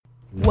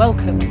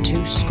Welcome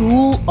to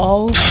School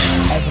of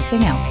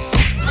Everything Else.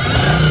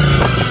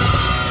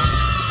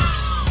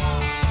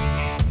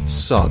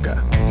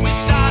 Saga. We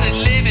started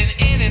living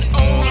in an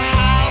old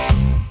house.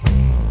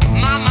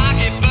 My mom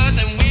gave birth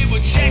and we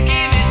were checking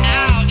it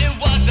out. It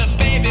was a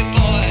baby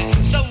boy,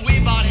 so we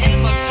bought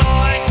him a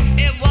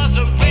toy. It was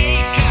a ray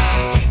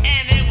gun,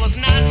 and it was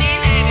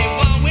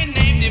 1981. We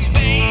named him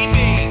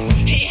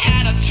Baby. He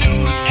had a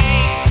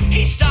toothache.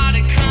 He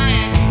started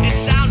crying. It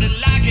sounded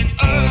like an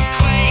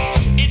earthquake.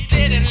 It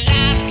didn't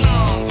last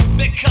long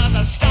because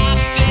I stopped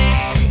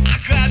it. I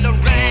grabbed a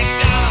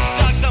rag down and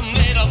stuck some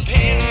little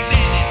pins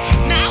in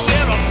it. Now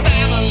we're a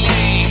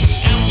family,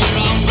 and we're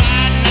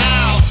alright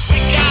now. We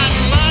got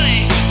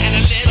money and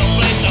a little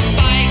place to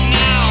fight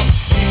now.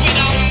 We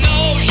don't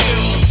know you,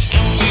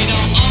 and we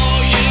don't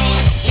owe you.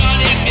 What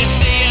if you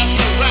see us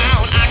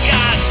around? I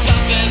got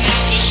something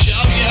else to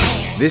show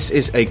you. This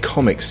is a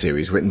comic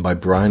series written by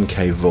Brian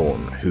K.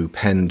 Vaughan, who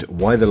penned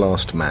Why the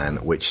Last Man,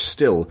 which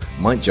still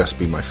might just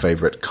be my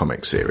favourite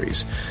comic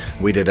series.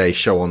 We did a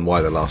show on Why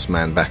the Last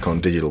Man back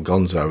on Digital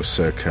Gonzo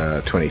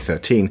circa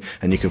 2013,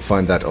 and you can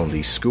find that on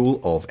the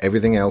School of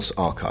Everything Else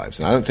archives.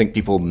 And I don't think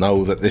people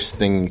know that this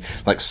thing,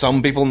 like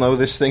some people know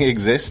this thing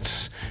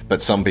exists,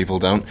 but some people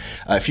don't.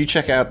 If you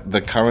check out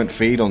the current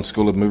feed on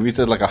School of Movies,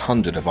 there's like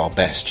 100 of our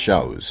best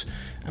shows.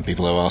 And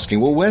people are asking,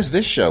 well, where's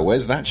this show?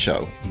 Where's that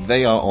show?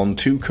 They are on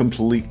two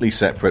completely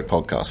separate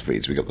podcast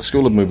feeds. We've got the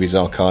School of Movies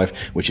archive,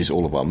 which is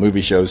all of our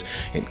movie shows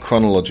in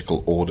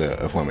chronological order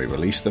of when we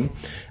release them.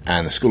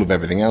 And the School of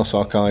Everything Else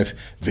archive,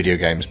 video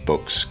games,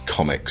 books,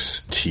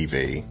 comics,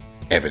 TV,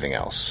 everything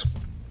else.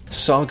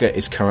 Saga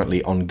is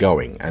currently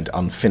ongoing and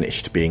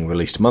unfinished, being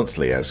released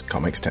monthly as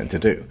comics tend to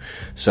do.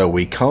 So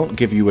we can't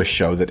give you a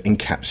show that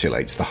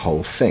encapsulates the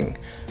whole thing.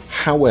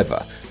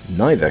 However,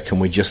 neither can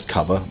we just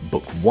cover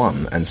Book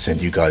 1 and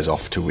send you guys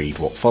off to read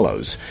what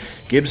follows.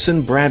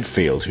 Gibson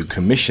Bradfield, who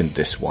commissioned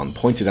this one,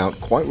 pointed out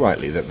quite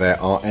rightly that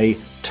there are a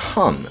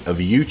ton of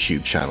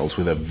YouTube channels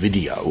with a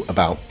video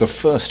about the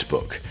first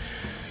book.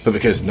 But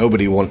because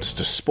nobody wants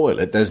to spoil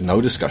it, there's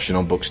no discussion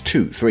on books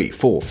 2, 3,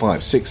 4,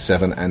 5, 6,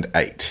 7, and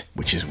 8,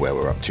 which is where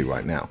we're up to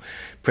right now.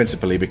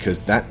 Principally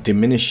because that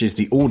diminishes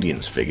the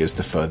audience figures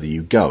the further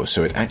you go,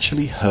 so it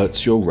actually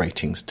hurts your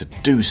ratings to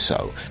do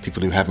so.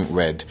 People who haven't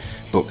read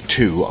book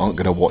 2 aren't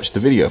going to watch the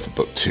video for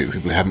book 2.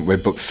 People who haven't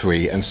read book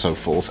 3 and so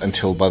forth,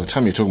 until by the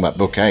time you're talking about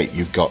book 8,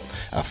 you've got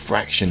a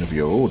fraction of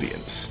your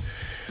audience.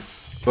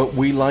 But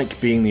we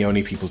like being the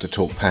only people to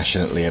talk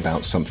passionately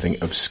about something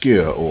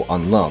obscure or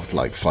unloved,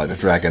 like Flight of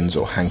Dragons,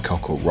 or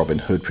Hancock, or Robin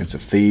Hood, Prince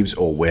of Thieves,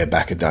 or We're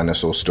Back, a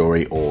Dinosaur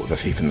Story, or The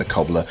Thief and the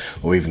Cobbler,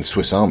 or even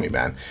Swiss Army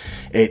Man.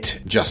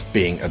 It just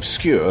being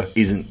obscure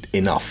isn't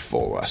enough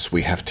for us.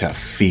 We have to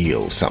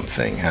feel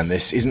something, and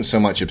this isn't so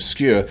much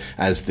obscure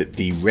as that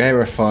the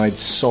rarefied,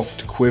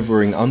 soft,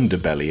 quivering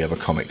underbelly of a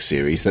comic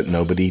series that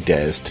nobody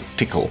dares to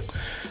tickle.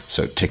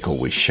 So tickle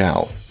we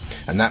shall.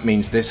 And that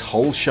means this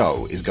whole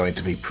show is going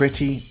to be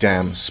pretty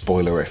damn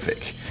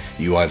spoilerific.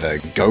 You either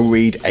go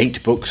read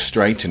 8 books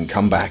straight and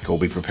come back, or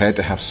be prepared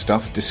to have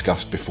stuff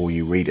discussed before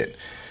you read it.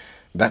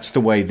 That's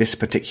the way this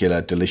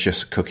particular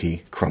delicious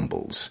cookie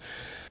crumbles.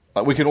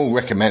 We can all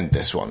recommend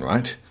this one,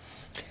 right?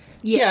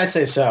 Yes. Yeah, I'd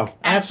say so.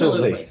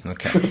 Absolutely.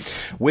 Okay.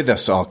 With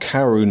us are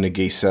Kaoru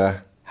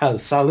Negisa.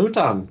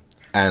 Saluton.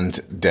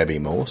 And Debbie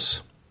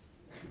Morse.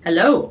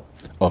 Hello.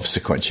 Of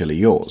Sequentially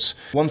Yours.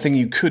 One thing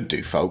you could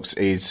do, folks,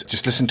 is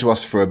just listen to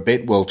us for a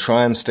bit. We'll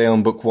try and stay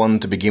on book 1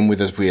 to begin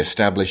with as we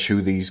establish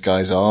who these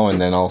guys are, and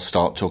then I'll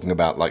start talking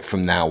about, like,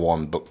 from now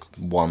on, book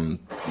 1,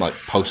 like,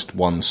 post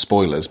 1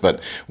 spoilers.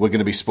 But we're going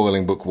to be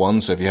spoiling book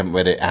 1, so if you haven't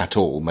read it at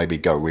all, maybe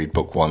go read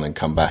book 1 and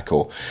come back.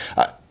 Or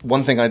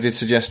one thing I did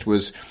suggest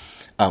was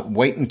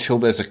wait until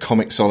there's a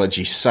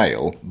Comixology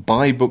sale,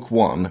 buy book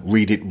 1,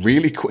 read it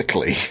really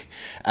quickly,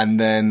 and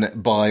then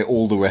buy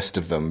all the rest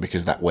of them,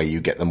 because that way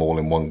you get them all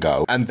in one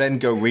go. And then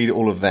go read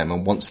all of them,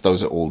 and once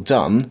those are all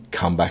done,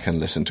 come back and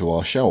listen to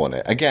our show on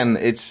it. Again,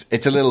 it's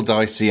a little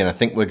dicey, and I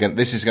think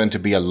this is going to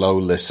be a low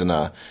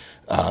listener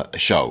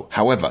show.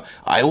 However,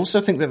 I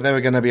also think that there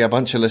are going to be a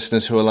bunch of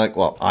listeners who are like,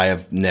 well, I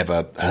have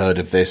never heard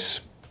of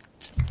this.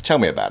 Tell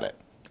me about it.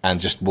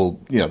 And just will,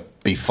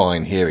 be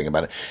fine hearing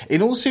about it.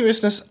 In all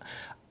seriousness,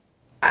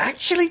 I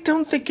actually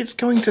don't think it's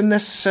going to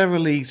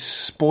necessarily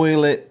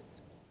spoil it,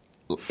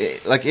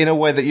 like, in a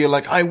way that you're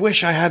like, I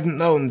wish I hadn't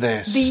known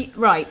this.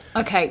 Right,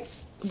 okay.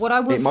 What I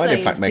will say is... It might,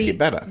 in fact, make it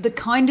better. The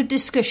kind of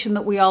discussion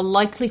that we are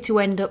likely to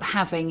end up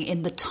having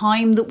in the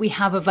time that we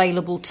have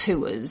available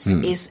to us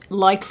is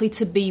likely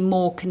to be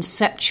more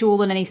conceptual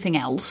than anything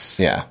else.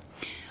 Yeah.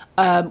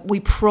 We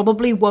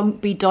probably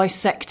won't be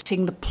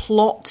dissecting the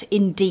plot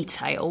in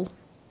detail.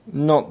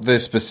 Not the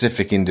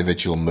specific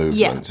individual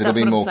movements. Yeah,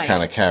 it'll be more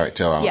kind of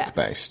character arc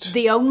based.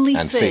 The only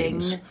thing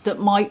themes that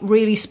might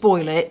really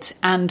spoil it,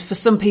 and for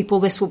some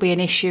people this will be an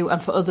issue,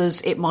 and for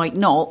others it might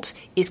not,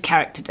 is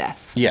character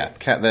death. Yeah,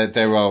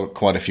 there are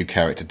quite a few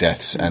character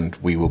deaths, and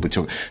we will be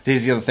talking.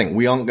 Here's the other thing: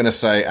 we aren't going to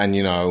say, and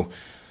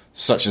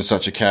such and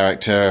such a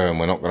character, and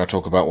we're not going to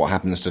talk about what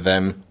happens to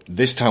them.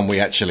 This time we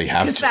actually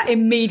have to. Because that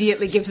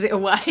immediately gives it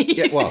away.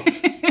 Yeah, well,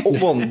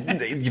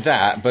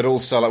 that, but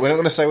also, like, we're not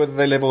going to say whether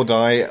they live or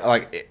die.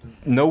 Like,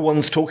 no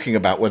one's talking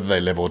about whether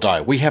they live or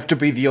die. We have to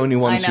be the only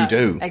ones who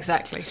do.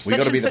 Exactly. We've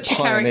got to be the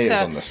pioneers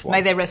on this one.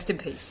 May they rest in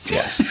peace.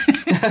 Yes.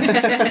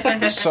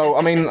 So,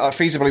 I mean,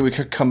 feasibly, we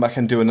could come back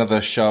and do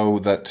another show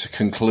that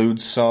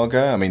concludes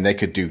Saga. I mean, they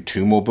could do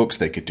 2 more books,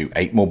 they could do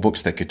 8 more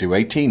books, they could do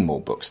 18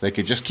 more books. They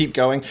could just keep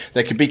going.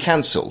 They could be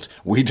cancelled.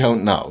 We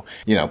don't know.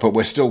 But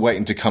we're still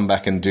waiting to come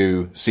back and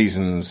do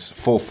seasons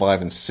 4,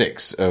 5, and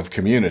 6 of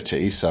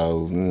Community.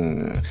 So,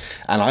 and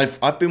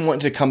I've been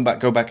wanting to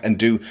go back and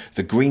do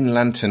the Green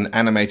Lantern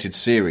animated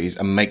series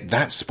and make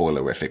that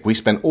spoilerific. We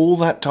spent all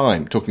that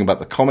time talking about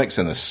the comics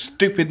and the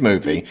stupid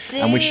movie,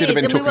 and we should have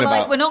been talking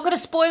about... we're not going to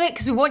spoil it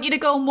because we want you to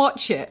go and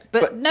watch it.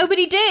 But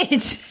nobody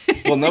did.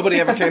 Well, nobody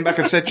ever came back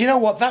and said, you know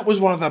what, that was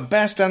one of the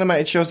best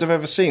animated shows I've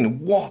ever seen.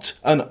 What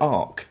an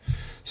arc.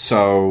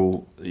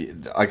 So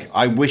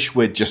I wish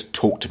we'd just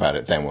talked about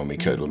it then when we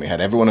could, when we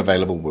had everyone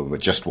available, when we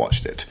just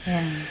watched it.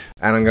 Yeah.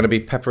 And I'm going to be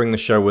peppering the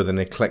show with an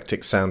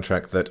eclectic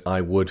soundtrack that I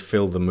would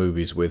fill the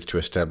movies with to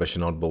establish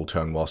an oddball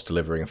tone whilst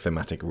delivering a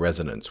thematic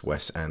resonance,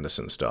 Wes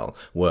Anderson style,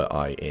 were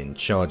I in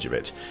charge of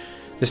it.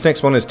 This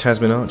next one is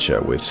Tasmin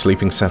Archer with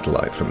Sleeping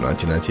Satellite from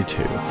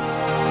 1992.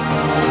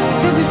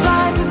 Did we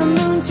fly to the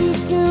moon too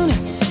soon?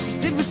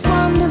 Did we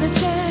squander the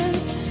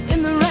chance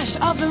in the rush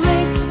of the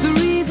race? The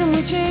reason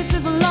we chase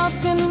is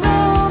lost in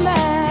romance,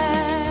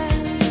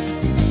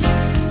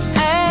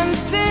 and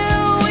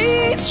still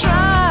we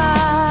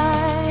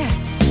try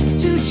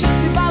to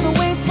justify the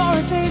waste for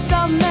a taste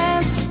of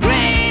man's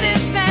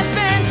greatest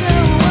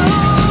adventure.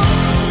 Whoa.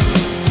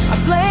 I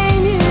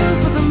blame you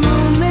for the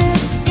moonlit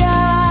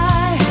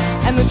sky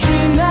and the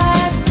dream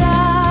that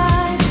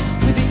died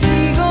with the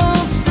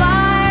eagle's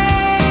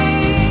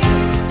flight.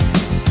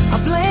 I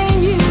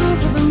blame you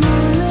for the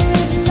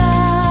moonlit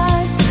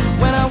nights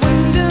when I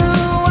wonder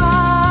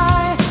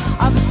why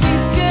are the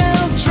seas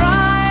still dry.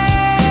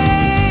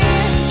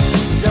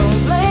 Don't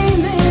blame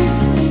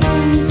this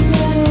satellite.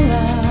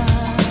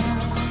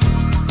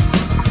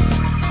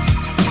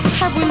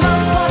 Have we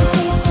lost what it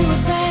takes to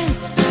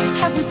advance?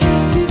 Have we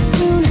peaked too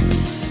soon?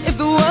 If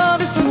the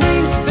world is so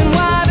green, then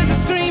why does it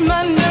scream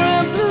under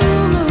a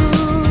blue moon?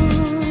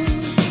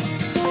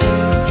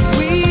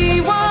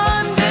 We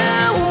wonder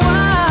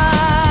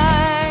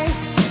why,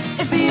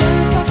 if the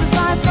earth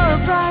sacrificed for a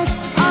price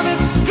of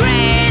its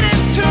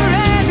greatest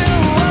treasure.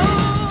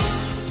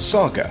 Whoa.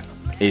 Saga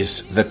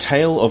is the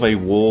tale of a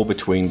war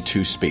between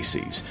 2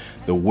 species,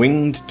 the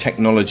winged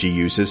technology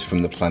users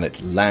from the planet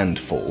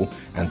Landfall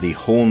and the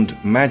horned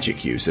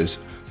magic users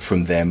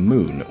from their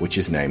moon, which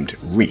is named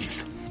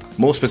Wreath.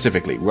 More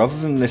specifically, rather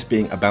than this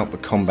being about the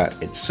combat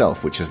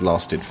itself, which has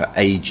lasted for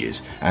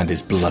ages and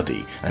is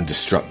bloody and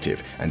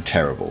destructive and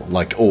terrible,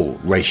 like all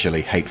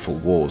racially hateful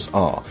wars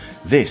are,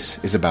 this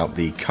is about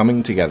the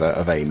coming together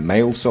of a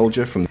male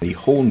soldier from the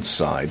horned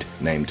side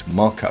named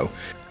Marco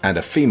and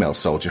a female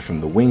soldier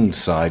from the winged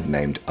side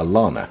named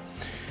Alana.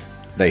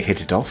 They hit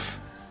it off,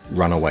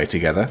 run away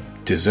together,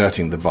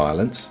 deserting the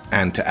violence,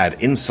 and to add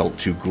insult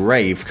to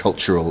grave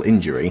cultural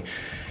injury,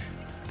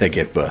 they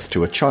give birth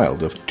to a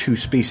child of 2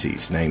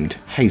 species named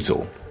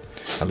Hazel,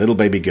 a little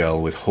baby girl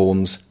with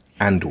horns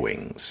and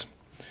wings.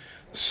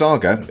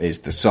 Saga is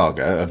the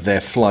saga of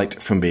their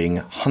flight from being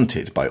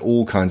hunted by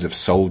all kinds of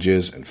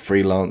soldiers and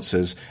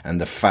freelancers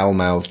and the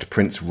foul-mouthed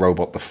Prince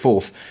Robot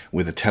IV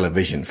with a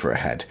television for a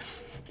head.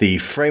 The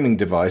framing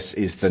device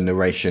is the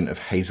narration of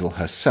Hazel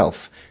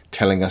herself,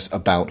 telling us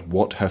about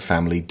what her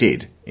family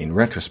did in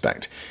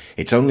retrospect.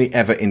 It's only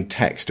ever in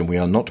text, and we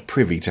are not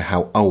privy to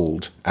how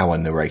old our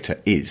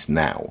narrator is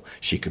now.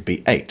 She could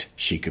be 8,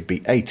 she could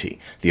be 80.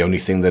 The only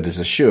thing that is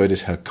assured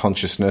is her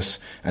consciousness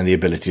and the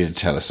ability to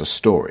tell us a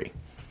story.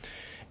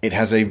 It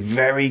has a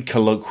very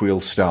colloquial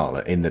style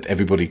in that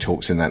everybody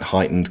talks in that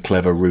heightened,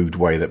 clever, rude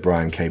way that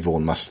Brian K.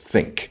 Vaughan must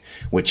think,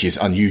 which is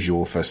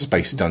unusual for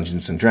space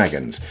Dungeons and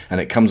Dragons, and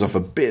it comes off a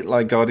bit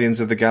like Guardians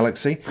of the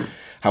Galaxy.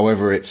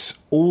 However, it's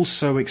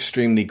also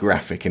extremely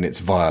graphic in its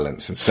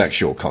violence and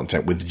sexual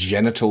content, with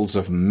genitals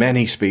of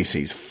many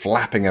species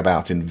flapping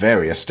about in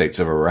various states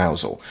of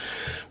arousal,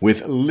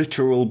 with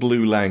literal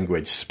blue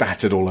language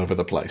spattered all over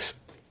the place,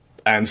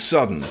 and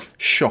sudden,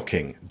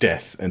 shocking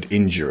death and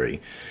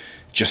injury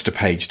just a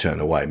page turn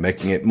away,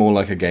 making it more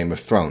like a Game of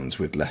Thrones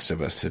with less of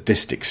a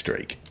sadistic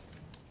streak.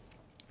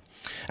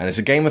 And it's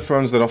a Game of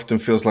Thrones that often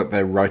feels like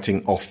they're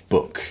writing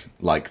off-book,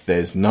 like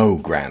there's no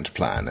grand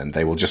plan, and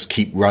they will just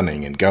keep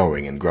running and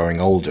going and growing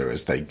older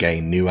as they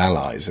gain new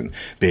allies and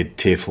bid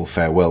tearful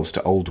farewells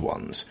to old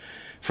ones.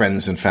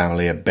 Friends and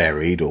family are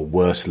buried, or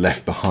worse,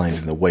 left behind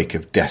in the wake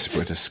of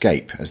desperate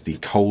escape, as the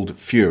cold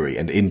fury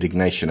and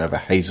indignation over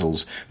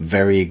Hazel's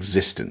very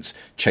existence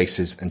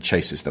chases and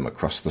chases them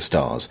across the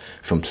stars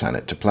from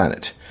planet to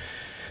planet.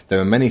 There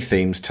are many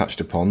themes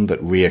touched upon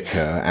that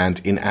reoccur, and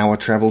in our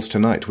travels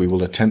tonight we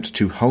will attempt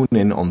to hone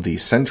in on the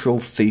central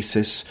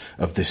thesis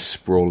of this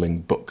sprawling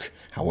book.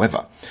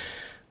 However,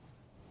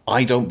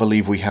 I don't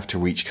believe we have to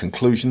reach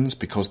conclusions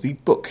because the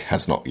book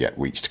has not yet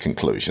reached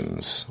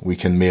conclusions. We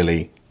can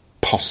merely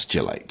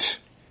postulate,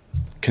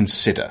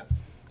 consider,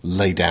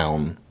 lay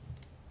down,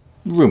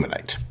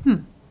 ruminate.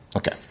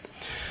 Okay.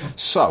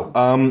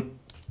 So,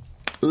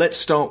 let's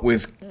start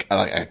with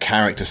a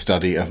character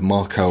study of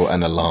Marco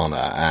and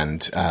Alana,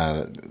 and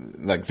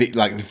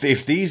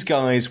if these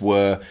guys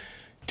were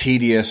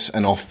tedious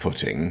and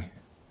off-putting,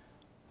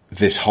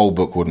 this whole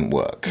book wouldn't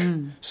work.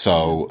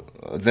 So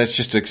let's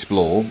just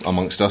explore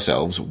amongst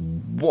ourselves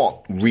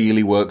what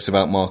really works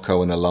about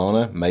Marco and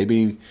Alana.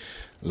 Maybe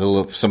a little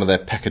of some of their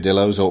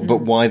peccadillos,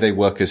 but why they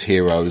work as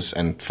heroes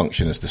and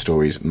function as the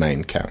story's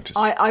main characters.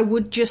 I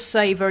would just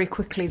say very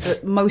quickly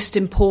that most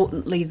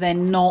importantly, they're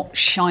not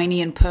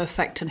shiny and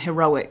perfect and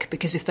heroic,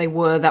 because if they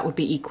were, that would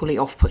be equally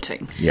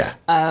off-putting. Yeah.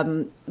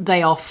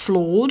 They are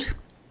flawed.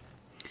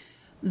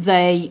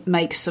 They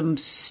make some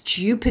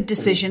stupid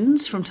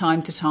decisions from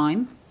time to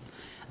time,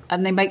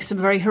 and they make some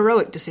very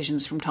heroic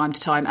decisions from time to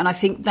time. And I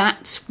think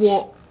that's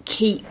what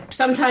keeps...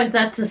 Sometimes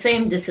that's the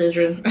same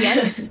decision.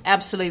 Yes,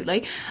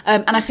 absolutely.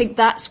 And I think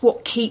that's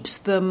what keeps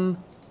them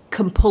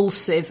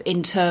compulsive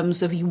in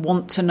terms of you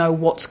want to know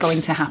what's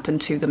going to happen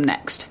to them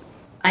next.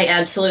 I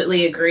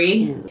absolutely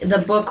agree.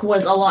 The book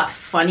was a lot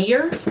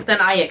funnier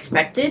than I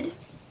expected.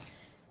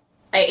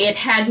 It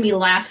had me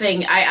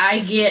laughing.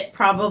 I get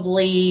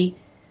probably...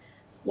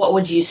 What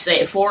would you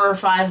say, 4 or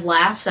 5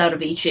 laughs out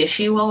of each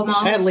issue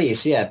almost? At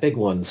least, yeah, big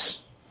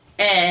ones.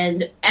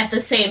 And at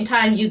the same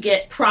time, you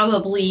get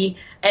probably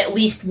at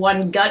least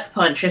one gut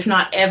punch, if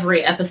not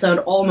every episode,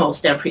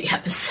 almost every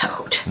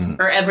episode.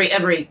 Or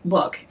every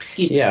book,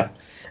 excuse me. Yeah.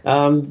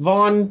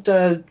 Vaughan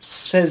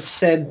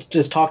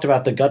just talked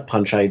about the gut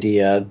punch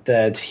idea,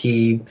 that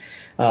he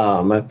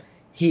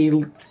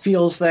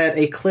feels that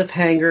a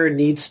cliffhanger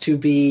needs to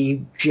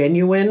be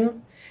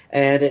genuine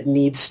and it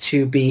needs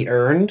to be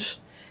earned.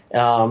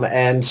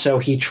 And so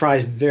he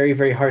tries very,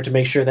 very hard to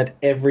make sure that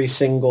every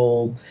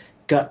single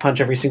gut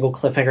punch, every single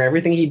cliffhanger,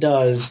 everything he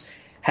does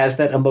has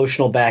that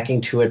emotional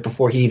backing to it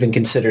before he even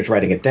considers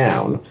writing it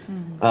down.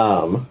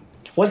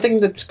 One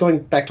thing that's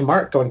going to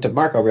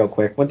Marco real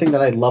quick, one thing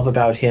that I love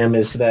about him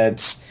is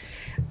that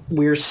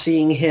we're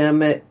seeing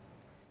him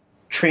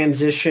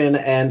transition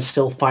and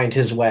still find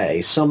his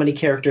way. So many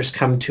characters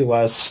come to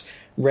us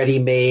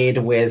ready-made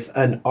with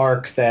an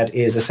arc that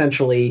is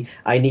essentially,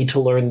 I need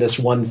to learn this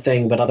one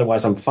thing, but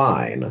otherwise I'm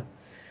fine.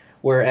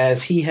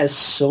 Whereas he has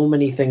so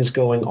many things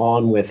going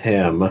on with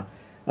him.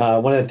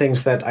 One of the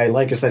things that I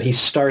like is that he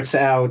starts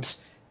out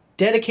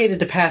dedicated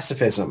to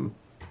pacifism.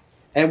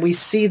 And we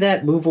see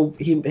that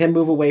him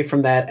move away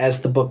from that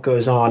as the book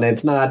goes on.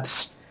 It's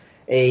not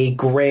a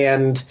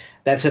grand,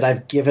 that's it,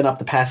 I've given up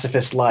the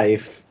pacifist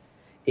life.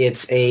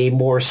 It's a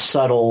more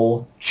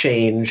subtle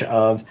change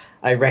of,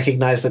 I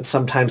recognize that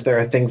sometimes there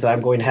are things that I'm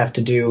going to have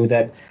to do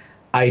that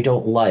I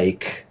don't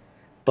like,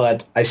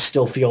 but I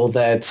still feel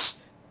that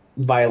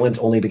violence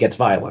only begets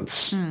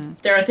violence.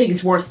 There are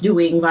things worth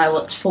doing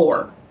violence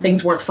for,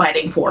 things worth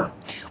fighting for.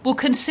 Well,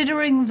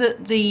 considering that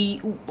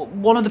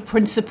one of the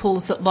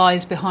principles that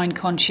lies behind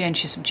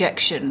conscientious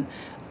objection,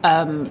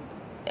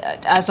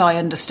 as I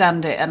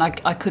understand it, and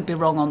I could be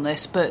wrong on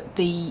this, but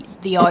the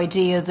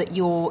idea that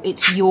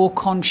it's your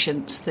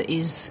conscience that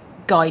is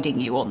guiding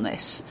you on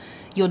this.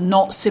 You're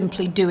not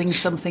simply doing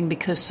something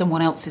because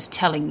someone else is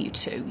telling you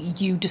to.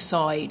 You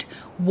decide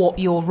what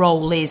your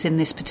role is in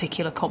this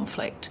particular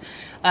conflict.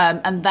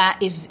 And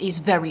that is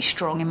very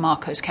strong in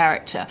Marco's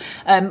character.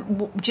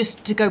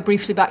 Just to go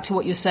briefly back to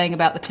what you were saying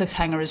about the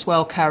cliffhanger as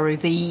well,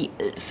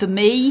 Kaoru, for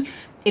me,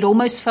 it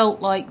almost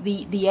felt like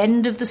the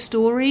end of the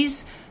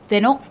stories,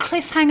 they're not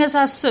cliffhangers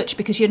as such,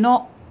 because you're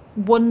not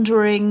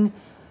wondering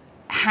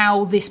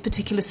how this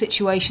particular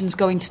situation's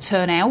going to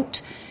turn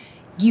out.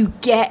 You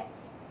get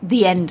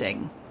the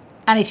ending,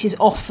 and it is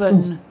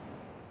often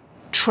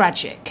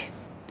tragic.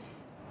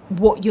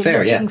 What you're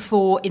looking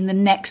for in the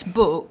next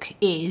book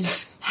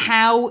is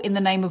how, in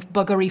the name of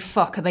buggery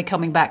fuck, are they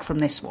coming back from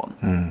this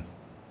one?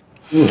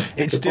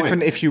 It's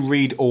different if you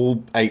read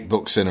all 8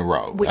 books in a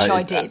row. Which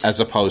I did.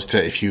 As opposed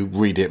to if you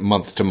read it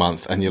month to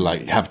month and you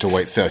have to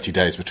wait 30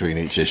 days between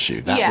each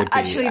issue. That would be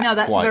actually, no,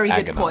 that's a very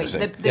good point.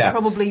 agonising. There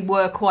probably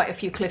were quite a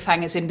few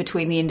cliffhangers in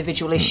between the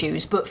individual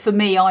issues, but for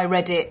me, I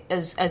read it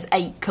as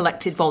 8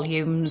 collected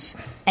volumes,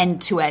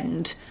 end to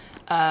end.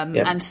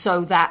 And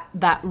so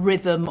that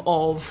rhythm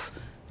of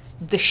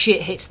the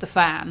shit hits the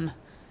fan,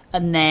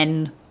 and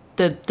then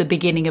the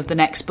beginning of the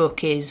next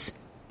book is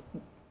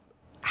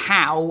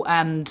how,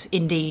 and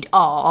indeed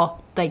are,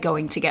 they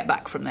going to get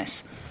back from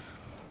this?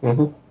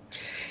 Mm-hmm.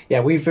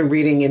 Yeah, we've been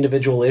reading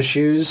individual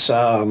issues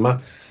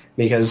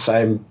because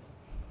I'm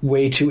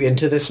way too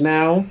into this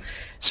now.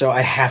 So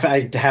I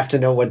have to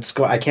know what's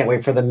going. I can't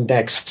wait for the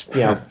next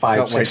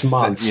 5-6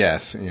 months.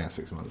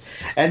 6 months,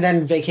 and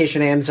then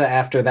Vacation Anza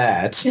after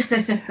that.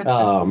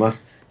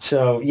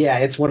 So yeah,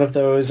 it's one of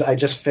those. I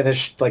just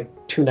finished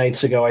 2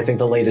 nights ago, I think,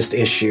 the latest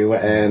issue,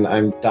 and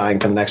I'm dying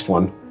for the next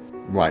one.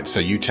 Right, so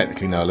you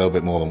technically know a little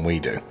bit more than we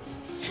do.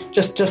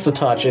 Just a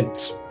touch.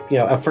 It's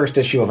a first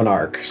issue of an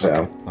arc.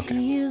 So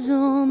Tears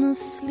on the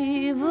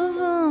sleeve of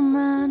a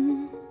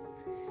man.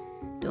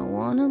 Don't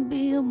wanna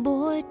be a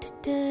boy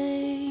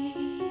today.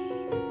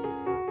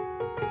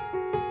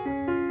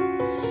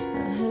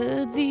 I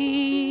heard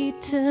the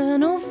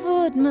eternal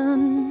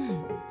footman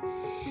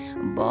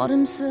bought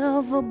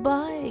himself a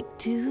bike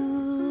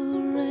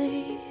to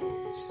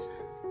race.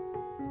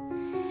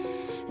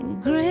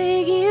 And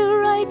Greggy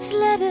writes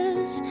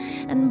letters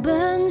and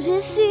burns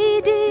his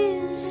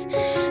CDs.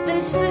 They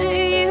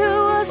say you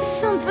were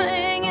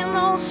something in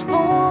those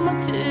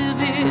formative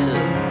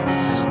years.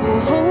 Well,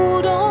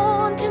 hold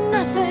on to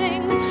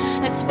nothing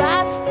as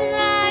fast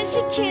as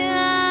you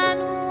can.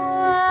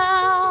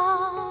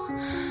 Well,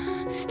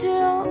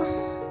 still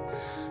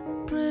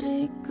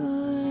pretty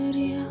good,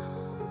 yeah.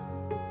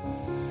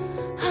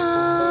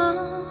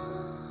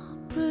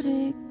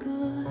 Pretty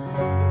good.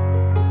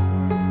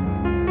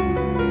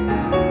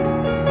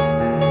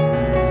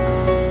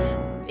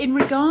 In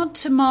regard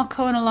to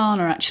Marco and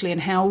Alana, actually,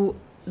 and how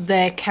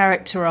their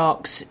character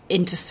arcs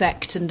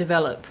intersect and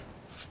develop,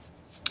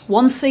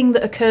 one thing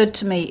that occurred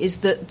to me is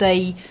that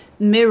they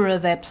mirror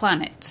their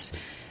planets.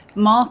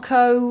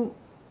 Marco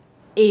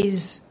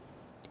his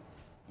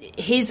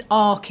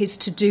arc is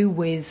to do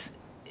with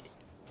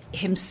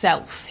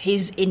himself,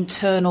 his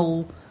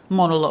internal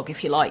monologue,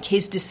 if you like,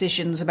 his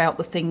decisions about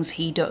the things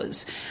he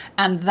does.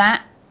 And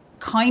that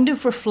kind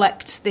of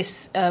reflects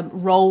this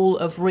role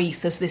of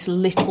Wreath as this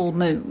little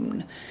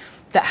moon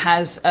that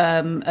has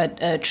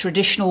a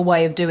traditional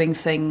way of doing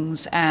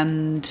things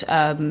and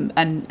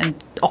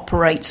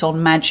operates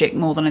on magic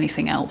more than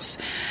anything else.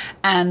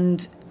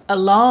 And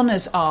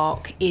Alana's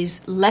arc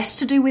is less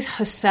to do with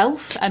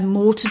herself and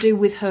more to do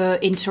with her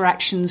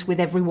interactions with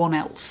everyone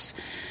else.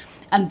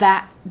 And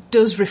that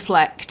does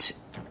reflect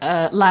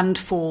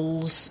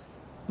Landfall's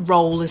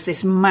role as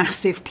this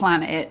massive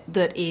planet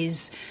that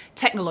is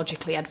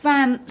technologically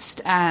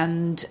advanced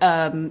and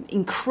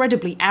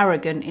incredibly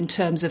arrogant in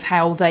terms of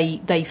how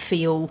they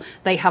feel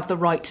they have the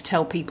right to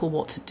tell people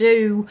what to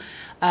do,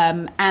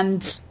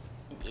 and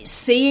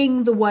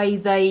seeing the way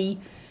they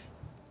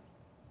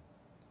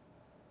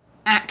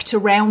act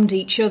around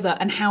each other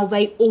and how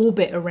they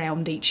orbit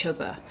around each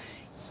other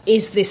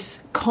is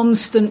this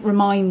constant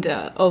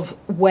reminder of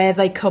where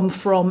they come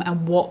from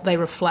and what they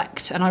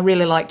reflect. And I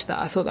really liked that.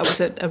 I thought that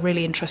was a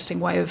really interesting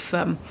way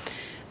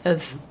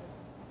of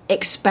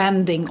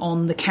expanding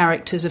on the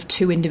characters of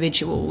two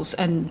individuals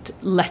and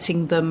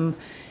letting them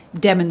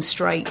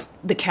demonstrate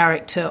the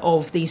character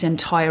of these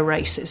entire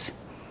races.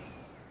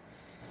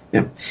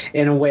 Yeah,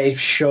 in a way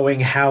showing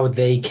how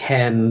they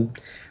can,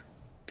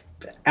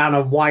 on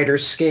a wider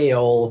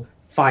scale,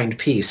 find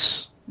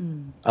peace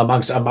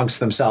amongst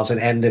themselves and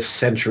end this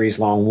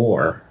centuries-long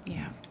war.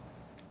 Yeah.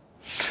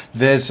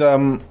 There's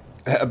a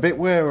bit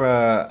where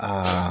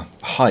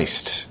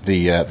Heist,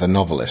 the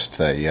novelist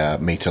they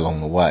meet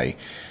along the way,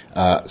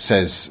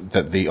 says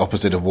that the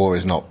opposite of war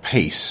is not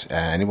peace.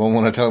 Anyone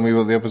want to tell me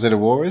what the opposite of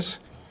war is?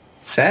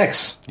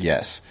 Sex.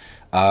 Yes.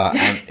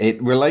 And it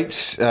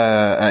relates...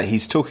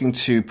 he's talking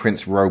to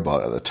Prince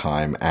Robot at the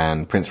time,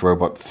 and Prince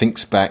Robot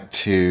thinks back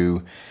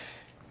to...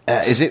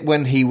 is it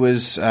when he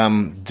was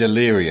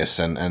delirious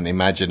and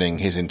imagining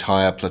his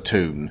entire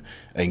platoon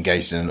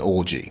engaged in an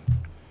orgy?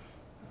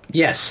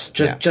 Yes,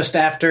 just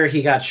after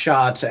he got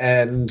shot,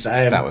 and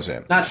that was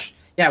it.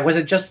 Was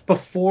it just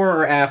before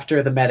or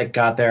after the medic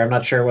got there? I'm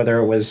not sure whether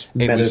it was.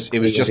 It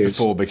was just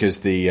before, because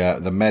the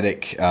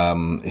medic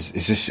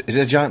is it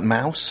a giant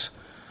mouse?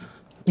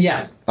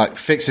 Yeah, like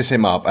fixes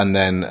him up, and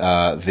then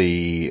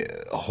the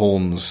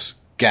horns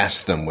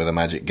gas them with a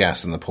magic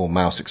gas, and the poor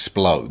mouse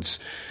explodes.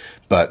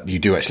 But you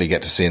do actually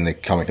get to see in the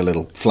comic a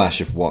little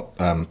flash of what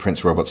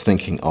Prince Robot's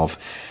thinking of.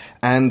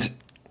 And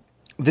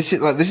this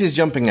is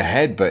jumping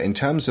ahead, but in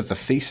terms of the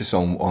thesis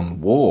on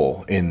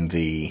war in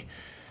the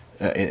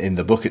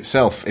book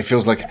itself, it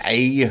feels like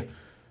a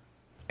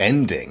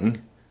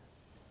ending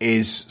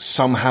is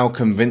somehow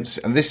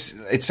convincing. And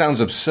it sounds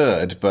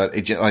absurd, but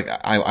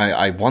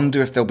I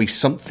wonder if there'll be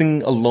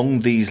something along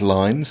these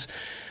lines.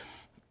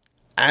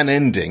 An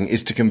ending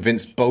is to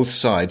convince both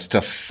sides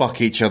to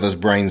fuck each other's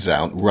brains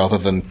out rather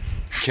than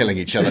killing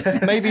each other.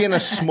 Maybe in a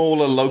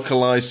smaller,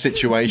 localized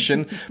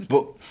situation,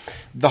 but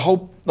the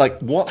whole,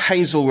 what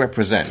Hazel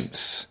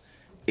represents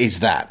is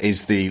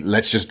the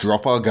let's just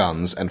drop our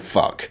guns and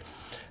fuck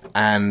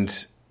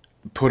and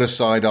put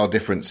aside our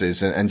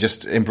differences and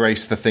just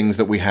embrace the things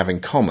that we have in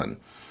common.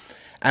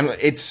 And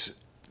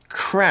it's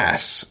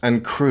crass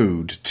and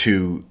crude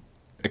to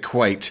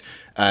equate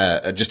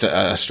just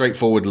a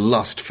straightforward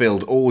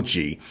lust-filled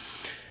orgy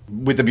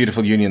with the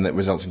beautiful union that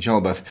results in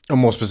childbirth. And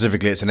more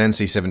specifically, it's an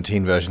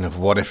NC-17 version of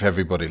What If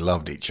Everybody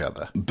Loved Each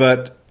Other.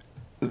 But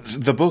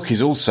the book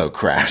is also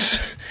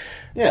crass.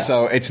 Yeah.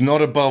 So it's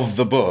not above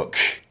the book,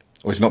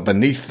 or it's not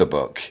beneath the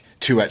book,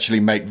 to actually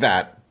make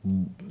that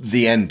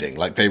the ending.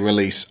 Like they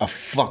release a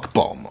fuck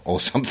bomb or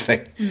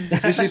something.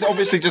 This is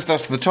obviously just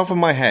off the top of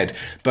my head.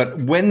 But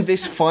when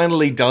this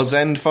finally does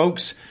end,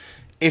 folks,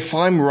 if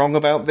I'm wrong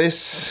about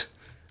this,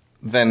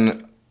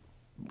 then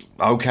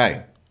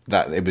okay.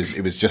 that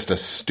it was just a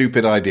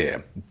stupid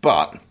idea.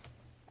 But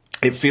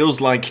it feels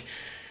like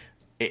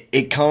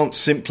it can't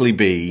simply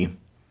be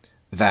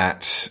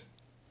that,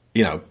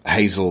 you know,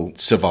 Hazel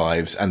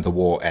survives and the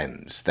war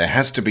ends. There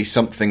has to be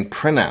something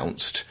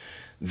pronounced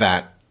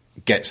that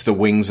gets the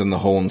wings and the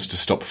horns to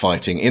stop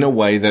fighting in a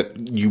way that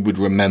you would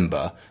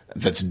remember,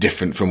 that's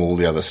different from all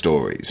the other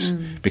stories.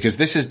 Because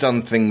this has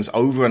done things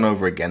over and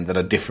over again that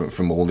are different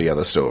from all the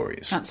other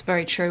stories. That's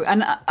very true.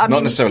 And I Not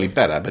mean, necessarily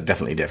better, but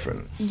definitely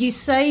different. you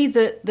say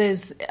that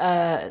there's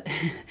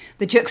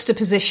the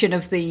juxtaposition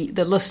of the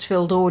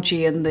lust-filled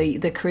orgy and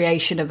the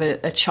creation of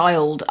a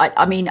child.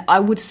 I mean, I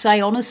would say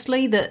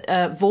honestly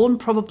that Vaughan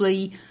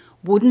probably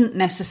wouldn't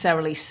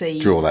necessarily see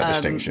Draw that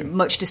distinction.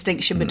 much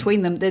distinction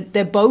between them.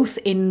 They're both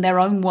in their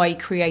own way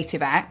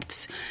creative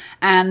acts,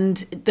 and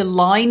the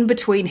line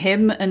between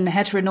him and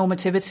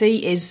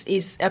heteronormativity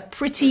is a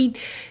pretty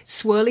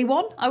swirly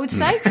one, I would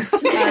say.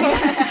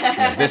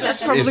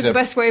 That's probably the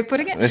best way of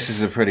putting it. This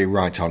is a pretty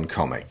right-on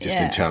comic, just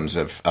in terms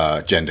of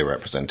gender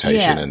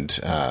representation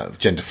and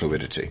gender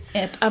fluidity.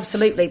 Yeah,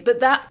 absolutely.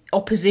 But that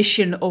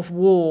opposition of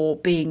war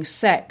being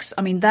sex,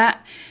 I mean,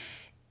 that,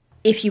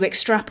 if you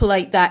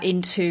extrapolate that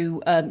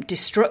into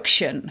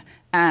destruction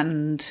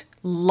and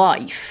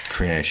life,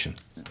 Creation.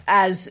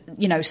 as,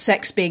 you know,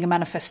 sex being a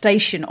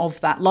manifestation of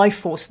that life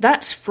force,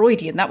 that's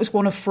Freudian. That was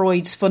one of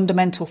Freud's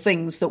fundamental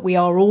things, that we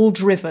are all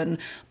driven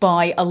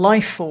by a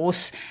life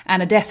force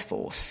and a death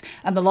force.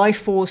 And the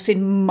life force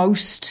in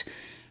most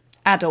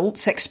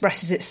adults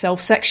expresses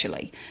itself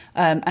sexually.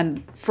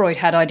 And Freud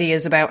had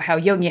ideas about how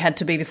young you had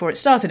to be before it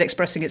started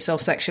expressing itself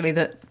sexually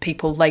that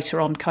people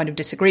later on kind of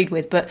disagreed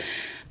with, but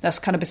that's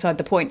kind of beside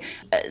the point.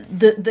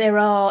 That there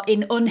are,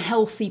 in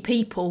unhealthy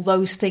people,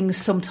 those things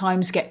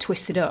sometimes get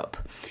twisted up.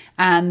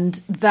 And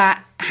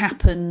that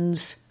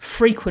happens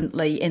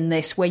frequently in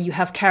this, where you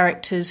have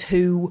characters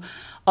who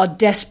are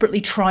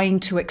desperately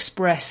trying to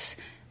express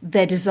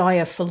their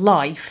desire for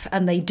life,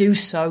 and they do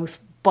so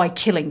by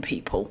killing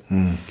people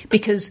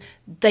because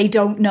they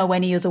don't know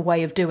any other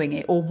way of doing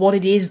it, or what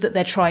it is that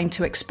they're trying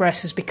to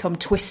express has become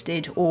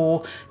twisted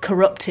or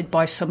corrupted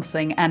by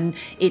something, and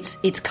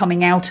it's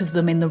coming out of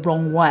them in the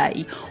wrong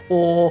way,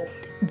 or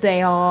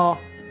they are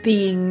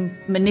being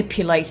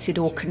manipulated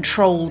or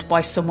controlled by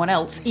someone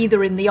else,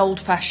 either in the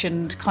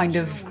old-fashioned kind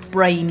of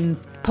brain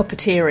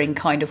puppeteering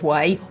kind of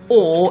way,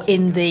 or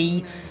in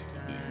the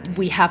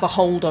we have a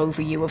hold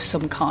over you of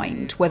some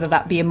kind, whether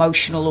that be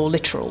emotional or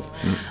literal.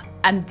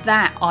 And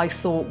that, I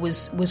thought,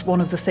 was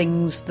one of the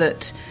things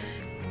that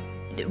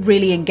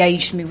really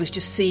engaged me, was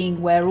just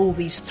seeing where all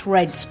these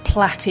threads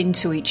plait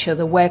into each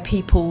other, where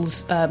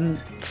people's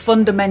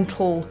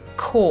fundamental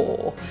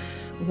core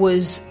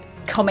was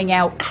coming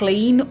out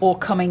clean or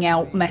coming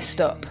out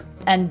messed up.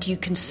 And you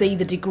can see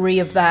the degree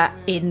of that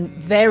in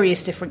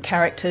various different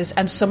characters,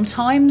 and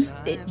sometimes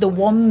the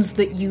ones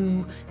that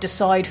you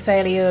decide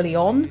fairly early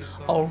on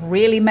are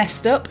really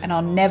messed up and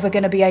are never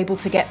going to be able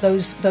to get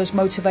those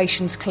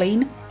motivations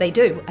clean. They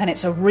do, and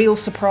it's a real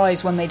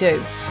surprise when they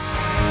do.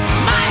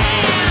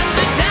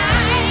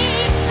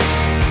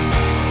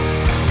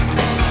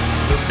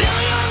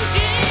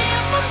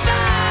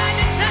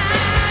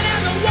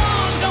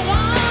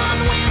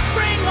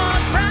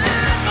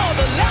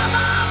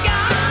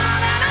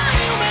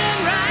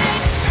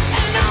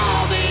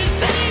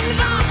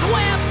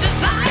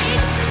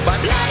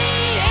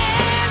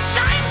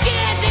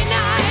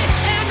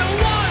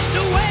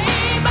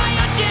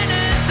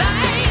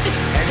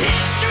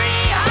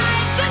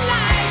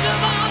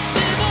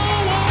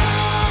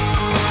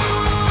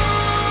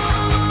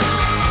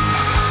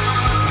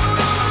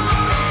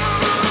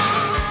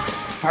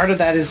 Part of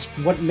that is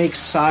what makes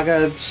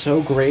Saga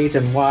so great,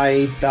 and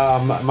why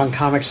among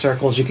comic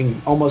circles you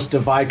can almost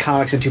divide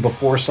comics into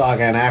before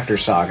Saga and after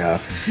Saga,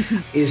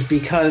 is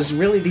because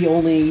really the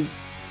only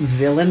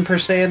villain per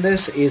se in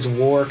this is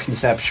War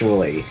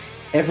conceptually.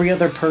 Every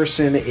other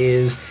person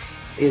is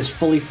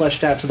fully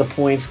fleshed out to the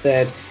point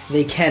that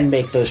they can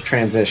make those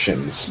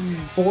transitions.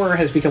 Four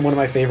has become one of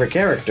my favorite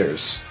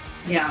characters.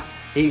 Yeah.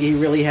 He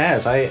really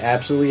has. I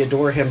absolutely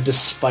adore him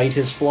despite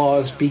his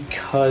flaws,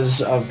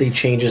 because of the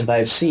changes that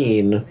I've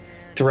seen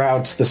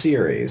throughout the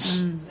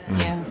series.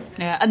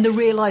 Yeah, and the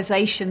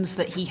realizations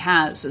that he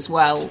has as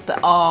well,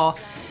 that are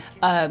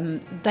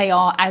they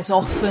are as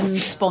often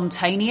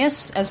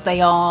spontaneous as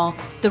they are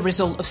the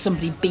result of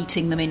somebody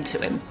beating them into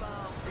him.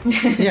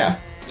 Yeah.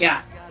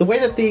 Yeah. The way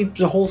that the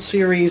whole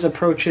series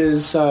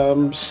approaches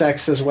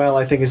sex as well,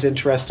 I think, is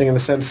interesting, in the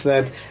sense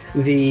that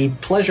the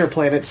pleasure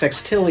planet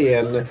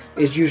Sextillion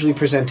is usually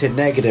presented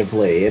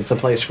negatively. It's a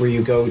place where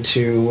you go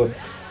to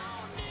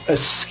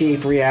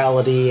escape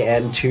reality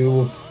and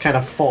to kind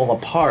of fall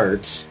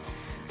apart.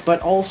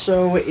 But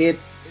also it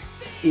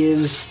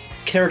is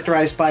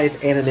characterized by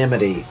its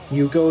anonymity.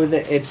 You go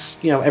that it's,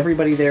 you know,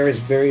 everybody there is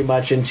very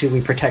much into, we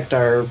protect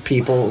our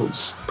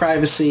people's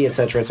privacy,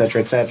 etc.,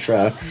 etc.,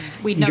 etc.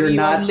 We know you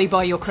only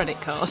by your credit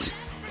card.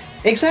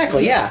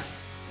 Exactly, yeah.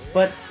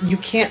 But you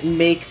can't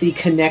make the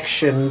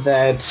connection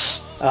that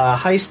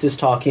Heist is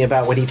talking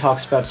about when he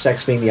talks about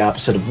sex being the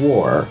opposite of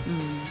war.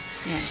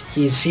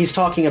 he's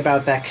talking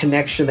about that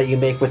connection that you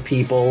make with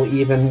people,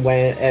 even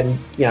when, and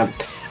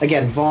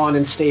again, Vaughan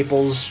and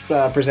Staples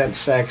present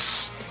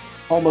sex,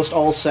 almost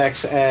all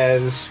sex,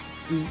 as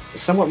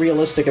somewhat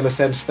realistic in the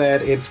sense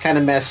that it's kind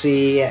of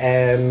messy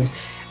and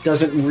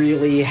doesn't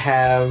really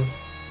have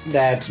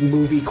that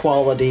movie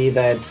quality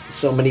that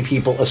so many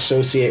people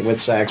associate with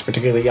sex,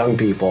 particularly young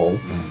people.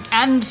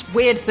 And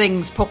weird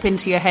things pop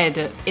into your head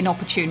at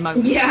inopportune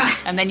moments. Yeah.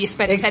 And then you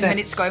spend 10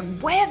 minutes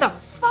going, where the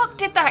fuck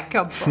did that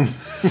come from?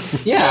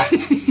 Yeah,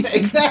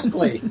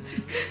 exactly.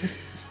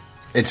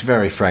 It's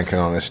very frank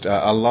and honest.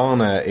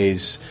 Alana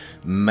is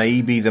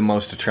maybe the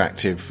most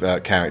attractive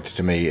character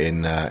to me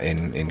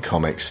in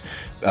comics.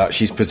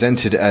 She's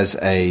presented as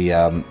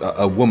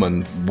a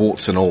woman,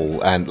 warts and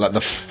all, and like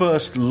the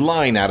first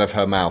line out of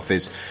her mouth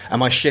is,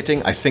 "Am I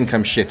shitting? I think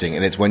I'm shitting,"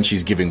 and it's when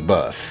she's giving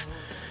birth,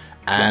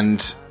 and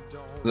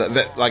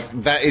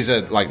that is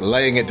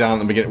laying it down at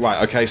the beginning.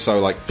 Right? Okay, so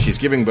like she's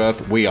giving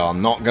birth. We are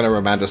not going to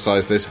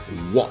romanticize this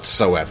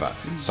whatsoever.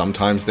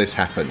 Sometimes this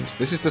happens.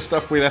 This is the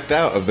stuff we left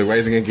out of the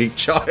Raising a Geek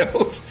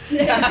Child,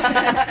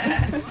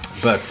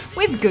 but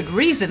With good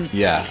reason.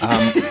 yeah.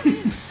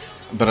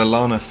 But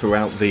Alana,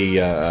 throughout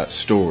the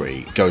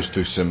story, goes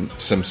through some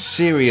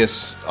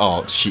serious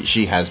art.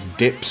 She has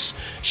dips.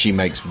 She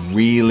makes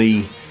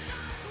really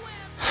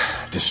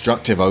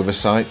destructive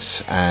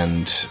oversights,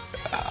 and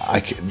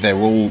they're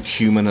all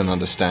human and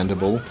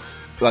understandable.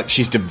 Like,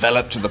 she's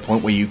developed to the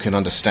point where you can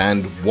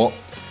understand what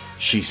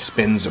she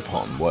spins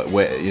upon, what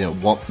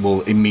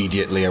will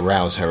immediately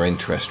arouse her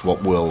interest,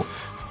 what will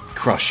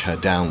crush her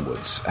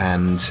downwards,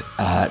 and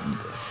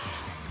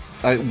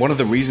one of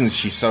the reasons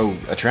she's so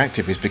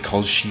attractive is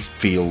because she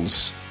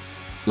feels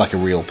like a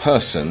real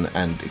person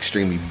and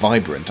extremely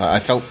vibrant. I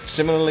felt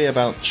similarly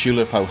about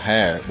Tulip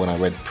O'Hare when I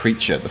read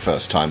Preacher the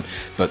first time,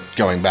 but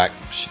going back,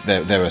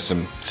 there are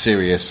some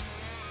serious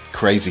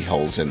crazy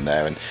holes in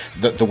there, and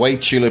the way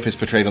Tulip is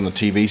portrayed on the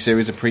TV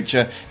series of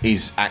Preacher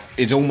is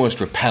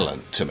almost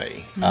repellent to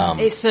me.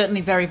 It's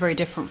certainly very, very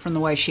different from the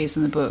way she is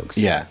in the books.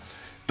 Yeah.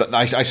 But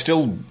I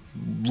still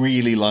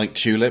really like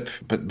Tulip,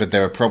 but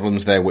there are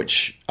problems there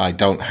which I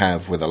don't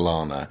have with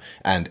Alana.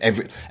 And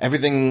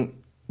everything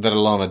that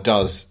Alana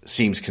does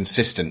seems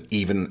consistent,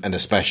 even and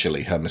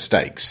especially her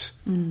mistakes.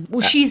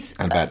 Well, she's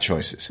and bad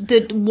choices.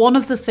 One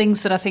of the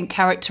things that I think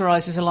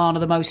characterises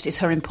Alana the most is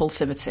her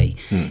impulsivity.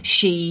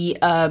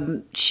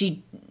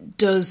 She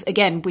does,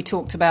 again, we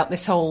talked about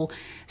this whole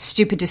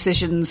stupid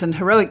decisions and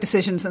heroic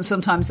decisions, and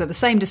sometimes they're the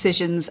same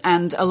decisions,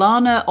 and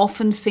Alana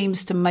often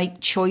seems to make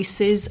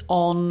choices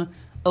on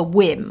a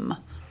whim.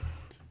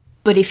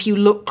 But if you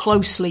look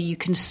closely, you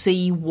can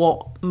see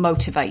what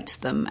motivates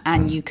them,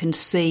 and you can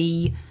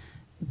see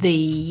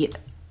there's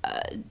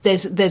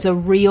a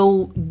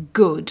real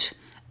good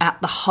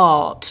at the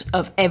heart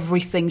of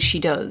everything she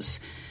does,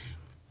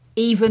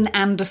 even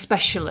and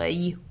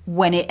especially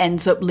when it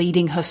ends up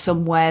leading her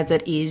somewhere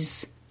that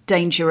is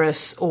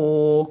dangerous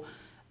or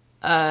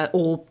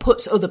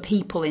puts other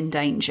people in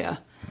danger.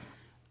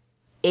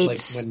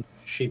 It's like when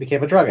she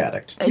became a drug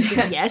addict.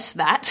 Yes,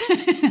 that.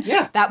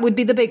 Yeah. That would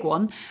be the big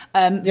one.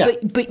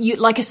 But you,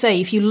 like I say,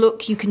 if you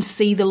look, you can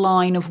see the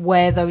line of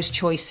where those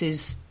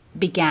choices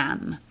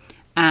began,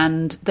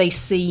 and they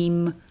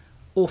seem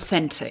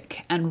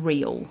authentic and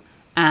real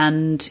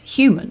and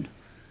human.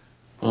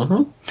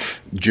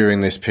 During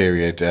this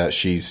period,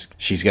 she's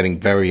getting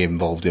very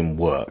involved in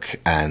work,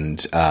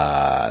 and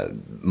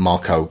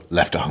Marco,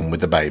 left at home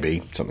with the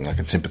baby, something I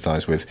can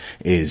sympathise with,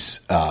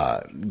 is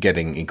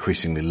getting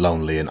increasingly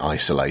lonely and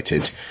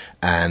isolated,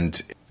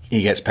 and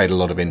he gets paid a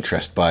lot of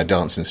interest by a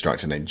dance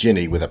instructor named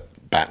Ginny with a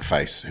bat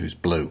face who's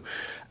blue,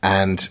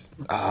 and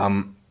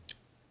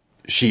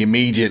she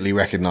immediately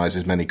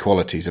recognises many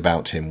qualities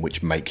about him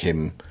which make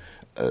him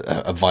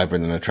a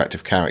vibrant and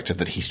attractive character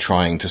that he's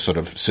trying to sort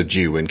of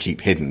subdue and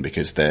keep hidden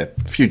because they're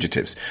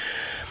fugitives.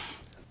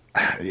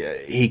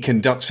 He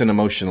conducts an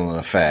emotional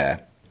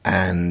affair,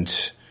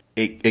 and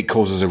it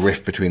causes a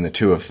rift between the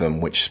two of them,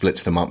 which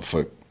splits them up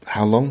for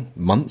how long?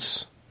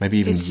 Months? Maybe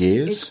even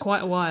years? It's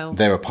quite a while.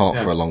 They're apart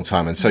for a long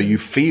time, and so you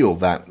feel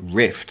that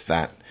rift,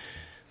 that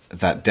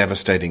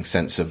devastating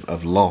sense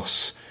of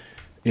loss.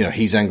 You know,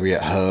 he's angry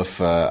at her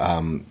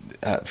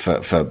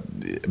for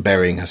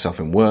burying herself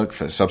in work,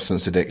 for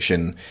substance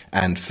addiction,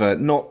 and for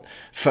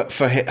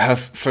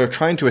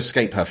trying to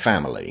escape her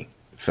family,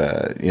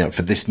 for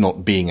this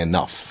not being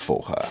enough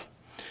for her.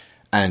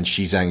 And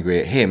she's angry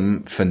at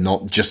him for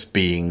not just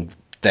being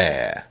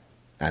there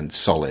and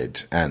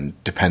solid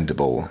and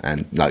dependable,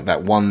 and like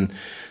that one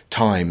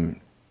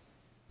time.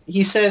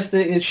 He says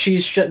that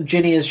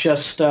Ginny is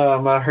just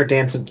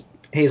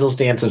Hazel's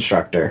dance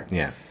instructor.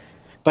 Yeah.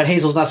 But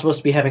Hazel's not supposed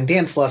to be having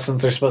dance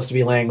lessons. They're supposed to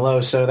be laying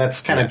low, so that's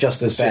kind of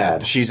just as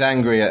bad. She's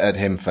angry at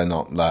him for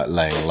not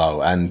laying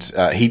low, and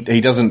he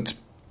doesn't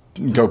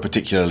go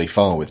particularly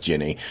far with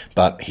Ginny,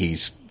 but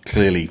he's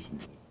clearly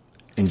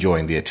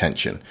enjoying the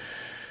attention.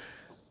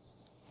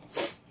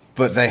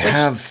 But they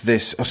have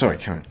this... Oh, sorry,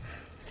 Karen.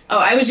 Oh,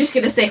 I was just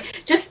going to say,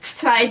 just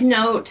side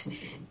note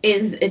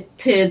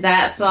to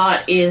that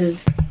thought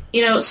is,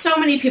 so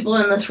many people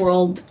in this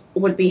world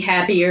would be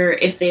happier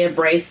if they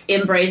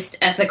embraced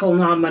ethical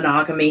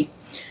non-monogamy.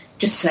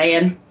 Just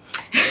saying.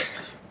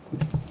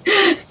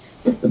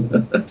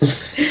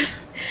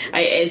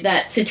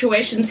 That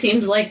situation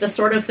seems like the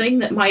sort of thing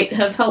that might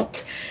have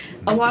helped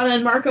Alana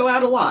and Marco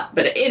out a lot.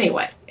 But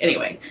anyway,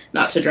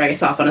 not to drag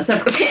us off on a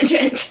separate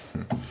tangent.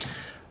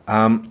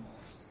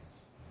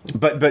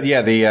 But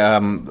yeah,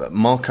 the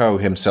Marco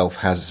himself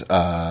has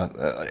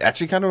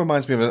actually kind of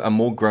reminds me of a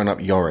more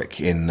grown-up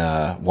Yorick in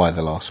Why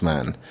the Last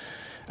Man.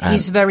 And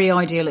he's very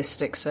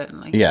idealistic,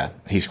 certainly. Yeah,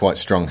 he's quite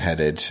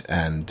strong-headed,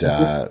 and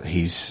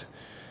he's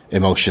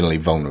emotionally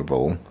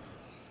vulnerable.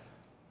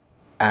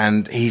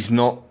 And he's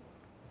not...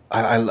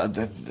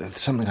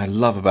 something I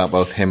love about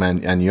both him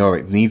and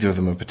Yorick. Neither of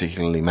them are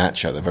particularly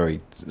macho. They're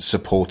very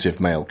supportive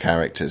male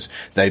characters.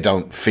 They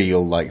don't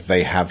feel like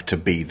they have to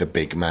be the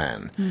big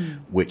man,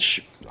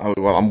 which...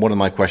 Well, one of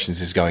my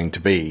questions is going to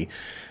be,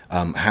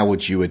 how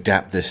would you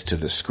adapt this to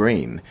the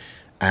screen?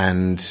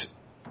 And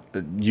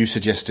you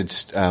suggested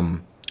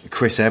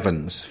Chris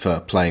Evans for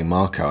playing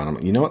Marco, and I'm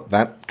like, you know what?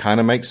 That kind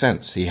of makes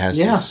sense. He has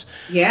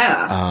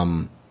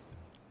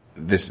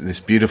this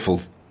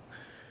beautiful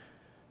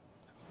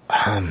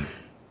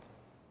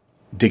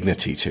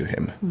dignity to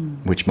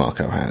him, which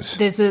Marco has.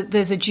 There's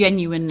a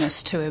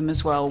genuineness to him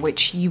as well,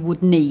 which you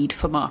would need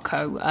for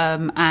Marco,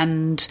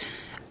 and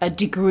a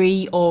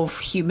degree of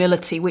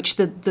humility, which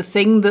the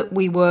thing that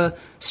we were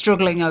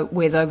struggling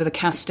with over the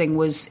casting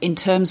was in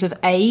terms of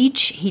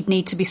age, he'd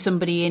need to be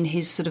somebody in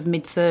his sort of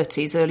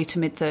mid-30s, early to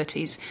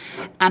mid-30s.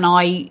 And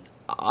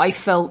I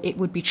felt it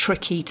would be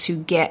tricky to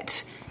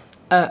get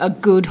a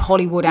good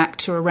Hollywood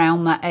actor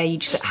around that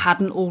age that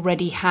hadn't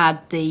already had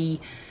the...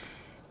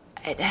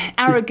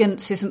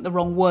 Arrogance isn't the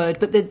wrong word,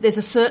 but there's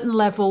a certain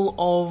level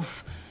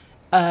of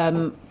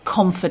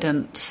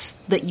confidence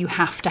that you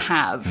have to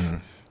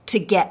have to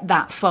get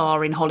that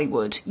far in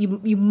Hollywood.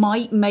 You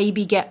might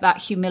maybe get that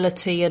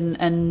humility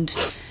and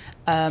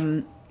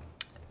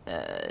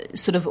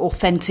sort of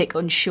authentic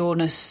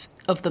unsureness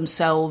of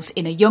themselves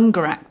in a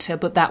younger actor,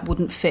 but that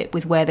wouldn't fit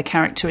with where the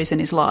character is in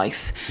his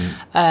life.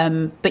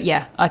 But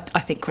yeah, I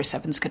think Chris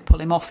Evans could pull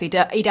him off. He'd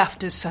have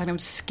to sort of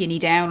skinny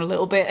down a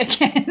little bit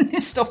again,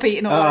 stop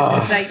eating all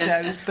those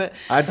potatoes. But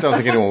I don't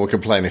think anyone would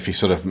complain if he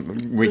sort of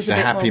reached a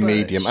happy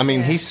medium. I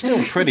mean, he's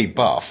still pretty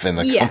buff in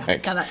the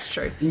comic. Yeah, that's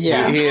true.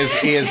 Yeah, he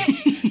is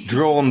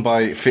drawn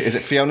by. Is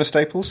it Fiona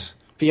Staples?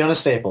 Fiona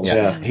Staples,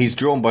 yeah. He's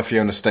drawn by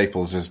Fiona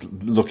Staples as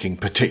looking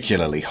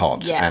particularly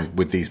hot and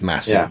with these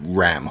massive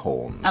ram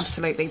horns.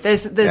 Absolutely.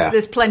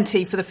 There's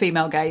plenty for the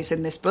female gaze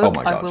in this book. Oh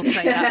my God. I will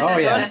say that. Oh,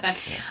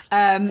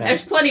 yeah.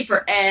 There's plenty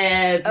for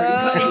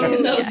everybody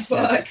in those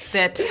books.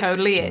 There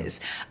totally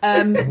is.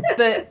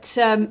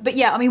 But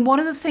yeah, I mean, one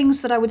of the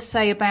things that I would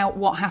say about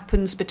what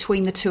happens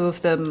between the two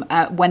of them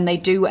when they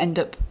do end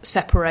up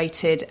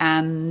separated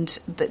and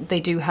they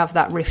do have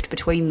that rift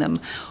between them,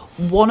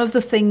 one of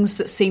the things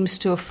that seems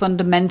to have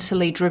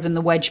fundamentally driven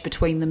the wedge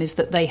between them is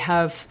that they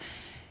have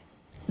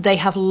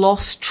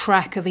lost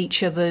track of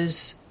each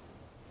other's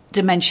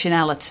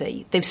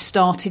dimensionality. They've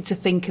started to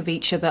think of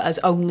each other as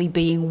only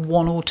being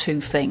one or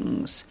two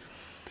things.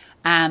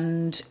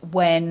 And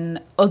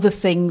when other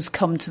things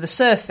come to the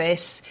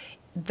surface,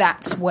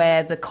 that's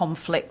where the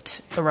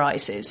conflict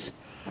arises.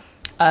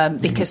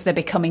 Because they're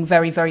becoming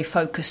very, very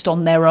focused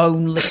on their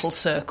own little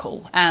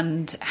circle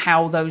and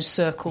how those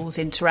circles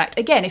interact.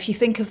 Again, if you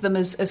think of them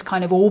as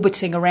kind of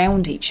orbiting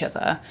around each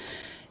other,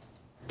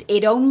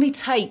 it only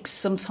takes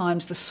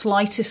sometimes the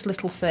slightest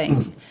little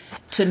thing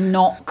to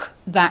knock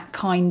that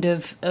kind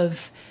of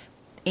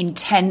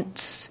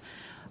intense...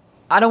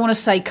 I don't want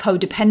to say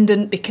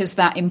codependent because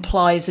that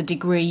implies a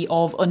degree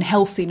of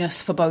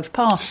unhealthiness for both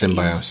parties.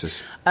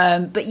 Symbiosis.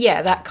 But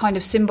yeah, that kind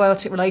of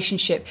symbiotic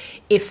relationship.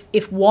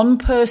 If one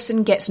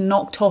person gets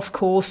knocked off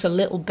course a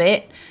little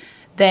bit,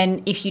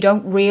 then if you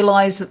don't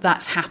realise that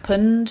that's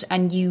happened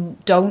and you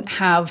don't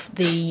have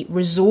the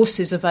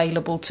resources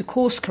available to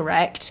course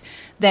correct,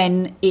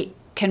 then it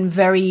can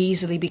very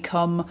easily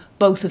become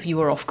both of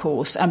you are off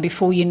course. And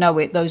before you know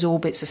it, those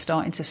orbits are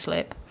starting to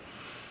slip.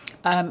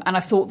 And I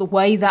thought the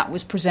way that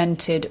was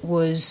presented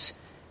was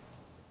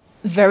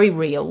very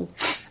real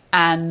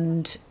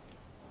and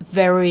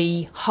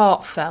very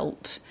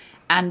heartfelt.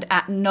 And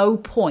at no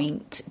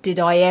point did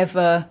I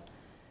ever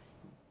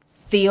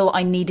feel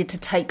I needed to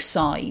take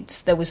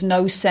sides. There was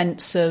no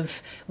sense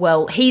of,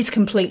 well, he's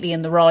completely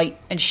in the right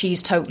and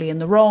she's totally in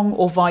the wrong,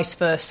 or vice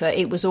versa.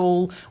 It was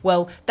all,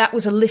 well, that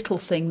was a little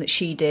thing that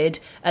she did,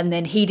 and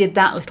then he did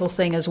that little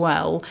thing as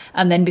well.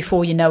 And then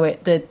before you know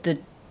it, the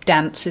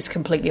dance is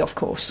completely off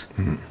course.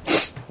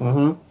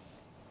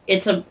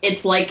 It's a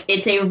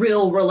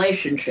real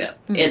relationship.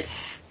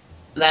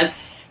 That's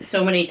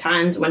so many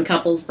times when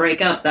couples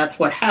break up, that's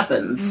what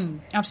happens.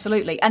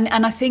 Absolutely.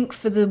 And I think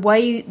for the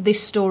way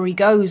this story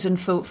goes and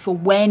for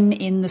when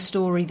in the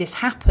story this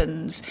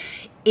happens,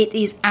 it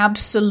is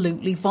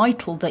absolutely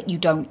vital that you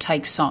don't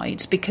take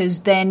sides, because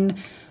then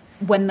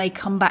when they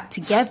come back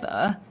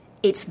together,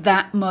 it's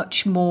that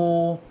much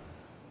more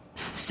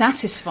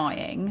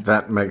satisfying.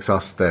 That makes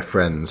us their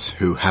friends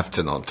who have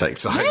to not take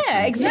sides.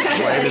 Yeah,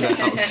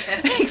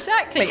 exactly.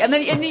 Exactly. And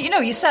then,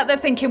 you sat there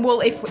thinking,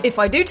 well, if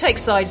I do take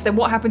sides, then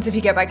what happens if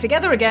you get back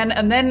together again?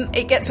 And then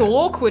it gets all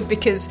awkward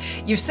because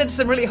you've said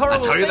some really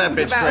horrible I tell you things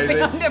that bitch about crazy.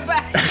 behind your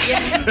back.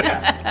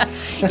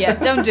 Yeah,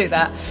 don't do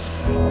that.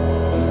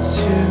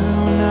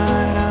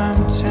 Tonight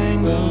I'm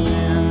tangled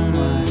in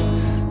my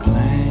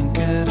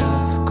blanket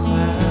of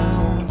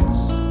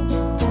clouds,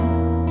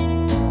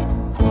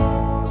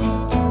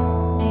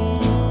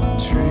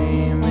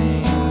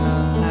 dreaming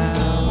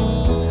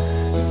aloud.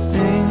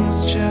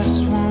 Things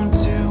just won't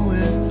do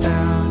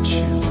without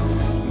you.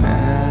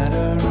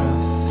 Matter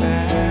of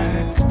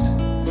fact,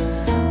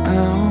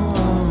 oh,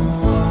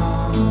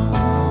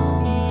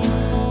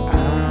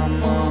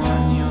 I'm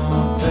on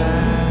your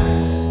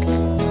back.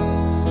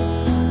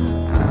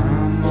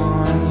 I'm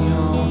on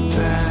your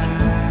back.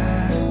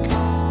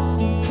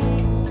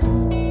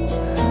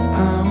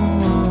 I'm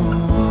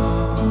on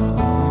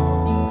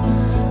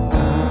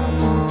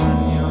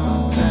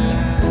your back.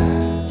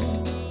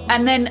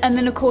 And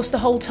then, of course, the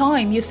whole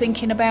time you're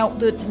thinking about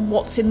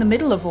what's in the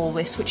middle of all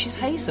this, which is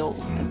Hazel.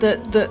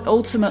 That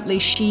ultimately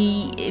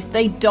if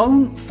they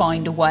don't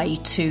find a way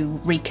to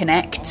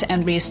reconnect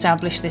and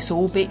reestablish this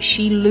orbit,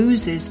 she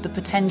loses the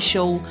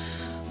potential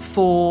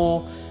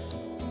for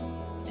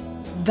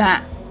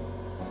that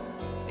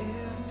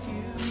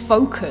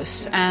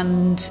focus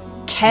and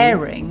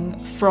caring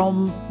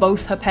from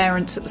both her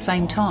parents at the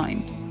same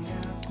time,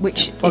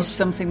 which is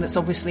something that's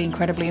obviously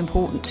incredibly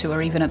important to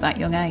her even at that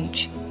young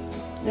age.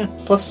 Yeah.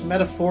 Plus,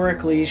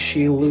 metaphorically,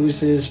 she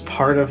loses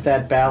part of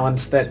that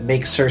balance that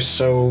makes her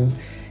so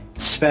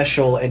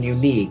special and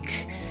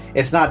unique.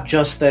 It's not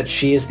just that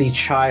she is the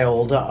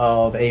child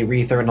of a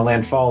Rether and a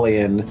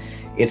Lanfalian.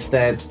 It's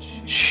that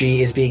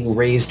she is being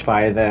raised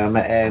by them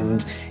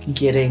and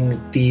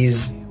getting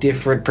these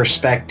different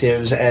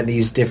perspectives and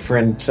these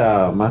different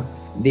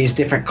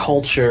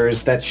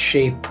cultures that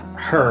shape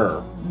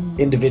her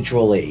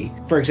individually.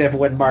 For example,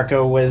 when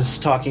Marco was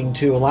talking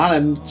to Alana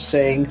and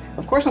saying,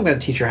 of course I'm going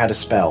to teach her how to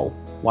spell.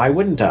 Why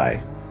wouldn't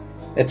I?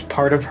 It's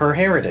part of her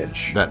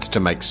heritage. That's to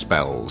make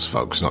spells,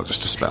 folks, not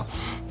just to spell.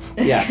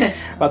 Yeah,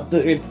 but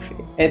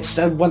it's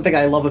one thing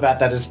I love about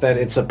that is that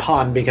it's a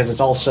pun because it's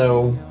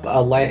also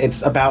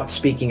it's about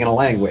speaking in a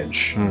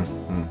language.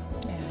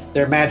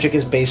 Their magic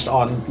is based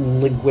on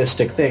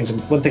linguistic things,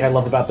 and one thing I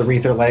love about the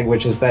Rether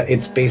language is that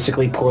it's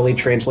basically poorly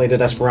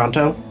translated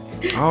Esperanto.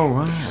 Oh,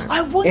 right.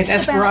 I wonder It's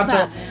about Esperanto.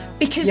 that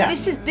because Yeah.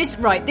 this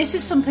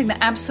is something that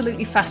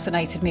absolutely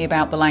fascinated me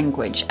about the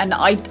language, and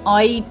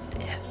I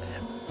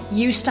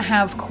used to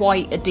have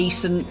quite a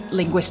decent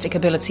linguistic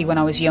ability when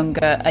I was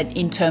younger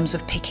in terms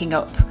of picking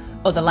up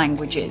other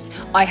languages.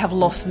 I have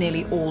lost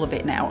nearly all of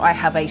it now. I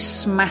have a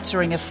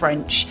smattering of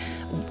French,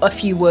 a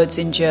few words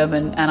in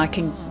German, and I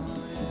can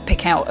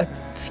pick out a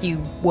few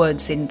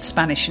words in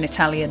Spanish and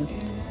Italian.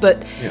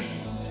 But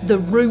the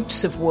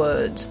roots of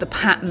words, the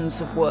patterns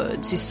of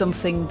words, is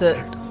something that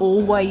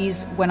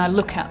always, when I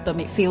look at them,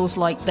 it feels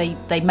like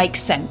they make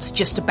sense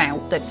just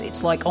about.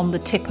 It's like on the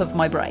tip of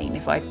my brain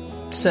if I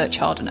search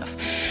hard enough.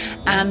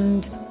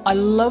 And I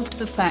loved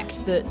the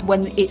fact that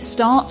when it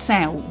starts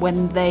out,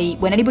 when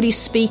anybody's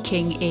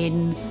speaking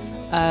in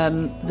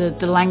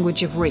the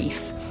language of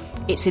Reith,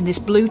 it's in this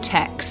blue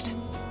text,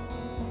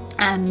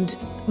 and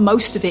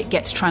most of it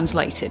gets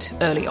translated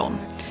early on.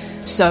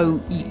 So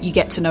you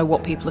get to know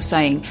what people are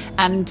saying.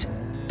 And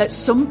at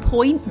some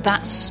point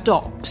that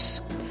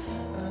stops.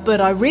 But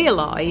I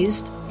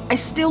realised I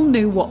still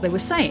knew what they were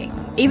saying.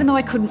 Even though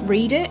I couldn't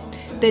read it,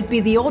 there'd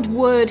be the odd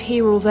word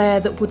here or there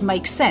that would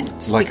make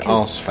sense. Like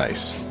because,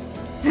 arseface.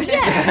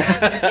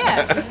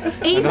 yeah.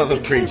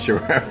 Another preacher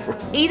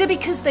reference. Either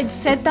because they'd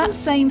said that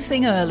same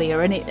thing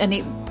earlier and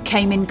it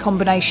came in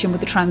combination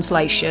with the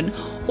translation,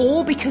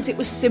 or because it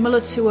was similar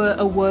to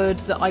a word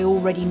that I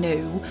already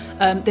knew.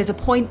 There's a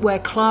point where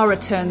Clara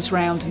turns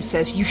round and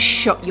says, "You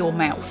shut your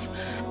mouth."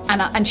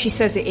 And she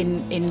says it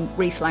in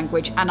Reith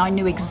language, and I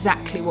knew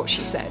exactly what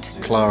she said.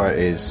 Clara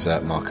is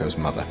Marco's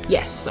mother.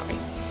 Yes, sorry.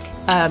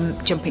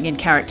 Jumping in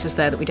characters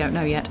there that we don't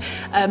know yet.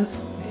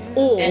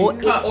 Or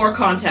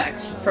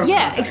context. From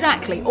yeah, context.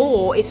 Exactly.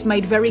 Or it's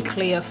made very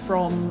clear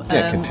from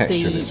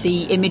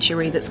the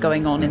imagery that's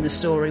going on in the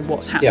story,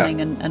 what's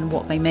happening and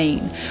what they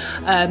mean.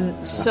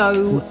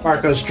 So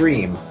Marco's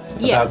dream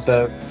about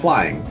the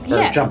flying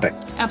or jumping.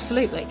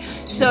 Absolutely.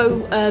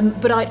 So,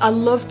 but I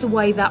loved the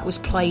way that was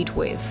played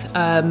with,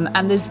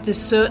 and there's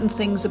certain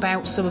things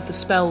about some of the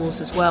spells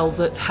as well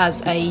that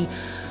has a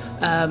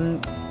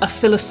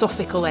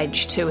philosophical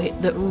edge to it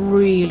that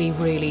really,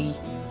 really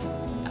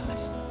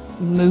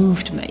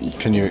moved me.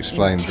 Can you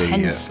explain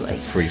intensely. the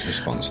freeze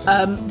response?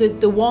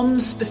 The one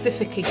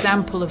specific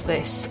example of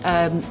this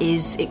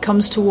is it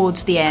comes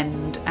towards the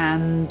end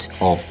and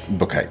of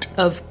book 8.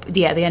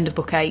 The end of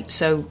book 8,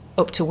 so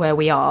up to where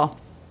we are.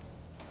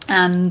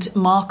 And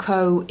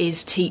Marco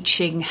is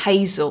teaching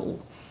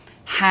Hazel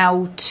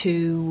how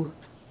to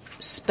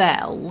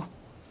spell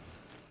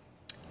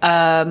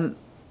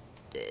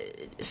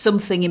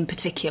something in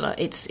particular.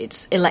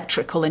 It's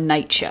electrical in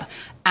nature,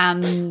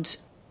 and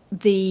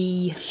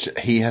he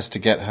has to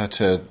get her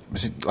to,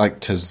 is it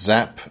like to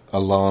zap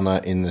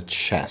Alana in the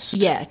chest?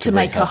 Yeah, to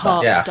make her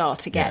heart back.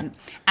 start again.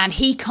 Yeah. And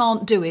he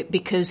can't do it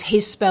because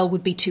his spell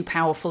would be too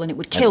powerful and it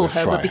would kill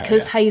her. But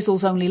because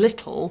Hazel's only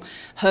little,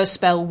 her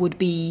spell would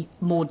be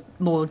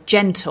more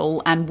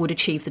gentle and would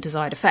achieve the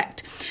desired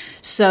effect.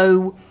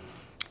 So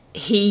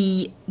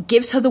he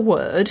gives her the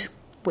word,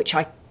 which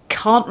I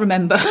can't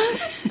remember.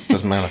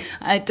 Doesn't matter.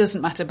 It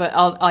doesn't matter, but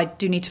I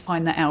do need to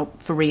find that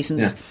out for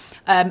reasons. Yeah.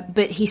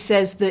 But he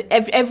says that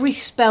every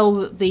spell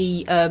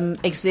that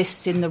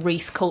exists in the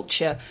Wreath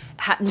culture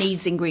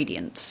needs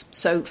ingredients.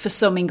 So for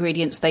some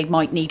ingredients, they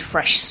might need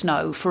fresh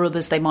snow. For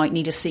others, they might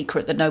need a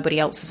secret that nobody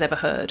else has ever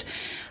heard.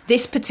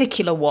 This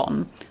particular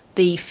one,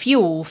 the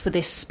fuel for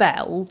this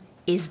spell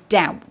is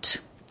doubt.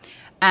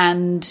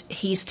 And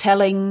he's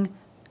telling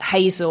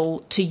Hazel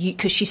to you,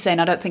 because she's saying,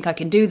 I don't think I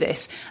can do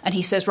this, and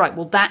he says, right,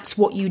 well, that's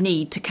what you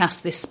need to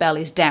cast this spell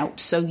is doubt.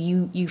 So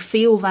you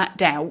feel that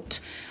doubt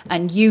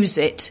and use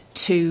it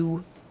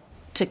to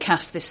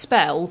cast this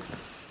spell.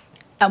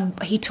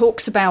 And he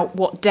talks about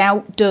what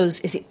doubt does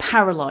is it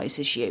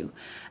paralyzes you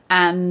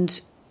and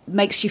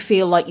makes you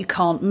feel like you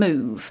can't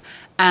move.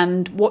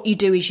 And what you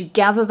do is you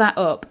gather that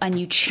up and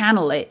you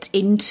channel it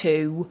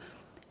into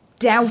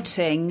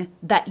doubting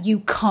that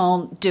you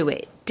can't do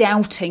it,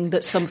 doubting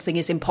that something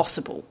is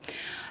impossible.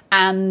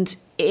 And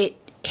it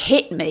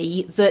hit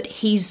me that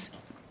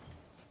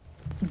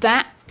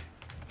that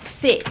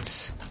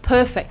fits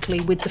perfectly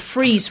with the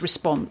freeze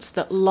response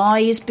that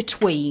lies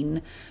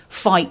between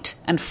fight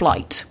and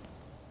flight.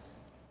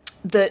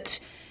 That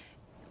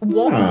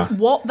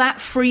what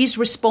that freeze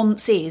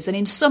response is, and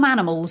in some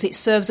animals it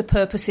serves a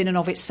purpose in and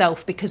of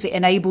itself because it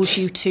enables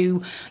you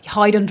to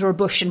hide under a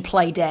bush and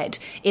play dead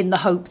in the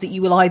hope that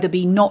you will either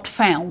be not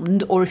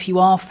found, or if you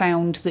are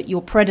found, that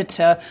your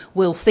predator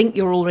will think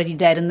you're already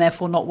dead and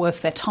therefore not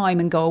worth their time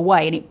and go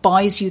away, and it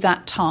buys you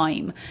that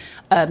time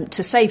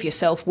to save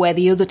yourself where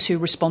the other two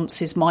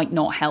responses might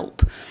not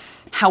help.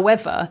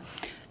 However,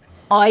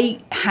 I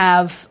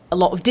have a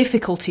lot of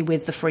difficulty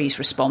with the freeze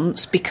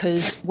response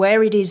because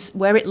where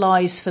it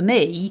lies for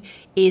me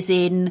is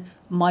in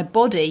my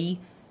body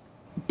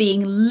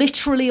being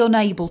literally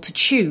unable to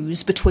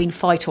choose between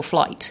fight or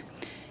flight,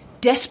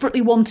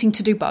 desperately wanting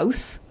to do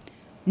both,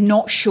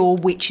 not sure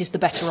which is the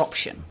better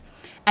option.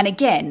 And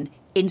again,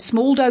 in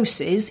small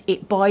doses,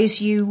 it buys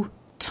you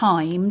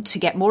time to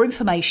get more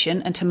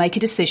information and to make a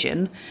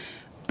decision.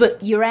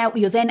 But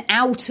you're then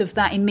out of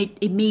that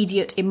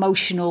immediate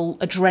emotional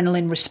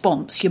adrenaline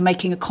response. You're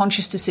making a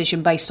conscious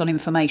decision based on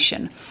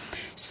information.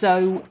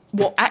 So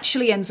what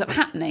actually ends up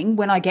happening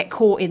when I get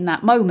caught in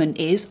that moment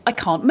is I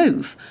can't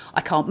move.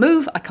 I can't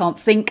move, I can't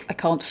think, I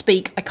can't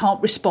speak, I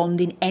can't respond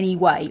in any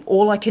way.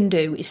 All I can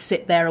do is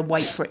sit there and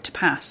wait for it to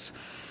pass.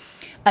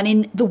 And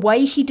in the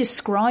way he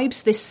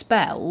describes this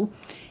spell,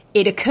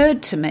 it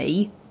occurred to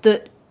me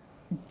that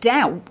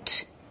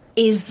doubt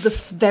is the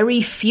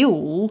very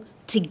fuel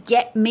to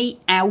get me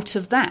out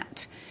of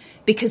that.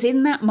 Because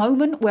in that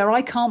moment where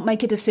I can't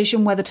make a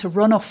decision whether to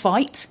run or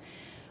fight,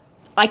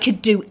 I could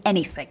do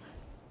anything.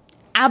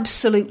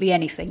 Absolutely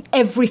anything.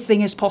 Everything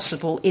is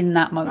possible in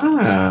that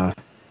moment.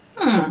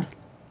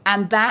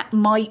 And that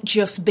might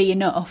just be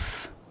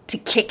enough to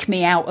kick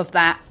me out of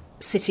that,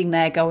 sitting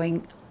there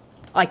going,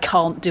 I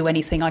can't do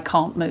anything, I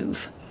can't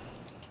move.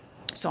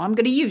 So I'm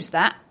going to use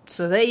that.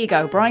 So there you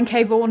go. Brian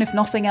K. Vaughan, if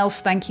nothing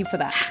else, thank you for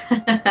that.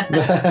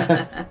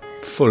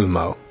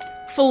 Fulmo.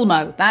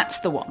 Fulmo, that's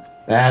the one.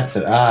 That's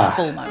it.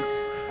 Fulmo.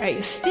 Are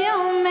you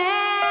still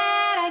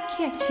mad I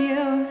kicked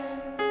you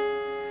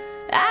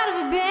out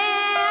of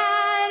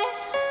bed?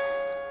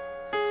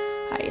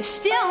 Are you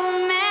still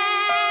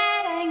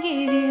mad I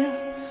gave you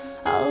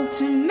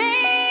ultimatums?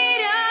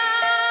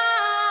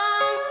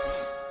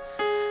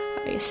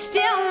 Are you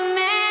still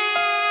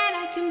mad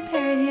I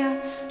compared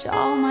you to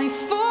all my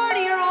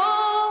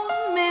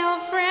 40-year-old male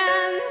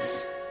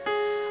friends?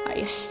 Are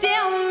you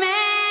still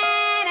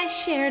mad I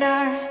shared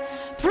our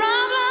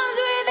problems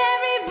with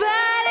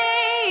everybody?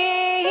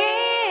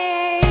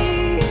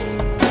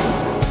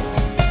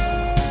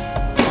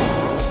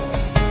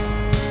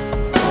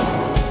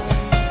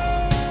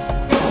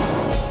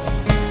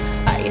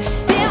 Are you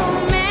still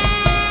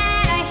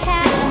mad I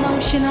had an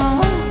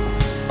emotional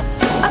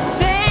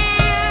affair?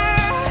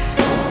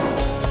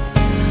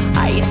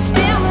 Are you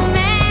still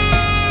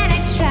mad I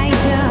tried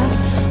to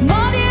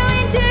mold you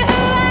into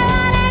who I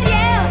wanted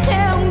you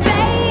to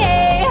be?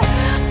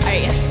 Are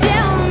you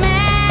still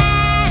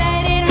mad I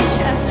didn't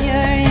trust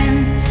your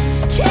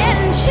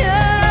intentions?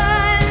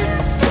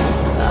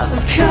 Of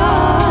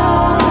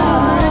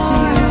course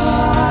you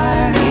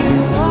are.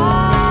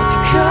 Of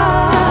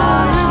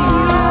course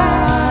you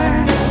are.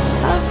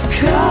 Of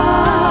course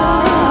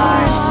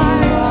you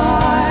are.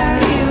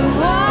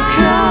 Of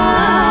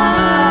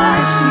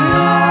course you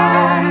are.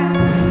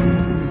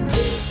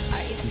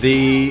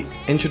 The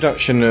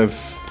introduction of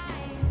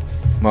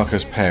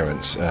Marco's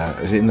parents,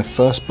 is it in the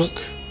first book?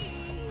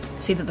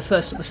 It's either the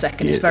first or the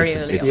second. It's very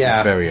early on.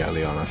 It's very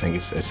early on. I think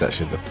it's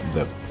actually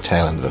the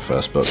tail end of the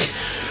first book.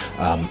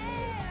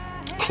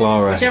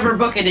 Clara... Whichever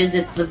book it is,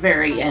 it's the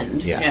very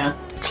end. Yeah.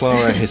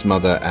 Clara, his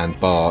mother, and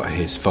Bar,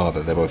 his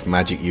father, they're both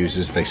magic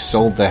users. They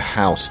sold their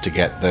house to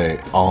get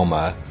the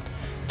armor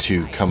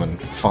to come and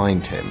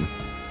find him.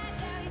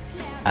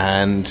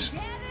 And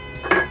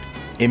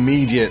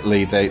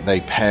immediately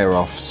they pair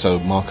off. So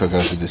Marco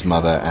goes with his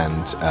mother,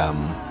 and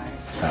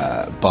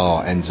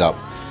Bar ends up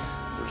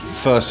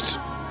first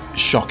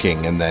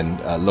shocking and then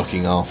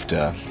looking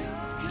after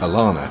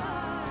Alana.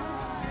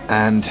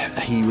 And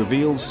he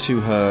reveals to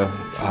her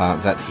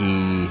that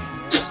he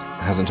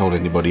hasn't told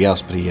anybody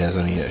else, but he has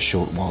only a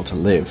short while to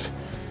live.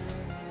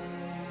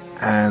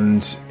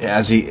 And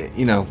as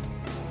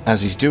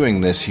he's doing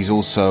this, he's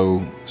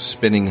also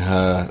spinning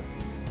her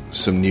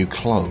some new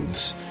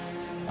clothes.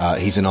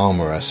 He's an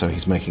armourer, so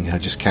he's making her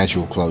just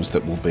casual clothes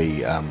that will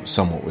be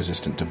somewhat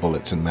resistant to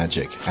bullets and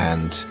magic.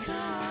 And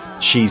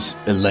she's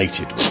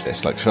elated with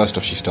this. Like, first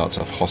off, she starts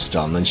off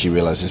hostile, and then she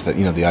realises that,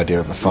 the idea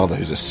of a father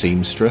who's a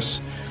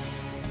seamstress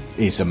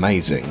is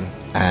amazing,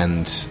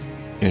 and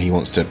he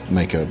wants to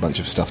make her a bunch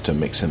of stuff to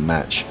mix and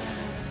match.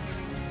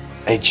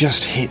 It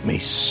just hit me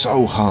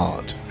so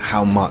hard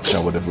how much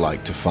I would have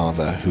liked a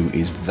father who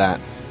is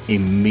that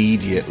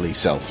immediately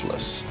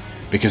selfless,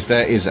 because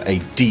there is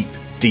a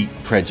deep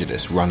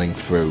prejudice running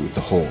through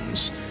the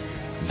Horns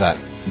that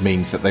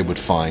means that they would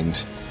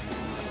find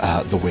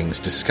the Wings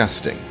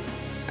disgusting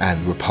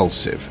and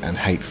repulsive and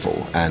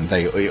hateful, and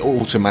they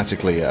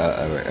automatically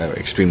are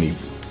extremely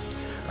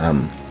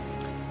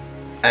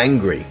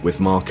angry with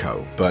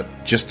Marco, but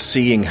just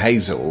seeing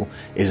Hazel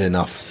is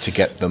enough to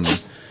get them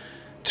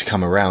to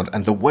come around.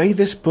 And the way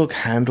this book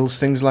handles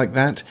things like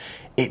that,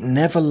 it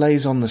never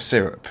lays on the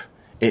syrup.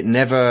 It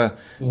never,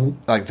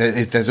 like,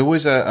 there's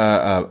always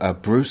a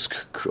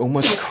brusque,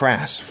 almost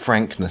crass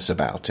frankness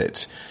about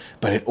it,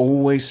 but it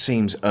always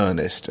seems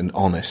earnest and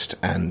honest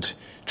and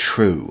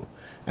true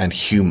and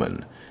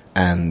human,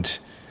 and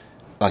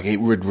like it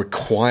would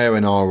require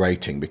an R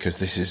rating because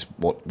this is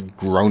what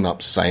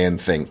grown-ups say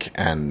and think,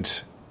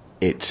 and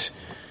it,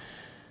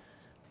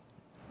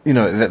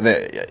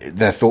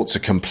 their thoughts are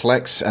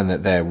complex and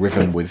that they're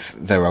riven with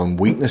their own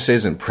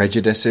weaknesses and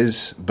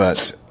prejudices,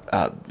 but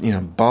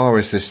Bar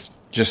is this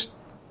just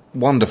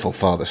wonderful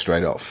father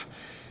straight off.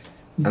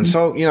 Mm-hmm. And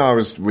so, I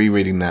was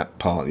rereading that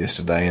part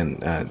yesterday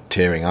and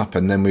tearing up,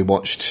 and then we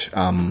watched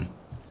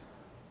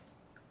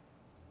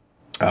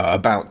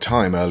About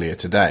Time earlier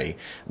today,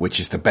 which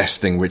is the best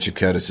thing Richard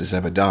Curtis has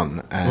ever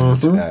done, and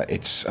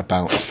it's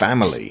about a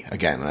family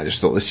again. And I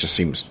just thought this just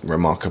seems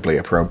remarkably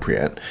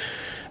appropriate.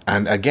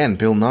 And again,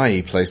 Bill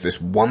Nighy plays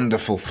this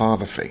wonderful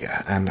father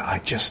figure, and I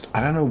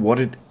don't know what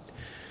it...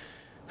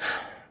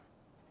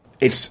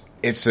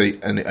 It's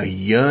a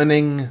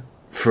yearning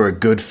for a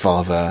good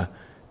father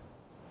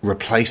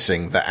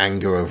replacing the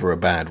anger over a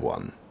bad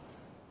one,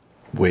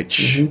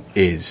 which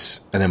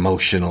is an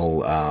emotional,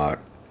 not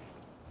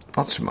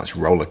so much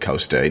roller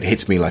coaster. It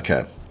hits me like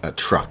a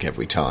truck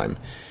every time.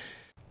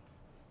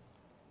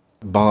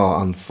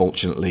 Bar,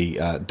 unfortunately,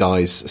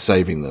 dies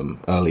saving them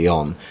early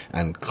on,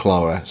 and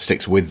Clara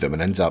sticks with them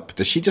and ends up...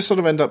 Does she just sort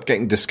of end up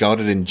getting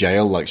discarded in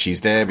jail? Like,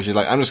 she's there, but she's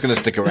like, I'm just going to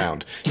stick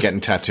around,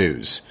 getting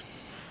tattoos.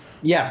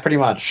 Yeah, pretty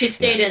much. She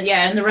stayed in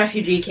the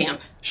refugee camp.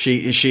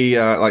 She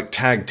like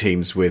tag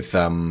teams with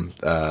Petrichor.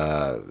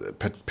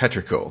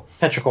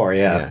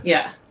 Petrichor,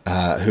 Yeah.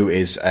 Who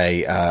is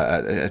a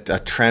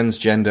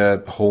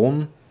transgender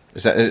Horn?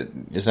 Is that?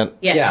 Yes.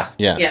 Yeah.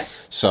 Yes.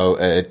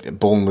 So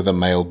born with a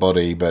male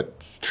body but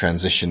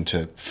transitioned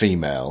to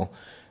female,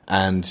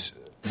 and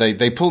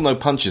they pull no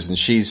punches, and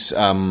she's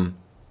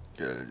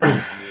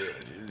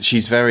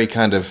very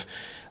kind of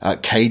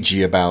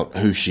cagey about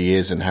who she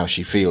is and how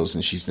she feels,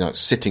 and she's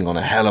sitting on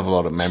a hell of a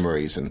lot of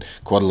memories and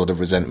quite a lot of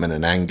resentment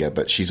and anger,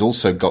 but she's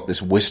also got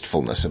this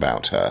wistfulness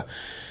about her,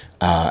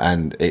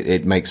 and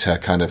it makes her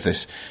kind of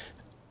this...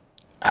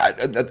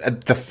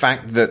 the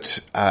fact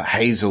that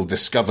Hazel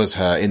discovers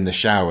her in the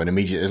shower and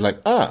immediately is like,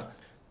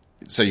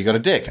 so you got a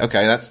dick.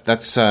 Okay,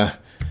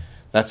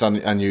 that's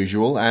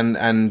unusual,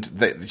 and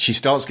she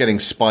starts getting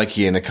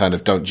spiky in a kind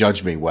of don't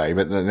judge me way,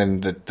 but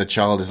then the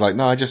child is like,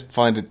 no, I just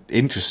find it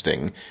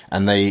interesting,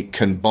 and they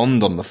can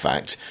bond on the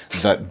fact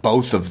that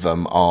both of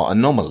them are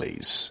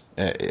anomalies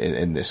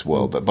in this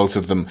world, that both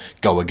of them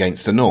go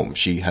against the norm.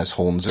 She has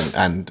horns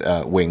and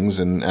wings,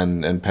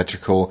 and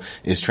Petrichor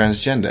is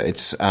transgender.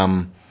 It's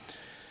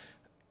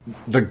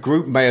the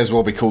group may as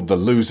well be called the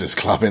Losers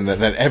Club, in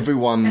that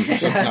everyone,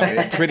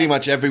 pretty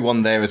much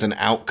everyone there is an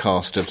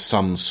outcast of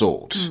some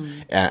sort,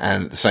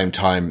 and at the same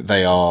time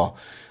they are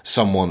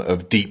someone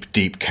of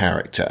deep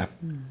character.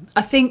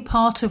 I think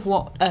part of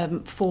what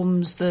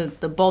forms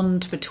the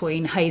bond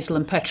between Hazel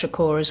and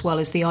Petrichor as well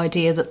is the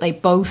idea that they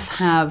both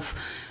have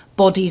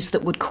bodies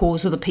that would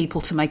cause other people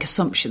to make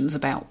assumptions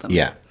about them.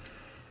 Yeah.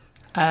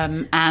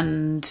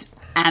 And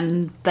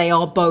they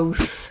are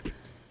both...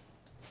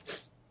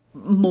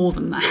 more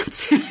than that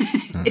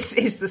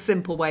is the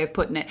simple way of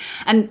putting it.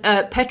 And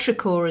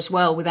Petrichor as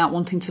well, without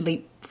wanting to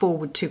leap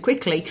forward too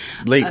quickly.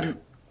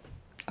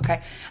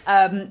 Okay.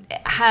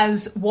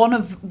 Has one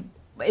of,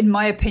 in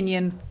my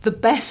opinion, the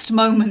best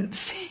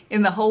moments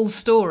in the whole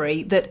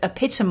story that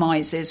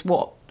epitomises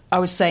what I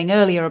was saying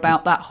earlier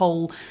about that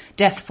whole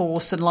death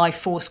force and life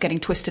force getting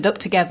twisted up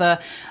together,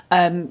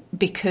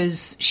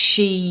 because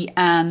she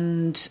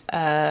and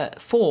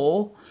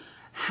Four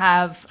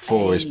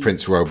is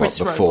Prince Robot,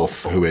 the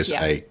fourth, who is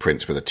a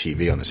prince with a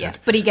TV on his head.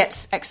 But he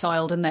gets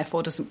exiled and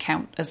therefore doesn't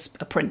count as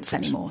a prince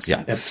anymore. So.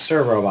 Yeah. Yep,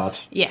 Sir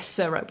Robot. Yes,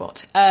 Sir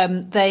Robot.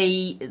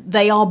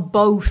 They are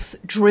both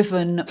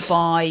driven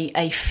by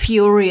a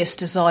furious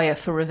desire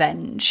for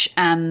revenge,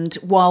 and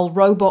while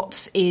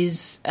Robot's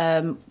is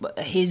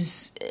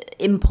his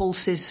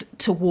impulses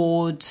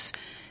towards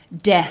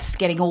death,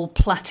 getting all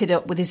platted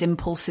up with his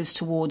impulses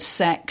towards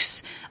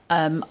sex,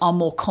 are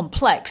more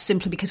complex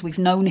simply because we've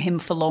known him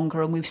for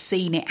longer and we've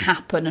seen it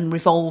happen and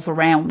revolve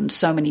around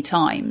so many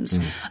times.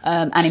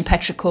 And in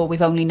Petrichor,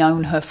 we've only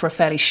known her for a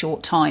fairly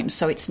short time,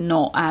 so it's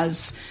not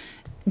as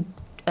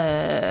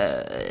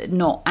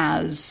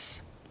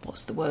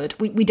what's the word?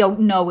 We don't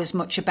know as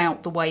much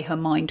about the way her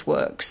mind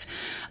works.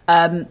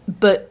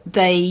 But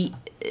they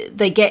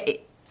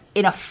get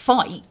in a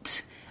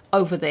fight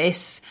over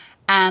this,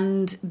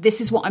 and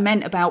this is what I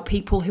meant about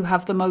people who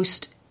have the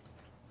most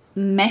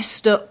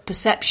messed up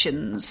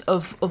perceptions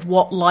of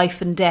what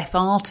life and death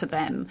are to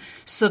them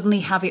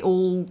suddenly have it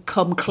all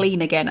come clean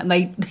again, and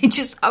they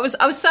just I was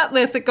sat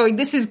there going,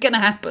 this is gonna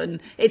happen,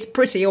 it's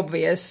pretty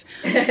obvious,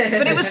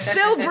 but it was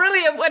still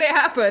brilliant when it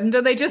happened,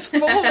 and they just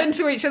fall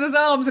into each other's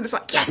arms and it's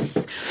like,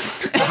 yes.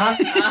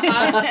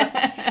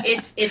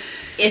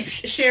 If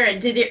Sharon,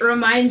 did it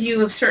remind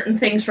you of certain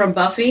things from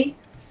Buffy?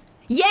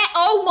 Yeah,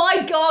 oh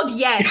my god,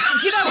 yes.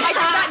 Do you know,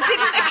 that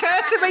didn't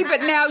occur to me,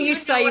 but now you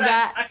say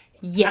that,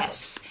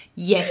 yes,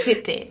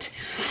 it did.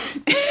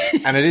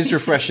 And it is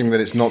refreshing that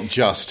it's not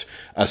just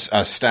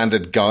a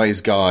standard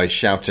guy's guy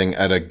shouting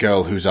at a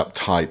girl who's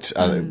uptight,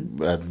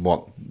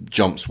 what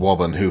Jumps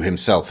Wobben, who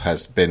himself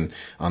has been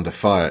under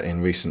fire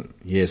in recent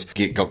years.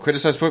 He got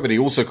criticised for it, but he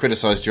also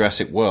criticised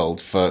Jurassic World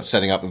for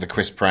setting up the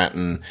Chris Pratt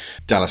and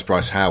Dallas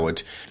Bryce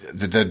Howard,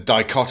 the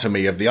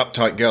dichotomy of the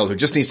uptight girl who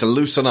just needs to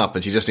loosen up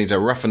and she just needs a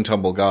rough and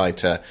tumble guy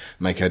to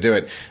make her do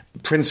it.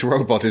 Prince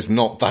Robot is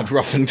not that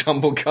rough and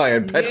tumble guy,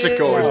 and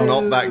Petrichor is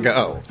not that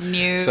girl.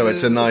 No. So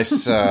it's a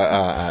nice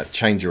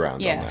change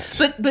around on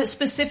that. But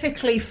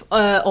specifically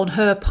on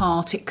her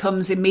part, it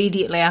comes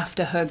immediately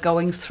after her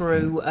going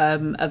through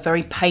a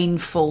very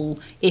painful,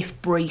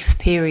 if brief,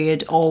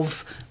 period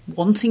of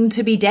wanting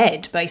to be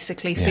dead,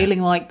 basically,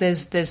 feeling like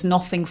there's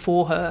nothing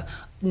for her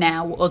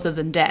now other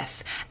than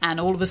death, and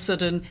all of a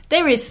sudden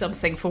there is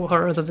something for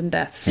her other than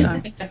death.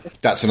 So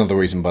that's another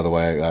reason, by the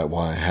way,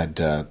 why I had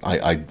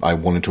I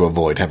wanted to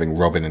avoid having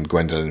Robin and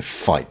Gwendolyn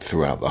fight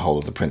throughout the whole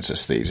of the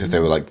Princess Thieves. If they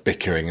were like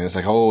bickering and it's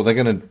like, oh, they're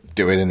going to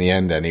do it in the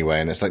end anyway,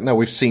 and it's like, no,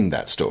 we've seen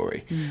that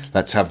story.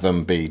 Let's have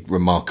them be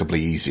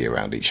remarkably easy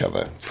around each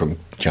other from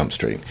Jump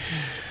Street.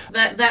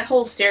 That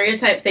whole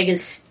stereotype thing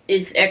is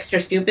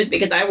extra stupid,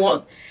 because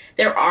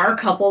there are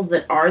couples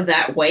that are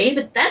that way,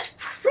 but that's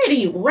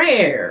pretty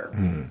rare.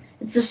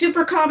 It's a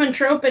super common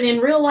trope, and in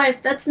real life,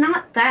 that's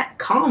not that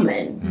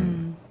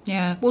common.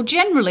 Yeah. Well,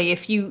 generally,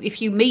 if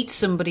you meet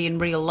somebody in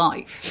real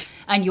life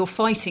and you're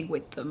fighting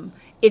with them,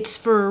 it's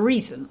for a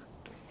reason.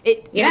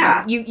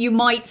 You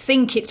might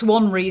think it's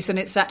one reason,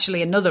 it's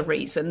actually another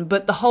reason,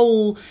 but the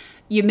whole...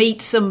 You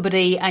meet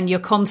somebody and you're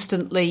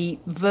constantly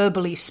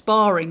verbally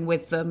sparring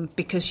with them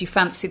because you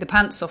fancy the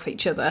pants off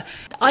each other.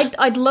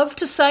 I'd love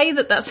to say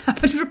that that's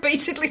happened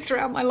repeatedly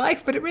throughout my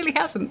life, but it really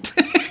hasn't.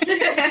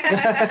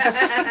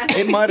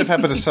 It might have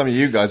happened to some of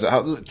you guys.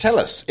 Tell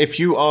us if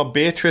you are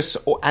Beatrice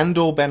or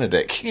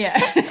Benedict. Yeah.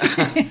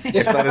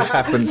 If that has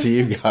happened to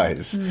you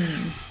guys.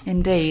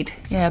 Indeed.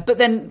 Yeah. But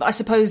then I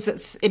suppose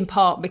that's in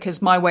part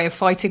because my way of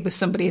fighting with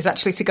somebody is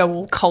actually to go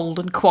all cold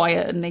and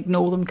quiet and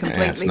ignore them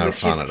completely, it's no which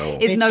fun at all.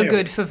 is Me no too.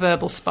 good for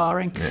verbal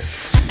sparring.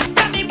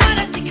 Tell me what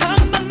has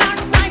become of my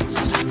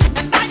rights.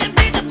 Am I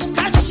invisible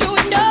 'cause you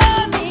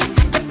know me?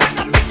 If I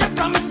can reach, I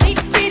promise me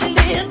freely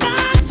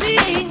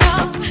liberty.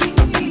 I'm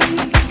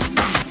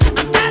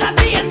tired of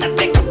being the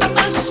victim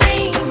of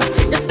shame.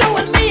 You're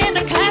throwing me in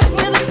a class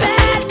with a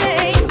bad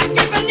name. I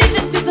can't believe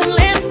this is the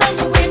land from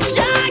which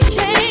I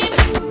came.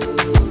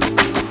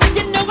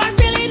 You know I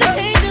really don't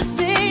hate to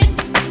see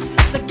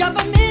the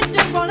government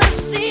don't wanna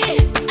see.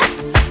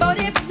 But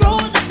if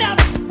Roosevelt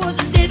was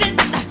living,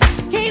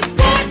 he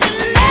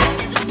wouldn't let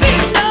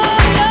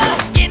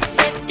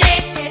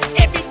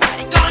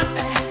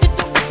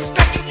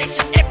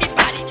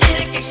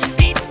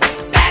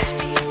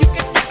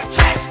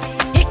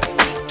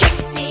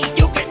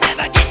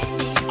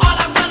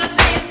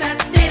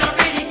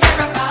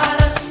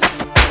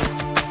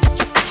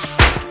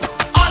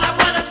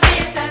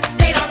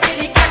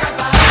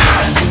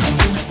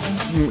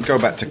go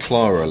back to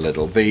Clara a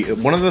little.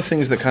 One of the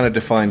things that kind of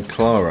defined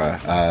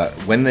Clara,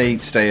 when they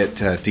stay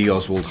at D.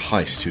 Oswald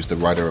Heist, who's the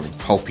writer of a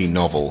pulpy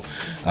novel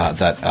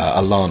that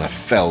Alana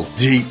fell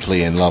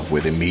deeply in love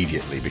with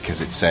immediately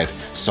because it said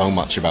so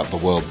much about the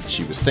world that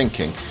she was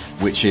thinking,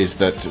 which is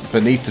that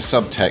beneath the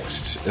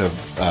subtext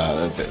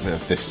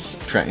of this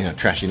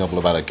trashy novel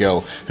about a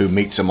girl who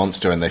meets a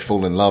monster and they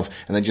fall in love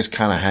and they just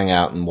kind of hang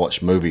out and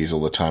watch movies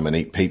all the time and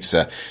eat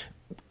pizza,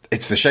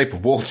 it's The Shape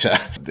of Water.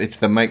 It's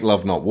the make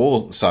love not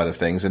war side of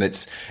things, and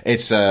it's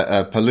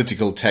a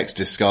political text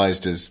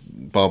disguised as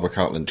Barbara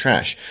Cartland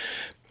trash.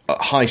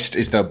 Heist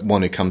is the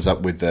one who comes up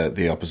with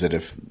the opposite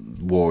of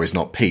war is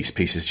not peace.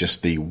 Peace is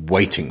just the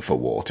waiting for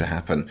war to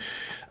happen.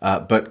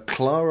 But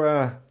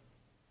Clara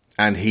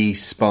and he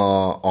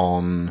spar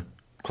on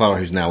Clara,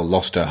 who's now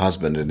lost her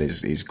husband and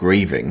is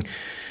grieving.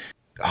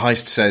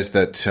 Heist says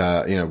that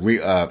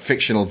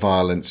fictional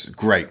violence,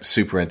 great,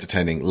 super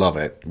entertaining, love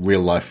it. Real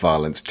life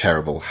violence,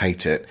 terrible,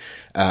 hate it.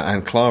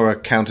 And Clara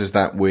counters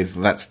that with,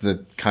 that's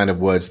the kind of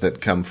words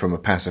that come from a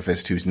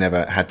pacifist who's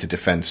never had to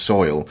defend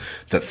soil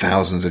that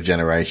thousands of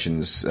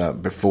generations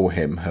before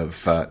him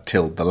have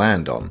tilled the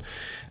land on.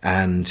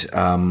 And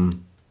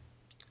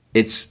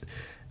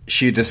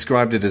she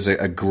described it as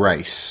a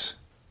grace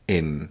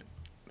in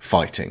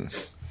fighting,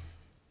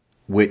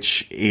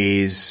 which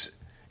is...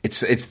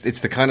 It's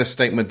the kind of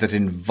statement that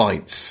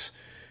invites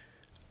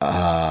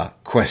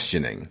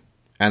questioning.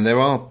 And there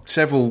are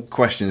several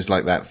questions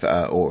like that,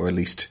 or at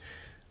least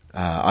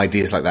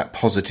ideas like that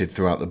posited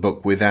throughout the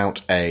book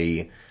without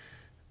a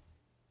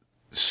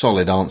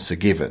solid answer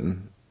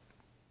given.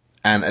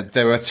 And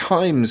there are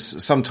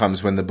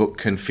sometimes when the book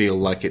can feel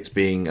like it's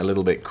being a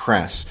little bit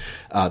crass.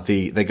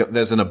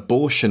 There's an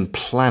abortion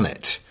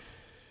planet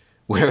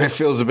where it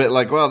feels a bit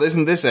like, well,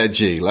 isn't this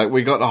edgy? Like,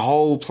 we got a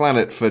whole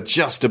planet for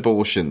just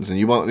abortions,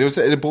 and was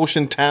it an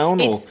abortion town?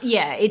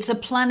 It's a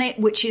planet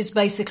which is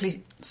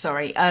basically...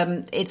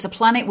 it's a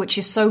planet which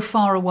is so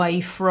far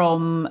away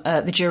from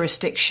the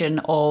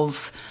jurisdiction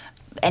of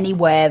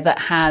anywhere that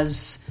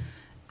has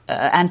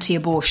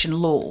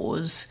anti-abortion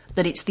laws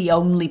that it's the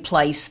only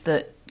place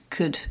that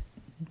could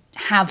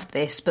have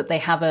this, but they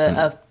have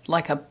a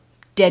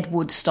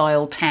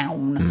Deadwood-style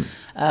town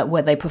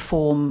where they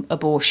perform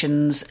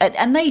abortions.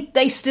 And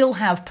they still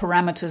have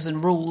parameters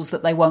and rules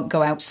that they won't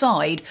go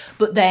outside,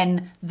 but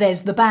then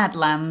there's the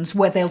Badlands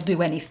where they'll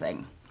do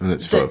anything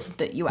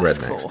that you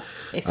ask for,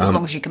 as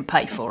long as you can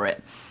pay for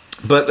it.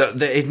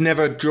 But it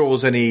never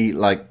draws any,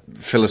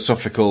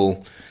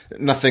 philosophical...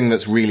 Nothing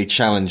that's really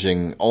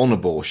challenging on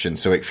abortion,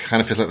 so it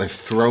kind of feels like they've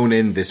thrown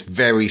in this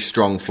very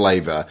strong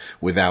flavour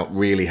without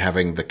really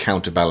having the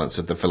counterbalance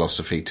of the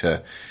philosophy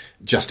to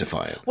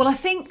justify it. Well, I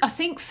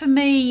think for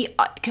me,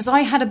 because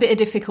I had a bit of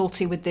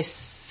difficulty with this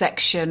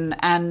section,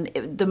 and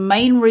the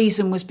main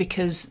reason was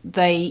because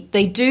they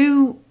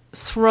do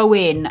throw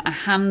in a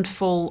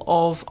handful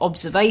of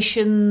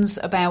observations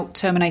about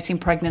terminating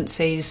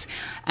pregnancies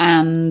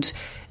and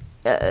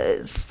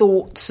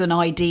thoughts and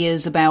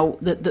ideas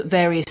about that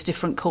various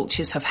different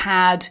cultures have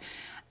had,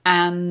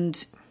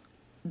 and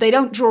they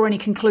don't draw any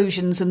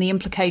conclusions, and the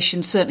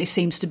implication certainly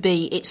seems to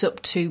be it's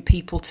up to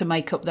people to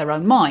make up their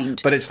own mind.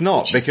 But it's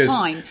not, because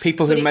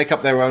people who make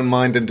up their own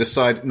mind and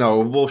decide,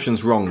 no,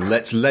 abortion's wrong,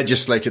 let's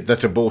legislate it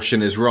that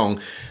abortion is wrong.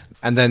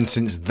 And then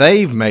since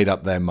they've made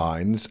up their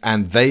minds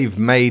and they've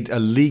made a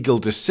legal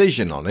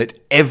decision on it,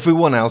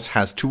 everyone else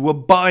has to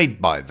abide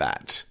by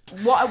that.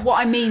 What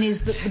I mean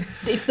is that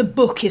if the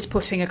book is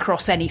putting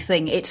across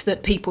anything, it's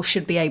that people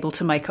should be able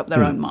to make up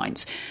their own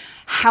minds.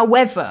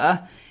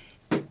 However,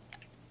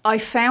 I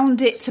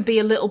found it to be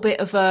a little bit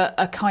of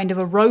a kind of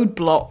a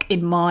roadblock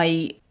in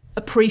my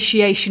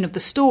appreciation of the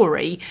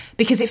story,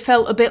 because it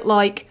felt a bit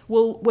like,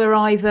 well, we're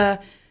either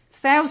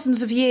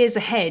thousands of years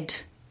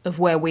ahead of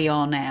where we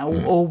are now,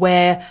 or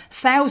we're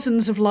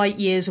thousands of light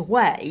years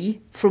away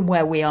from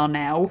where we are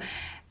now,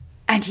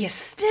 and you're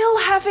still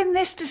having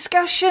this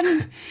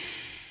discussion.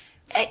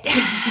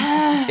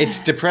 It's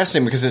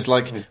depressing, because it's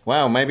like,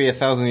 wow, maybe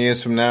 1,000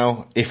 years from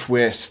now, if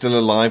we're still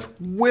alive,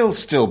 we'll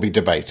still be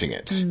debating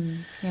it.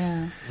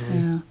 Yeah.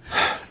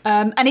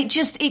 And it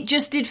just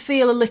did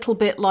feel a little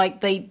bit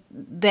like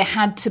there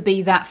had to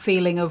be that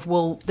feeling of,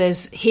 well,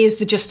 here's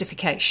the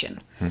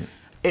justification.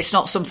 It's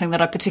not something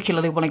that I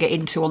particularly want to get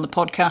into on the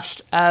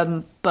podcast,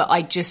 but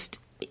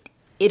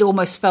it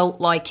almost felt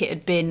like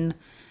it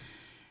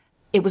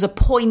was a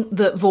point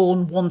that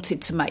Vaughan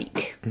wanted to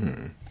make.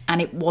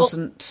 And it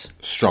wasn't...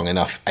 strong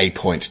enough a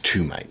point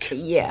to make.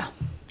 Yeah.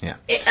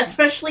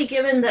 Especially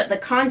given that the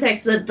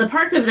context... The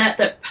part of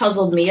that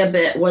puzzled me a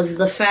bit was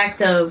the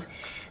fact of...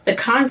 The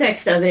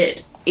context of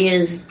it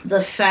is the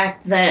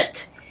fact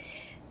that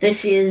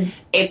this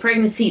is a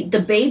pregnancy. The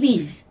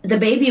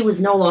baby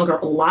was no longer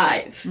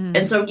alive.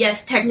 And so,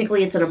 yes,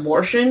 technically it's an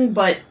abortion,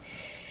 but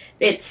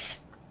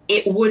it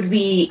would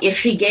be... If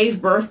she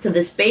gave birth to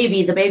this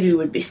baby, the baby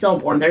would be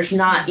stillborn. There's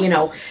not,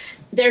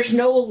 there's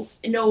no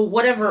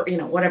whatever,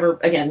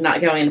 again,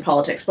 not going into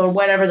politics, but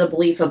whatever the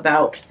belief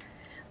about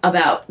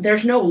about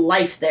there's no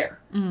life there.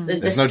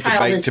 There's no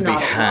debate to be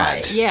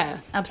had. Yeah,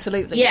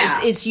 absolutely. Yeah.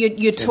 It's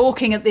you're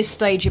talking at this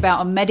stage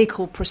about a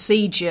medical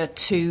procedure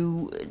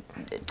to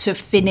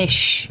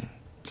finish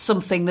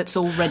something that's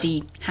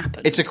already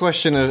happened. It's a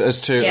question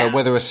as to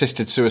whether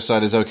assisted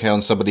suicide is okay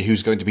on somebody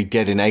who's going to be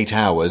dead in 8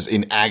 hours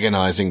in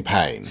agonising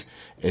pain.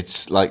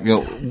 It's like,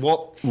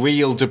 what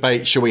real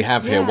debate should we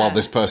have here while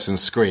this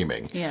person's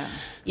screaming?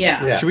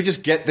 Yeah. Should we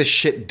just get this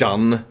shit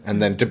done and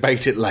then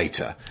debate it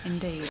later?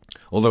 Indeed.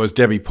 Although, as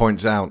Debbie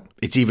points out,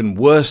 it's even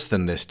worse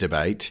than this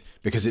debate,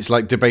 because it's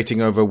like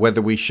debating over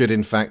whether we should,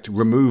 in fact,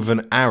 remove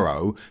an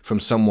arrow from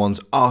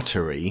someone's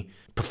artery,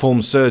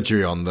 perform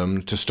surgery on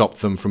them to stop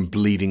them from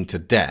bleeding to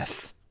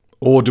death.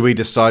 Or do we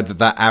decide that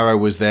that arrow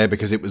was there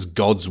because it was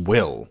God's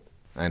will?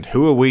 And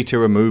who are we to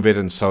remove it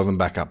and sew them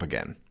back up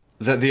again?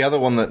 The other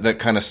one that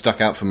kind of stuck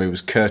out for me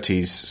was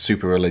Curtie's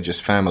super religious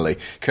family.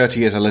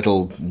 Curtie is a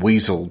little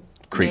weasel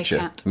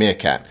creature,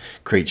 meerkat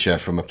creature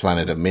from a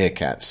planet of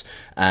meerkats,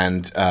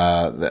 and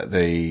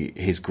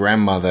his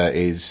grandmother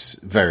is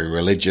very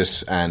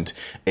religious, and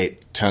it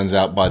turns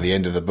out by the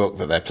end of the book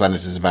that their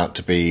planet is about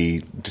to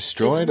be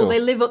destroyed. They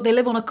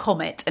live on a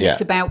comet, and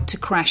it's about to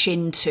crash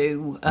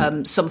into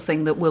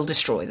something that will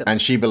destroy them.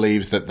 And she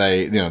believes that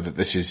that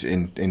this is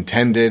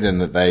intended, and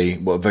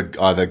that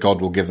either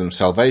God will give them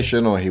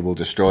salvation or He will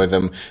destroy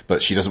them.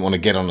 But she doesn't want to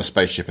get on a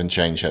spaceship and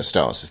change her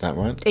stars. Is that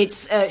right?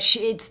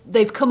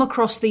 They've come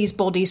across these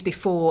bodies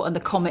before, and the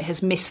comet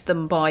has missed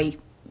them by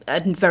a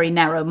very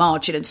narrow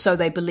margin, and so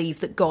they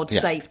believe that God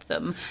saved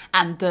them,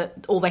 and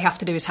that all they have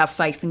to do is have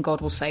faith and God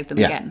will save them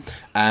again.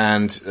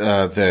 And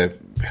the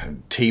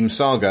Team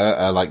Saga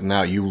are like,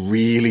 now you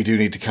really do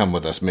need to come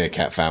with us,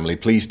 Meerkat family.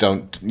 Please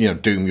don't,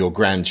 doom your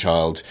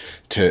grandchild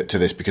to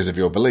this because of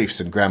your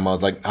beliefs. And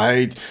Grandma's like,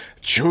 I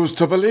choose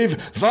to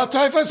believe what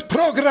I was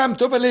programmed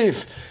to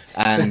believe.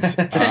 And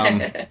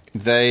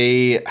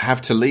they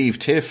have to leave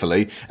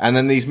tearfully, and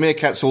then these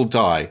meerkats all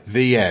die.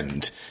 The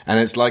end. And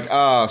it's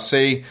like,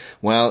 see,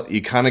 well,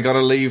 you kind of got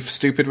to leave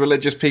stupid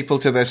religious people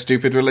to their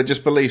stupid religious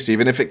beliefs,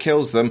 even if it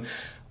kills them.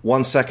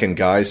 1 second,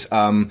 guys.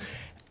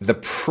 The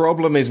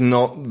problem is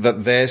not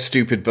that their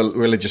stupid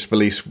religious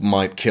beliefs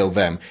might kill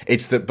them.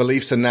 It's that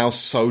beliefs are now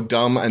so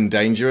dumb and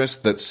dangerous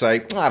that, say,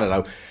 I don't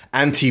know,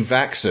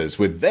 anti-vaxxers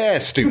with their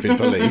stupid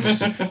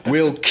beliefs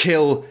will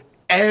kill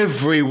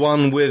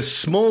everyone with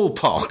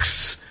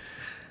smallpox.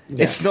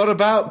 Yeah. It's not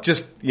about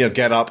just,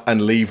 get up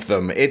and leave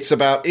them. It's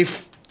about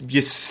if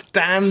you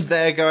stand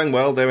there going,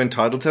 well, they're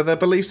entitled to their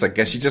beliefs. I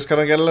guess you just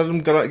gotta let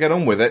them get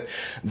on with it.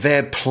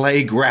 They're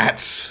plague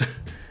rats.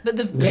 But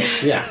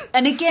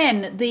and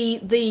again,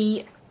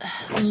 the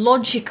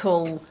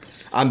logical.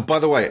 And by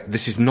the way,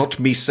 this is not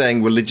me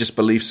saying religious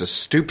beliefs are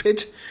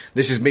stupid.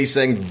 This is me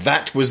saying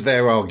that was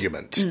their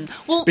argument.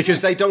 Well, because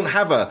they don't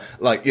have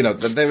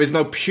there is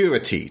no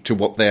purity to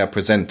what they are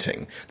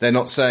presenting. They're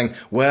not saying,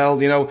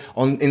 well,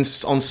 on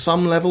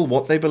some level,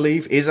 what they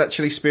believe is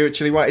actually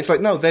spiritually right. It's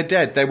like, no, they're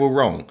dead. They were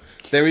wrong.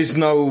 There is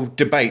no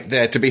debate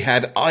there to be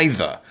had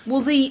either.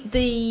 Well,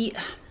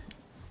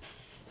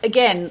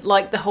 again,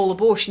 like the whole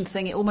abortion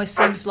thing, it almost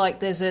seems like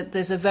there's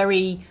a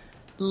very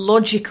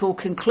logical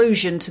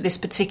conclusion to this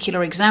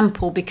particular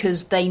example,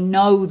 because they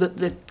know that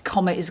the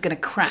comet is going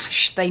to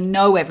crash. They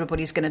know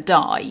everybody's going to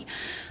die.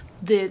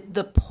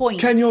 The point...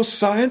 Can your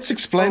science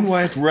explain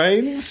why it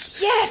rains?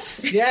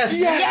 Yes! Yes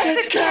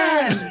it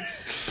can!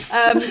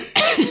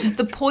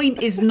 The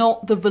point is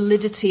not the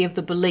validity of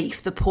the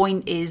belief. The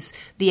point is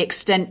the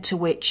extent to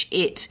which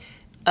it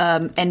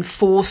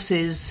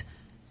enforces,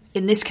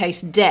 in this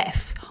case,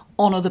 death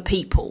on other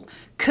people.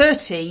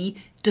 Curtie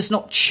does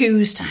not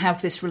choose to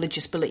have this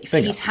religious belief.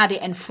 He's had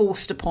it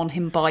enforced upon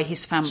him by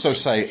his family. So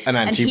say an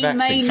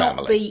anti-vaccine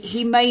family.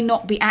 He may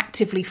not be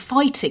actively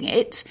fighting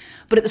it,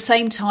 but at the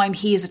same time,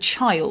 he is a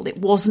child. It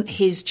wasn't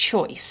his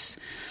choice.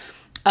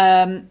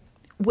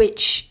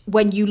 Which,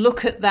 when you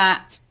look at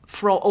that,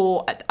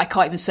 or I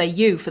can't even say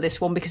you for this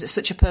one because it's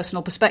such a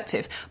personal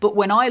perspective, but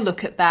when I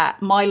look at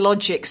that, my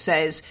logic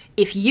says,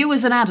 if you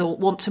as an adult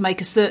want to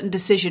make a certain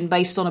decision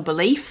based on a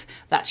belief,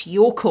 that's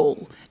your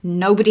call.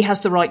 Nobody has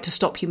the right to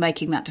stop you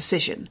making that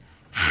decision.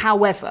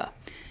 However,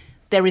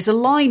 there is a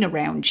line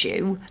around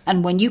you,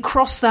 and when you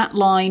cross that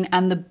line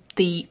and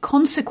the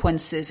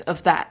consequences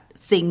of that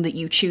thing that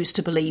you choose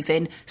to believe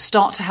in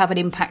start to have an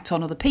impact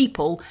on other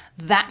people,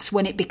 that's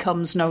when it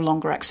becomes no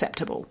longer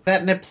acceptable.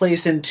 That and it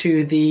plays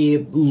into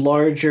the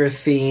larger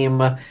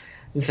theme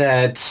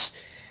that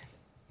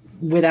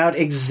without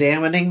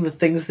examining the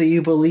things that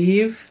you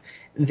believe,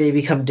 they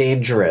become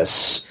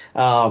dangerous.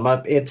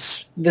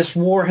 This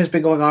war has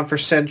been going on for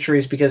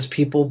centuries because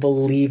people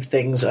believe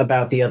things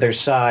about the other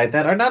side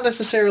that are not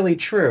necessarily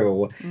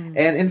true, and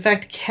in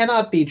fact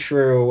cannot be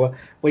true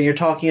when you're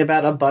talking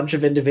about a bunch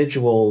of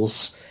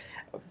individuals.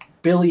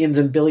 Billions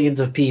and billions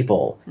of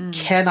people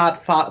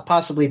cannot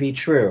possibly be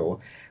true,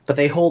 but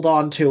they hold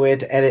on to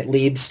it, and it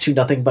leads to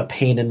nothing but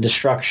pain and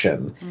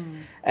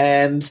destruction.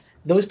 And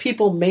those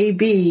people may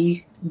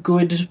be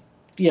good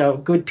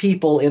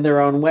people in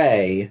their own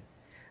way,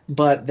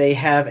 but they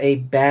have a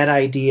bad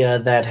idea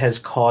that has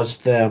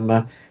caused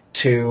them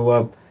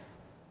to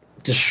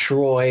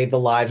destroy the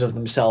lives of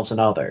themselves and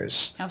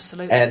others.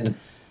 Absolutely. And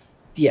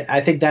yeah,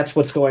 I think that's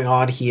what's going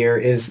on here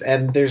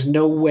and there's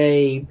no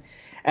way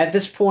at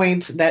this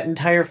point that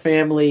entire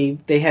family,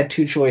 they had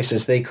two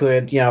choices. They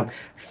could,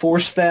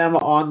 force them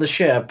on the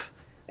ship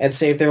and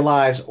save their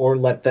lives or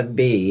let them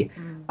be.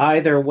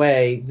 Either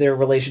way, their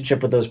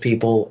relationship with those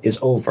people is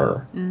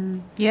over.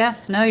 Yeah,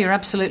 no, you're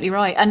absolutely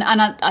right. And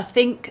I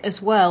think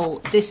as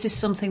well, this is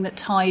something that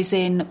ties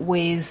in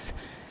with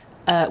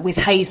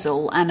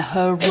Hazel and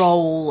her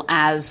role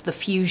as the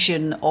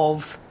fusion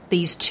of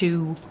these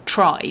two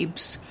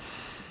tribes.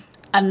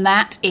 And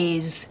that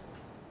is...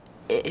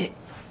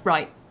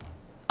 right.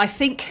 I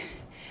think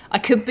I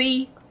could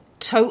be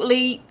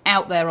totally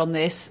out there on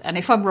this, and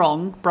if I'm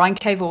wrong, Brian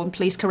K. Vaughan,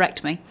 please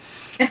correct me.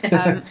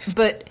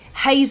 But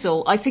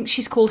Hazel, I think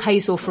she's called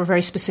Hazel for a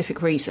very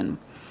specific reason.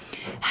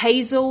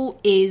 Hazel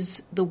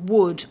is the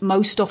wood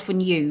most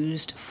often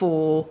used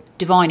for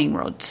divining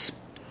rods.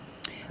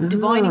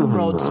 Divining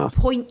rods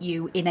point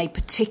you in a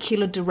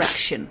particular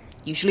direction.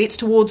 Usually it's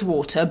towards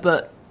water,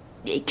 but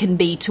it can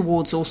be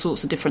towards all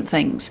sorts of different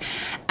things.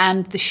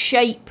 And the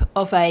shape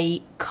of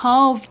a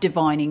carved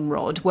divining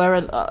rod, where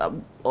a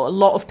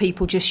lot of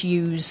people just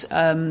use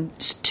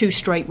two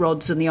straight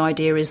rods, and the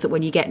idea is that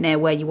when you get near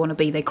where you want to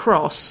be, they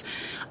cross.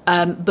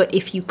 But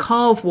if you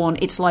carve one,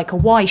 it's like a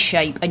Y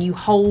shape, and you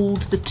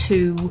hold the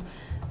two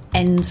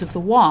ends of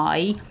the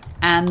Y,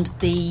 and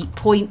the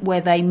point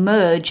where they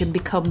merge and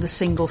become the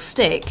single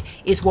stick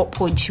is what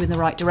points you in the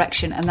right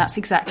direction. And that's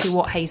exactly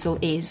what Hazel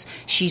is.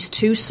 She's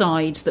two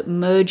sides that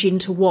merge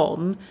into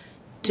one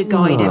to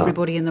guide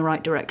everybody in the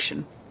right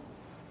direction.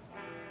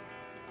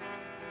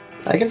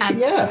 I can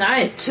see, yeah.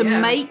 Nice. To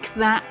make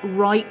that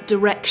right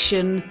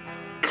direction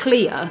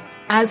clear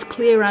as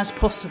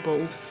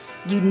possible,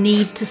 you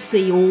need to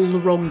see all the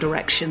wrong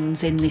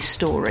directions in this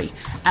story.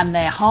 And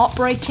they're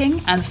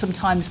heartbreaking, and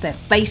sometimes they're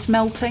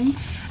face-melting,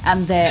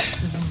 and they're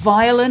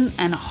violent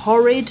and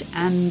horrid,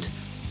 and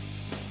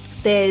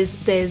there's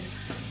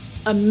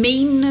a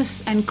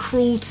meanness and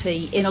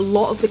cruelty in a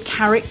lot of the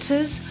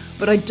characters,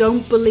 but I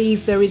don't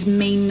believe there is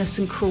meanness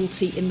and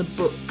cruelty in the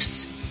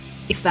books,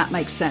 if that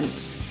makes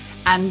sense.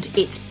 And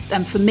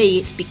for me,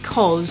 it's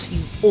because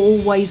you've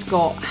always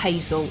got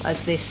Hazel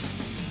as this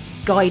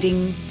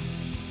guiding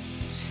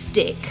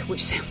stick,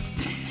 which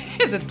sounds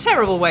is a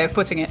terrible way of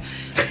putting it,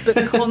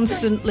 but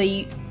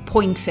constantly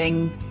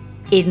pointing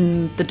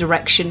in the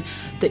direction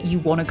that you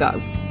want to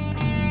go.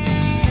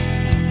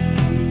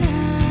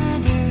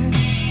 Another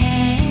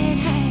head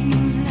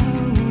hangs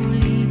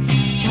lowly,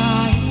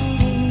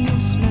 child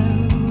is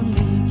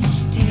slowly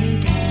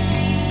taken,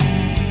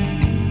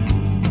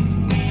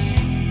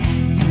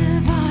 and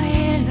the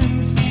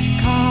violence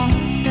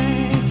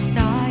causes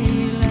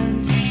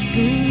silence.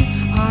 Who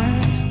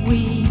are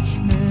we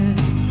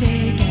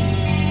mistaken?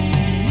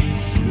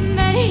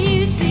 But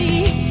you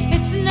see,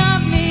 it's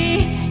not me,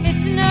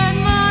 it's not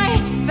my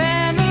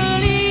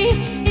family.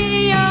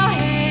 In your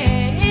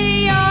head,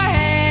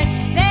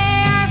 they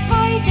are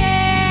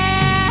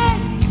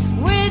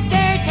fighting with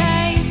their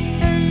tanks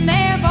and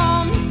their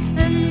bombs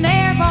and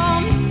their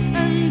bombs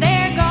and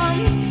their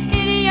guns.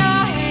 In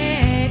your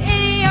head,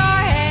 they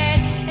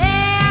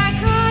are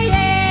crying.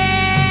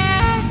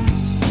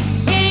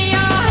 In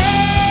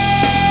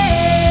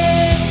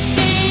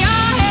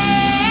your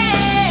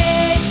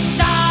head,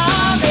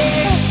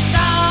 zombie,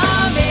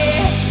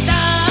 zombie,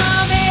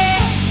 zombie.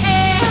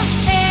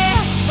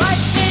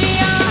 What's in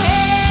your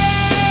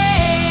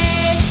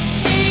head?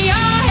 In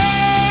your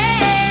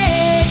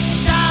head,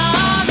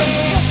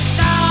 zombie,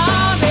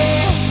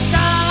 zombie,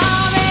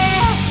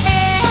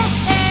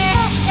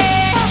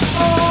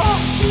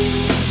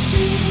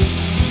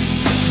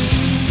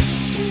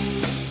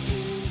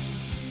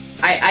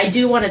 I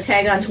do want to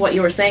tag on to what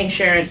you were saying,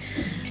 Sharon.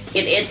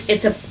 It's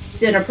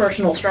been a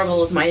personal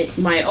struggle of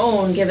my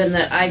own, given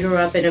that I grew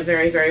up in a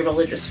very, very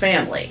religious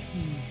family,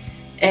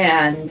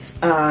 and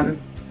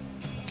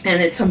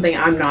it's something.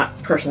 I'm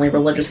not personally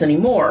religious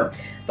anymore,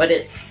 but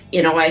it's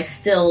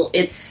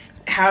it's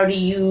how do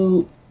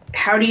you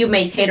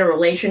maintain a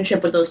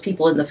relationship with those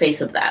people in the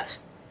face of that?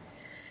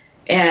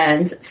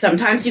 And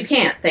sometimes you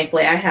can't.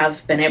 Thankfully, I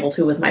have been able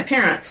to with my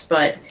parents,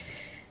 but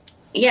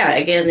yeah,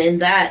 again, in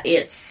that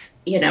it's,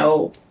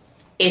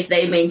 if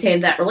they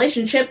maintain that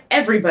relationship,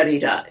 everybody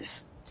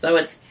does. So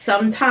it's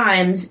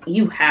sometimes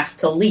you have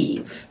to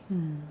leave.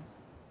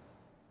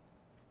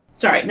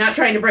 Sorry, not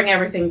trying to bring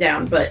everything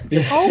down, but...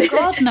 Oh,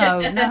 God, no.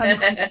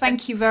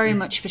 Thank you very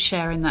much for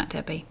sharing that,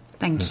 Debbie.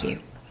 Thank you.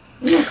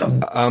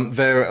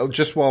 There,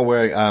 just while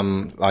we're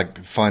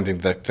finding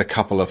the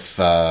couple of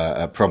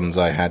problems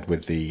I had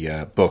with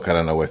the book, I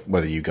don't know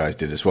whether you guys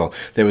did as well.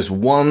 There was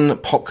one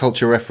pop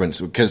culture reference,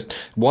 because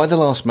Why the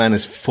Last Man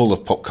is full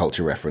of pop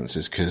culture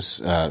references,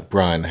 because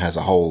Brian has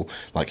a whole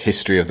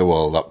history of the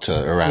world up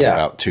to around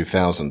about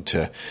 2000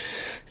 to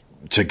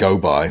go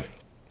by.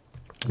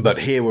 But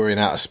here we're in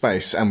outer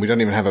space, and we don't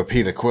even have a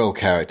Peter Quill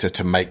character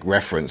to make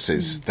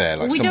references there.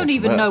 Like We someone don't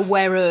from even know Earth.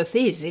 where Earth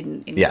is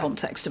in Yeah.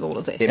 context of all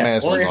of this. It may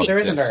as well Or if not there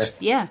isn't exist.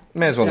 Earth. Yeah.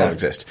 May as well not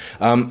exist.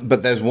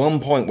 But there's one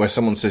point where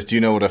someone says, "Do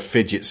you know what a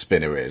fidget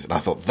spinner is?" And I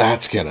thought,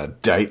 that's going to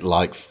date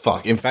like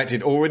fuck. In fact,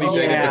 it already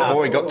dated yeah.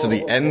 before I got to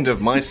the end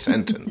of my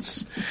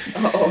sentence.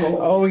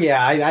 Oh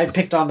yeah, I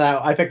picked on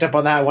that. I picked up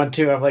on that one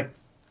too. I'm like,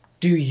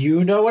 do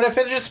you know what a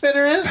fidget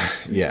spinner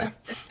is? Yeah.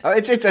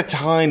 It's a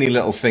tiny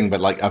little thing, but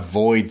like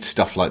avoid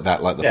stuff like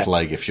that, like the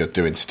plague, if you're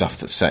doing stuff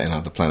that's set in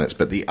other planets.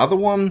 But the other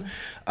one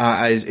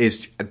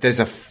is there's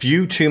a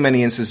few too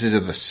many instances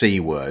of the C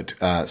word,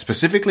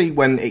 specifically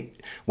when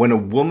a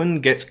woman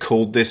gets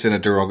called this in a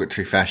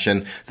derogatory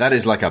fashion. That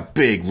is like a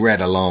big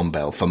red alarm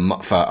bell for I'm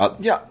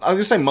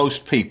gonna say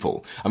most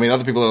people. I mean,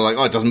 other people are like,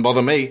 oh, it doesn't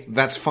bother me.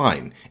 That's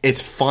fine.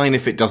 It's fine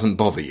if it doesn't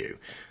bother you.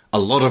 A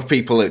lot of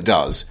people it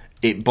does.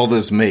 It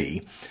bothers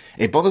me.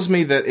 It bothers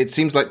me that it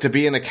seems like to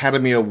be an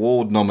Academy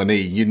Award nominee,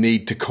 you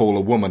need to call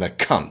a woman a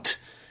cunt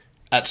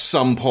at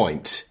some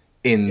point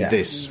in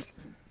this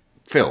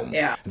film.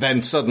 Yeah.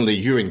 Then suddenly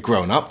you're in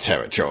grown-up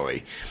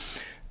territory.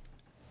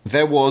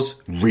 There was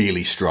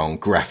really strong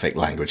graphic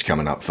language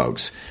coming up,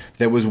 folks.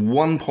 There was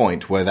one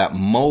point where that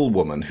mole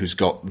woman who's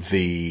got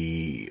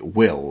the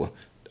will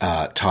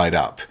tied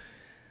up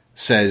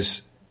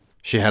says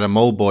she had a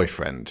mole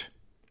boyfriend.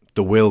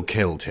 The will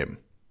killed him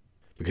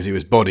because he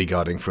was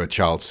bodyguarding for a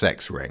child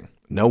sex ring.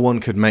 No one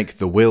could make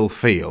the will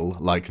feel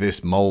like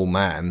this mole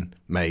man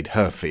made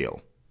her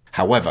feel.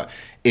 However,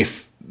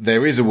 if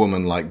there is a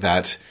woman like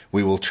that,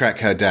 we will track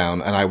her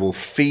down and I will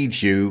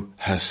feed you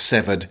her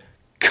severed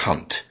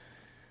cunt.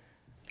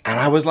 And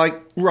I was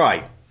like,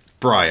 right,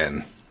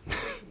 Brian.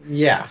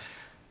 Yeah.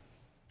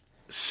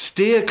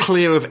 Steer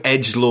clear of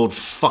edgelord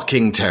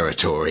fucking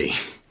territory.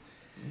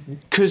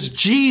 'Cause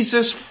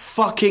Jesus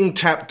fucking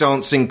tap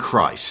dancing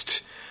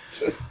Christ.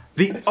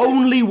 The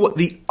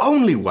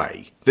only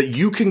way that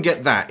you can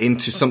get that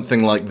into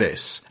something like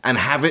this and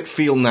have it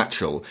feel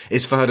natural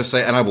is for her to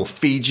say, and I will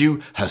feed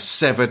you her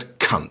severed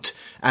cunt.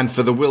 And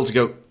for the will to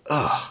go,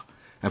 ugh.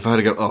 And for her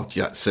to go, oh,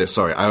 yeah,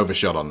 sorry, I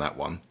overshot on that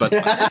one. But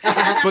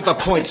but the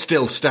point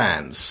still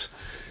stands.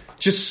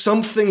 Just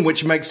something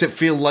which makes it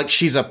feel like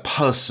she's a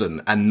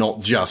person and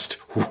not just,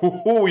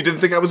 oh, you didn't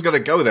think I was going to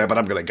go there, but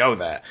I'm going to go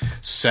there.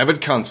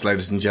 Severed cunts,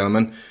 ladies and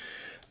gentlemen.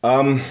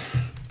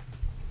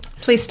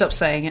 Please stop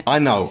saying it. I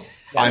know.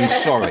 I'm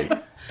sorry.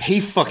 He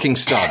fucking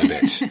started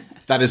it.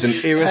 That is an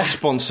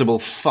irresponsible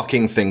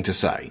fucking thing to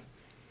say.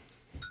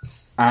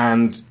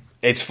 And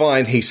it's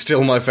fine. He's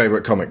still my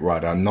favourite comic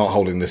writer. I'm not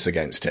holding this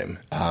against him.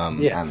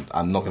 And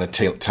I'm not going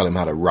to tell him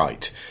how to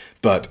write.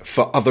 But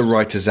for other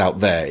writers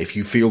out there, if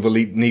you feel the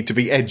need to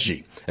be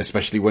edgy,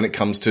 especially when it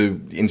comes to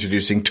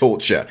introducing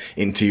torture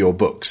into your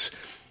books,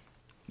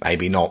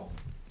 maybe not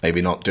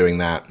doing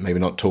that, maybe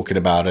not talking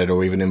about it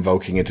or even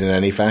invoking it in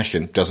any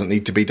fashion. Doesn't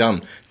need to be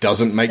done.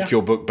 Doesn't make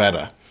your book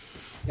better.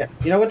 Yeah.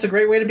 You know what's a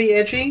great way to be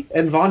edgy?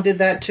 And Vaughan did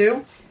that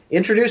too.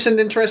 Introduce an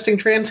interesting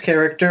trans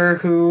character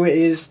who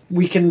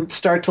we can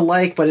start to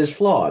like but is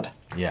flawed.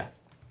 Yeah.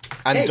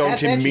 And Hey, don't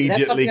that's edgy.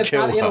 immediately that's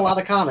kill not in a lot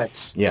her. of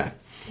comics. Yeah.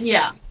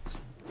 Yeah.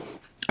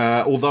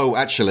 Although,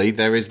 actually,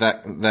 there's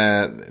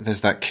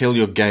that kill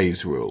your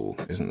gays rule,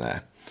 isn't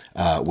there?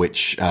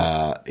 Which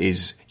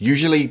is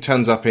usually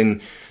turns up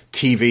in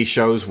TV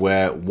shows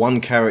where one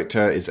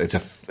character is a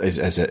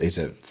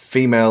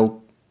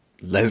female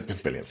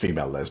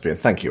lesbian.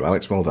 Thank you,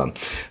 Alex. Well done.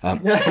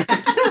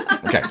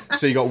 Okay,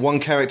 so you got one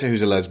character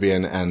who's a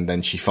lesbian, and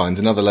then she finds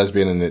another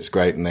lesbian, and it's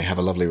great, and they have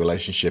a lovely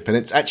relationship, and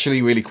it's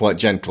actually really quite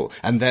gentle.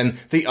 And then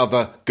the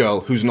other girl,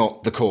 who's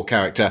not the core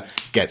character,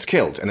 gets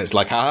killed, and it's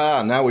like,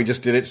 now we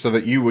just did it so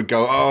that you would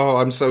go, oh,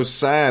 I'm so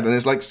sad. And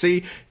it's like,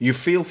 see, you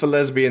feel for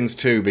lesbians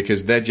too,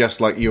 because they're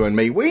just like you and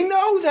me. We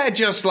know they're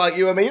just like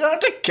you and me. You don't have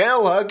to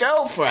kill her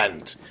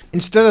girlfriend.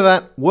 Instead of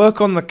that,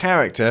 work on the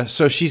character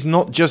so she's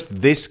not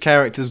just this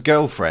character's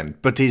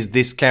girlfriend, but is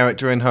this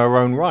character in her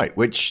own right,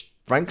 which,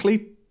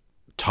 frankly,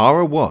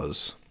 Tara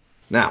was.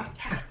 Now,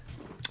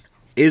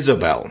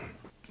 Isabel.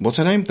 What's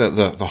her name?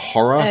 The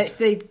horror?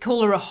 They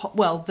call her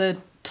the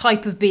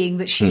type of being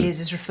that she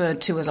is referred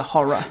to as a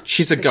horror.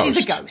 She's a ghost.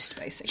 She's a ghost,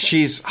 basically.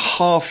 She's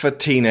half a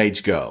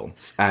teenage girl,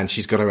 and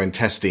she's got her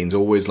intestines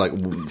always like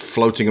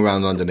floating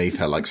around underneath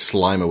her, like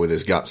Slimer with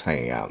his guts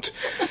hanging out.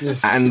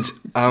 And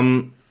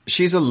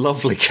she's a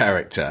lovely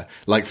character.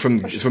 Like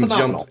from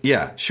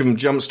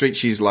Jump Street,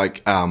 she's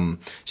like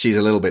she's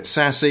a little bit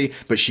sassy,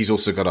 but she's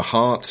also got a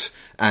heart.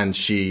 And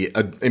she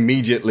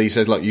immediately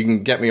says, look, you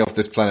can get me off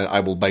this planet. I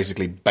will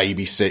basically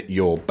babysit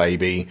your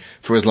baby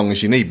for as long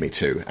as you need me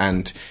to.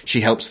 And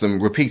she helps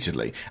them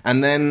repeatedly.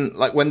 And then,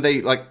 like, when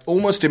they, like,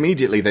 almost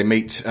immediately they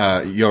meet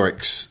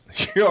Yorick's,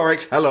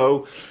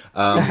 hello,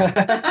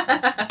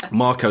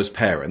 Marco's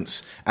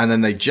parents. And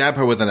then they jab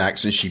her with an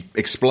axe and she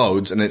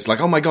explodes. And it's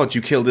like, oh my God,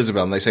 you killed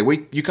Isabel. And they say,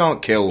 you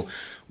can't kill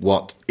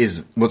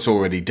what's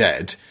already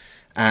dead.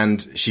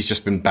 And she's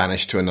just been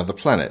banished to another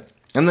planet.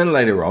 And then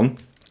later on,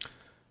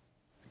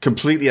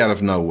 completely out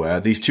of nowhere,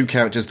 these two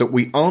characters that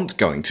we aren't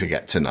going to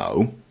get to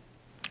know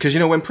Because,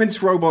 when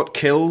Prince Robot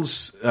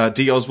kills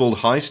D. Oswald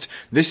Heist,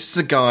 this is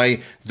a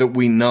guy that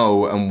we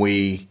know and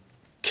we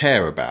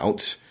care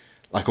about,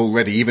 like,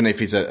 already, even if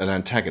he's an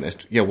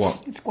antagonist. Yeah,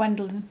 what? It's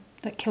Gwendolyn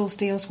that kills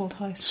D. Oswald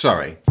Heist.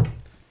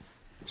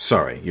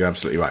 Sorry, you're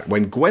absolutely right.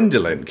 When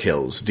Gwendolyn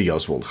kills D.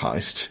 Oswald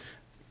Heist,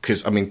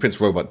 because,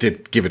 Prince Robot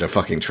did give it a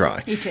fucking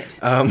try. He did.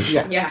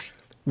 Yeah.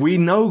 We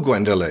know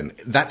Gwendolyn.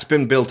 That's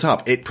been built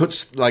up. It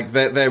puts, like,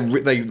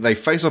 they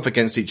face off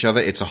against each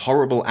other. It's a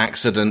horrible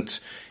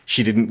accident.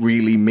 She didn't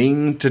really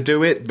mean to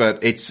do it, but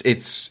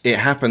it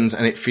happens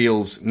and it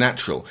feels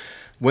natural.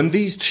 When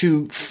these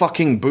two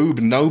fucking boob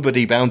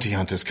nobody bounty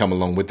hunters come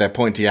along with their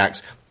pointy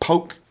axe,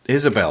 poke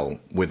Isabel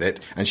with it,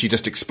 and she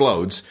just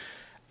explodes.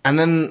 And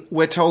then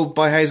we're told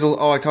by Hazel,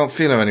 "Oh, I can't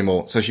feel her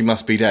anymore, so she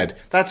must be dead."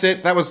 That's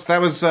it. That was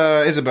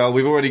Isabel.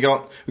 We've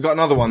got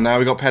another one now.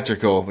 We got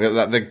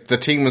Petrichor. The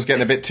team was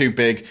getting a bit too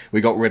big.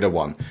 We got rid of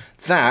one.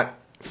 That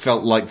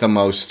felt like the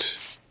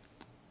most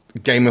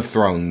Game of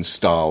Thrones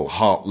style,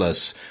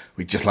 heartless.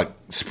 We just like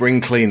spring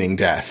cleaning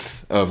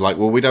death of like,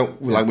 well, we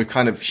don't like we've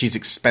kind of she's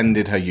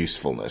expended her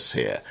usefulness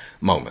here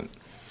moment,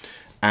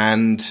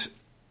 and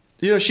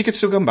she could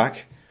still come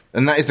back.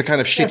 And that is the kind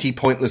of shitty,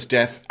 pointless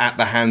death at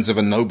the hands of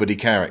a nobody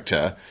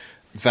character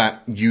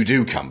that you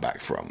do come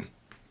back from.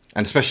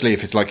 And especially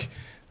if it's like,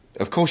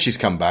 of course she's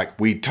come back,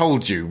 we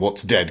told you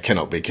what's dead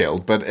cannot be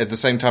killed, but at the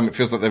same time it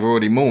feels like they've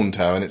already mourned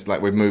her and it's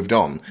like we've moved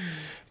on.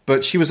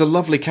 But she was a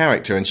lovely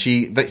character, and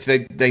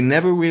they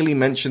never really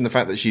mention the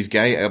fact that she's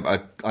gay.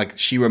 Like,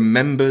 she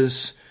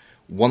remembers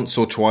once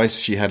or twice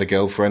she had a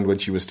girlfriend when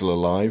she was still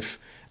alive,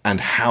 and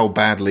how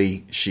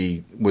badly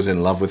she was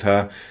in love with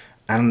her.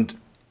 And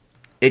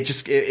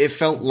it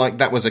felt like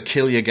that was a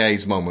kill your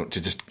gays moment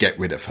to just get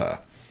rid of her.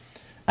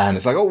 And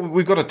it's like, oh,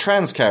 we've got a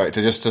trans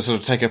character just to sort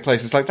of take her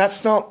place. It's like,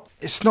 it's not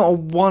a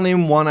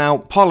one-in,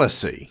 one-out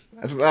policy.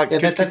 It's like,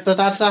 that's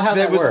not how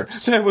that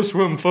works. There was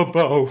room for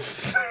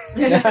both.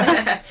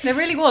 There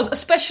really was,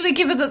 especially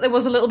given that there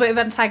was a little bit of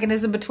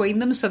antagonism between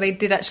them, so they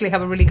did actually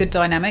have a really good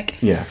dynamic.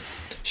 Yeah.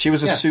 She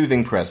was a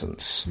soothing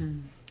presence,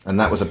 and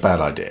that was a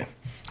bad idea.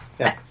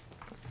 Yeah.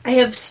 I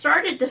have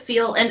started to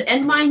feel,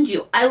 and mind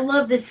you, I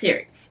love this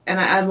series, and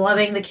I'm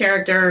loving the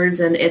characters,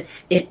 and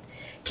it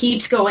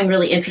keeps going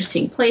really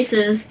interesting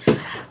places.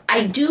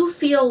 I do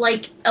feel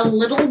like a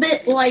little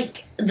bit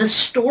like the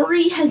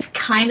story has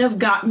kind of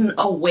gotten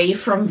away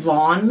from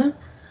Vaughan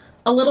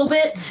a little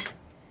bit.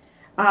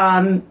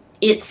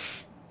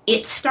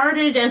 It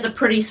started as a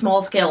pretty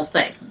small scale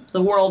thing.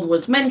 The world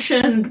was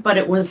mentioned, but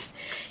it was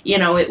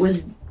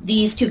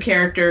these two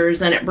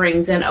characters, and it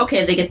brings in,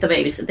 okay, they get the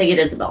babies, they get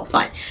Isabel,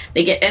 fine.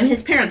 And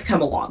his parents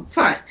come along,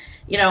 fine.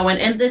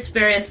 And this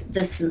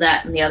and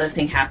that and the other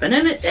thing happened,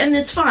 and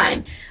it's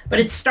fine. But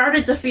it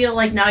started to feel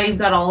like now you've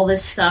got all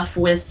this stuff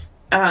with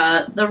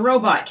the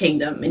robot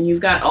kingdom, and you've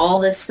got all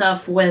this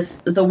stuff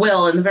with the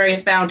Will and the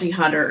various bounty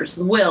hunters,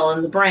 the Will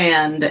and the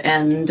Brand,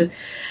 and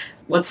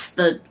what's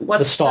the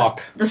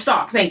Stalk. The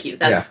Stalk, thank you.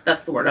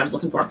 That's the word I was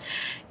looking for.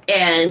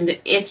 And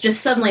it's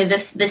just suddenly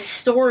this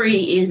story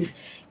is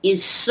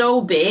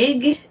so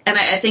big, and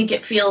I think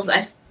it feels,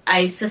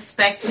 I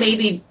suspect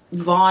maybe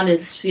Vaughan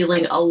is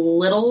feeling a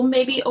little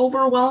maybe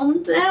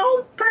overwhelmed now,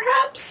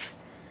 perhaps.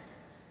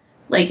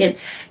 Like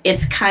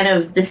it's kind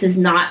of, this is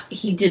not,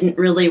 he didn't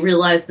really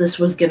realize this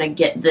was going to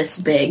get this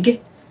big,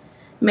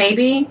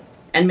 maybe.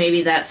 And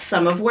maybe that's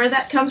some of where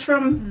that comes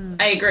from.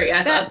 I agree.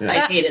 I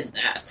hated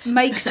that.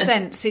 Makes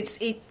sense.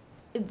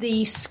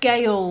 The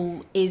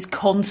scale is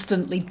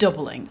constantly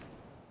doubling.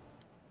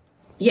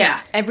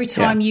 Yeah. Every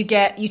time you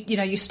get,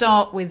 you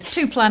start with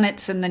 2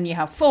 planets, and then you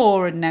have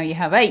 4, and now you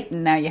have 8,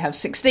 and now you have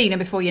 16, and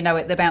before you know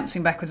it, they're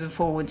bouncing backwards and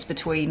forwards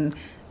between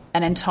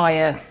an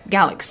entire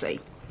galaxy.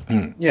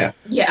 Yeah.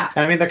 Yeah.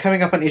 I mean, they're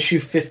coming up on issue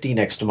 50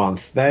 next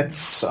month.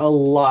 That's a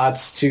lot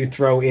to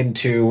throw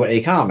into a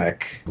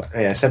comic.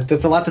 Yeah, so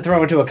that's a lot to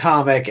throw into a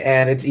comic,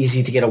 and it's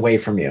easy to get away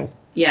from you.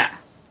 Yeah.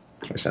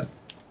 That's what I said.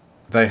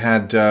 They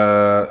had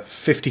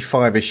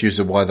 55 issues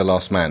of Y the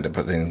Last Man to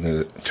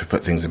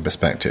put things in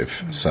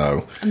perspective.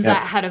 So, and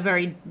that had a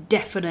very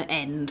definite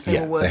end.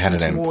 They were had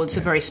working an end towards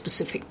a very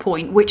specific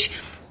point, which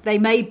they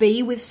may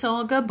be with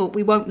Saga, but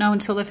we won't know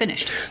until they're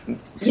finished.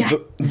 Yeah.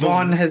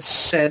 Vaughan has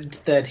said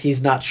that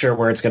he's not sure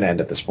where it's going to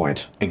end at this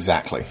point.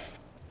 Exactly.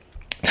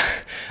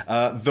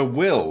 The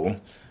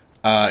Will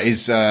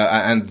is,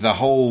 and the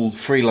whole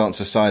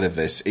freelancer side of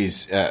this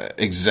is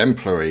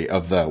exemplary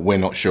of the we're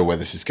not sure where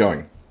this is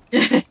going.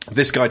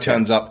 This guy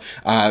turns up.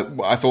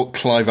 I thought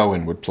Clive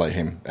Owen would play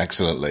him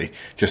excellently.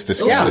 Just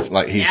this kind of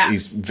like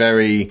he's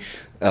very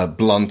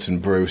blunt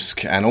and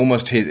brusque, and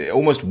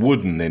almost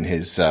wooden in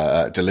his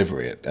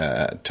delivery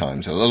at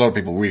times. A lot of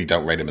people really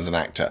don't rate him as an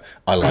actor.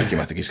 I like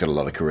him. I think he's got a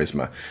lot of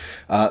charisma.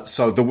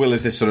 So the Will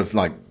is this sort of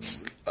like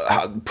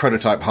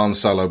prototype Han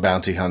Solo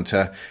bounty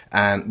hunter,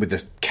 and with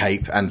this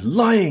cape and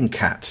lying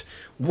cat.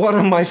 One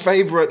of my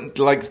favourite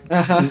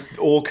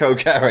Orko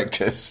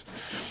characters.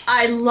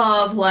 I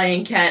love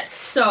Lion Cat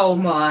so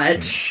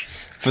much.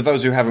 For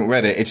those who haven't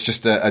read it, it's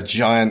just a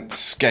giant,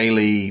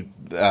 scaly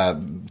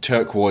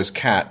turquoise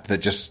cat that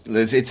just,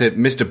 it's a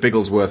Mr.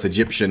 Bigglesworth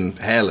Egyptian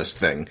hairless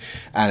thing,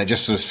 and it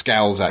just sort of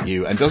scowls at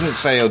you and doesn't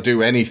say or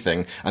do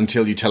anything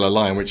until you tell a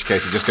lie, in which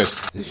case it just goes,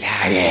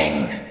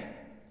 lying.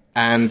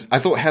 And I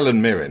thought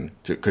Helen Mirren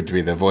could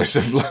be the voice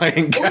of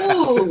Lying Cat.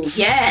 Ooh,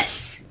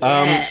 yes.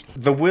 Yes.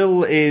 The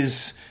will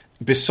is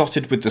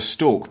besotted with the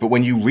stalk, but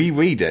when you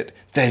reread it,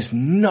 there's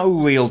no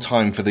real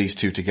time for these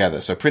two together.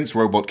 So Prince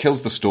Robot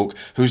kills the stalk,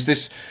 who's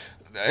this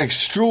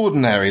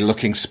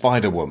extraordinary-looking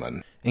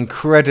Spider-Woman.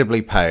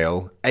 Incredibly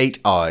pale, 8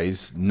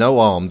 eyes, no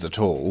arms at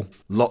all,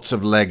 lots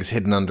of legs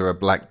hidden under a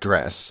black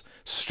dress,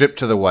 stripped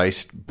to the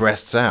waist,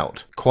 breasts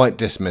out. Quite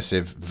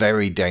dismissive,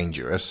 very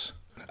dangerous.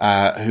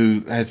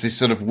 Who has this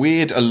sort of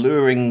weird,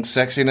 alluring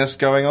sexiness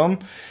going on,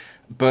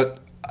 but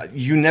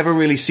you never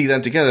really see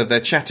them together.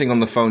 They're chatting on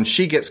the phone.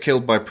 She gets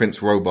killed by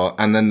Prince Robot,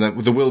 and then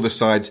the will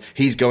decides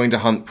he's going to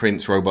hunt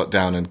Prince Robot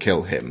down and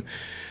kill him.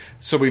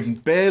 So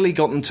we've barely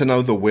gotten to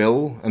know the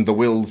will, and the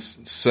will's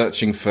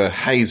searching for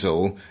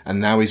Hazel,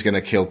 and now he's going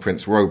to kill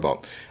Prince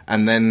Robot.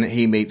 And then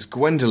he meets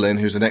Gwendolyn,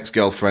 who's an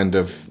ex-girlfriend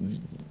of...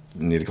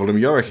 Nearly called him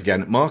Yorick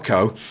again,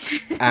 Marco,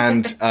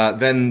 and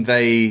then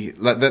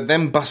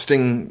them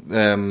busting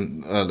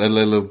a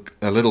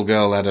little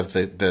girl out of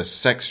the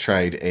sex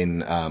trade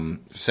in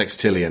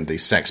Sextillion, the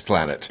sex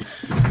planet.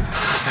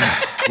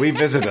 We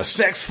visit a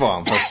sex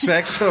farm for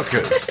sex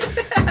hookers.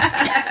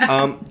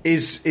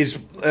 Is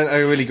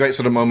a really great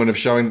sort of moment of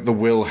showing that the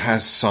will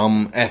has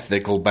some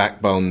ethical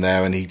backbone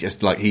there, and he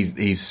just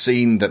he's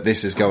seen that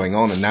this is going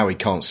on, and now he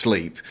can't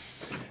sleep,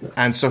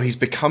 and so he's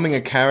becoming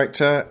a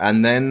character,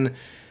 and then.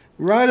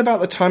 Right about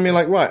the time you're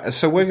like, right,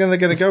 so we're going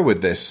to go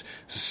with this.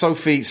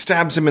 Sophie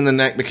stabs him in the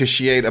neck because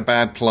she ate a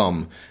bad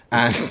plum.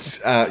 And,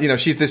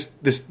 she's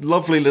this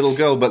lovely little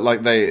girl, but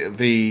like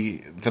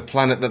the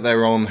planet that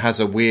they're on has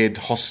a weird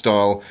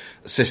hostile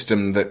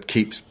system that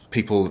keeps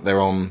people that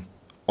they're on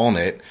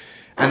it.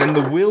 And then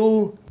the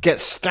will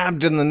gets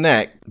stabbed in the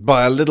neck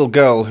by a little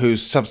girl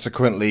who's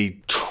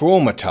subsequently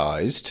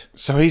traumatized.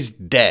 So he's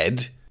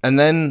dead. And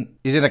then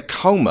he's in a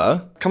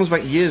coma, comes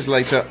back years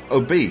later,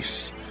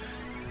 obese.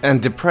 And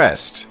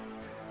depressed.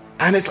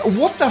 And it's,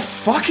 what the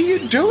fuck are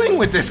you doing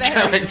with this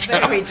character?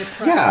 Very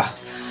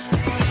depressed. Yeah.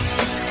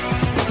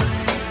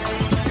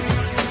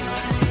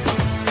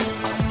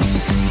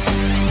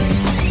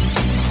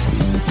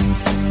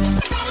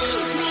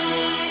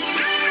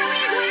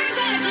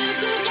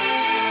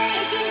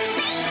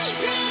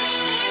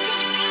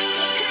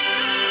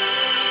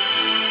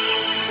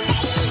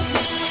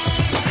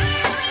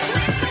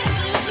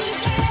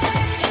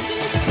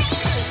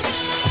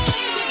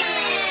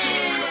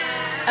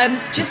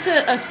 Just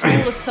a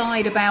small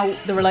aside about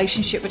the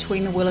relationship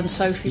between the Will and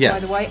Sophie, by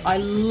the way. I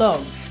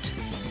loved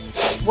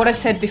what I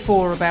said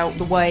before about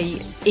the way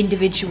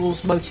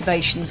individuals'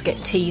 motivations get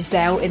teased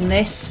out in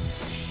this.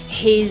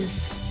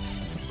 His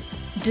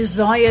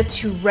desire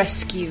to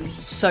rescue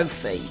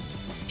Sophie.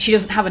 She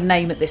doesn't have a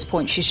name at this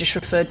point. She's just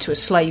referred to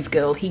as slave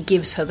girl. He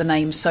gives her the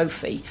name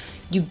Sophie.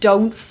 You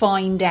don't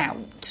find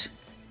out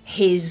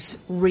his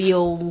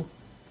real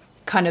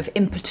kind of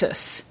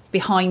impetus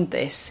behind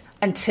this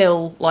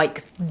until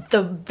like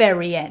the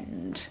very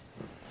end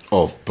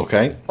of book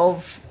 8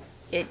 of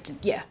it.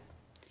 Yeah,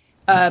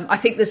 I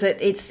think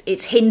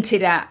it's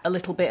hinted at a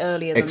little bit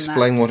earlier than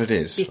Explain that. what it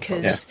is,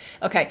 because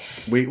okay,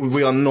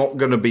 we are not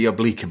going to be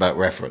oblique about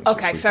references.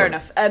 Okay, fair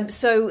enough.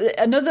 So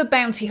another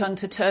bounty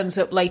hunter turns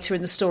up later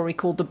in the story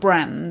called the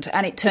Brand,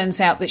 and it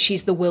turns out that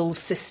she's the Will's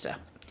sister.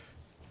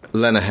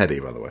 Lena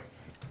Headey, by the way.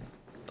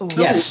 Ooh.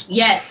 Yes.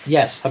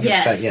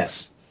 100%,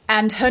 yes.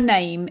 And her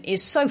name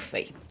is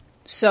Sophie.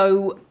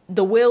 So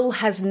the Will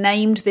has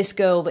named this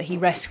girl that he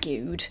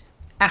rescued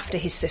after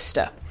his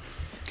sister.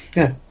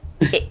 Yeah.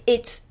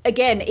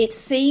 It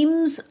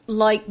seems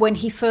like when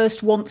he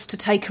first wants to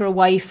take her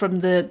away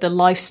from the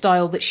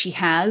lifestyle that she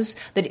has,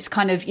 that it's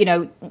kind of,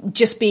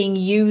 just being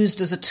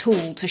used as a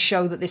tool to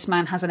show that this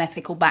man has an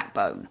ethical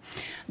backbone,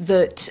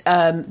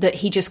 that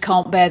he just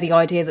can't bear the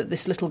idea that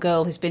this little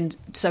girl has been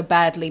so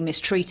badly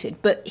mistreated.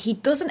 But he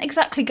doesn't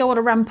exactly go on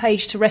a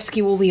rampage to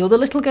rescue all the other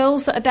little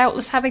girls that are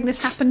doubtless having this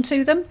happen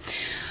to them.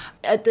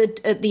 At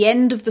the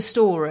end of the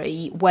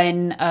story,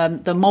 when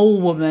the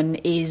mole woman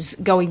is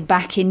going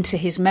back into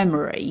his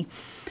memory,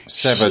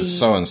 severed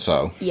so and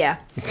so. Yeah,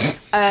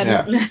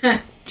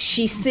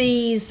 she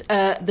sees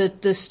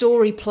the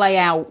story play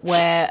out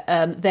where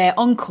their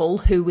uncle,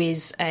 who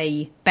is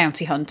a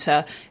bounty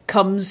hunter,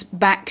 comes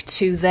back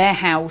to their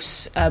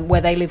house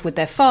where they live with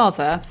their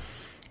father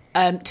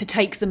to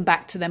take them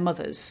back to their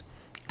mothers.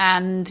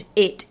 And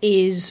it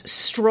is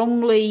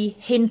strongly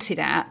hinted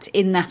at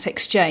in that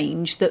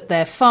exchange that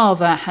their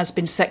father has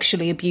been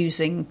sexually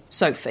abusing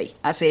Sophie,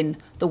 as in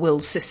the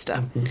Will's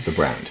sister. The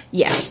Brand.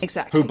 Yeah,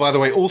 exactly. Who, by the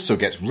way, also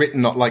gets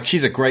written up like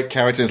she's a great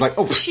character. It's like,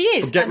 she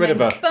is. Get rid of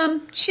her.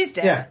 Boom, she's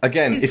dead. Yeah.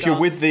 Again, She's if you're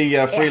gone. with the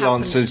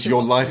freelancers,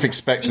 your life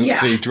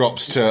expectancy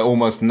drops to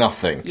almost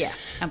nothing. Yeah,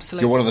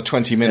 absolutely. You're one of the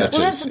 20 minutes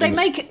Well, a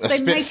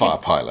Spitfire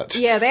pilot.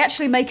 Yeah, they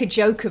actually make a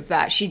joke of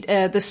that.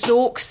 The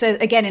Stork says,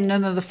 again in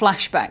another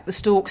flashback, the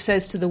Stork York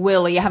says to the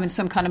Will, are you having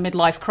some kind of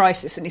midlife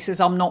crisis? And he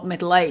says, I'm not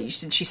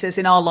middle-aged. And she says,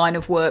 in our line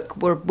of work,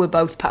 we're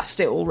both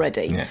past it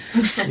already. Yeah.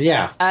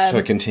 Yeah. So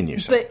it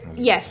continues. But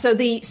yeah, so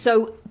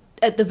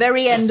at the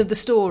very end of the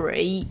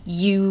story,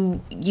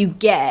 you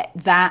get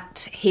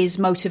that his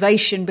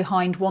motivation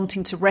behind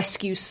wanting to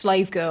rescue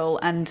Slave Girl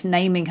and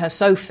naming her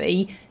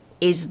Sophie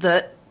is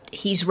that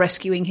he's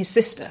rescuing his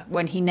sister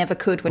when he never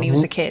could when he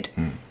was a kid.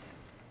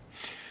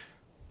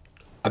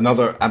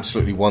 Another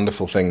absolutely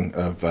wonderful thing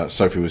of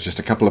Sophie was just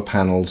a couple of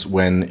panels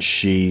when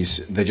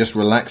they're just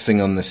relaxing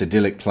on this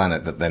idyllic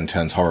planet that then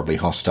turns horribly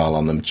hostile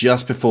on them.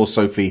 Just before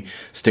Sophie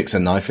sticks a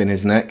knife in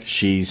his neck,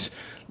 she's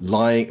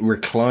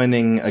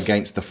reclining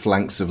against the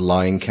flanks of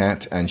Lying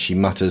Cat, and she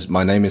mutters,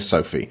 "My name is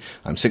Sophie.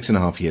 I'm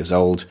 6.5 years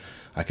old.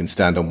 I can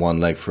stand on one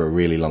leg for a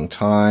really long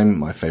time.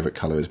 My favourite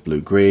colour is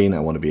blue-green. I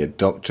want to be a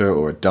doctor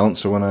or a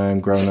dancer when I am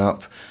grown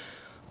up.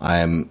 I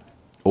am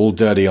all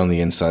dirty on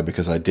the inside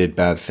because I did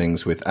bad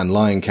things with..." And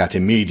Lying Cat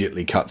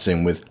immediately cuts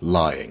in with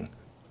lying.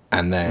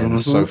 And then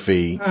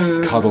Sophie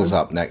cuddles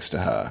up next to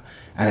her.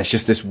 And it's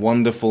just this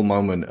wonderful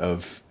moment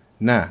of,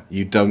 nah,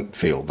 you don't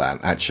feel that.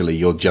 Actually,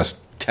 you're just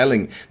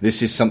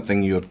this is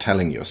something you're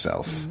telling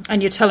yourself.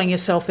 And you're telling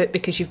yourself it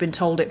because you've been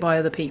told it by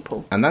other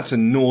people. And that's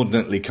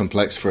inordinately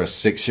complex for a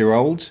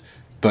 6-year-old,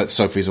 but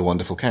Sophie's a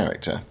wonderful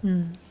character.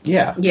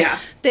 Yeah. Yeah.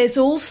 There's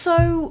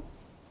also...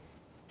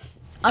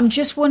 I'm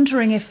just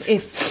wondering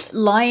if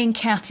Lying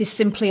Cat is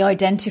simply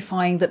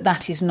identifying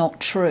that is not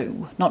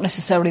true. Not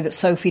necessarily that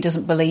Sophie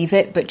doesn't believe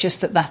it, but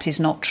just that is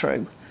not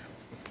true.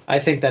 I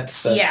think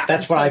that's what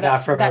So I got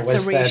from it. That's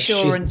was a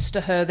reassurance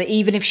to her that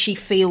even if she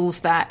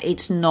feels that,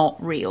 it's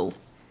not real.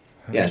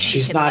 Yeah,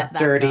 she's can let not that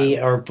dirty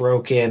go. or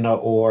broken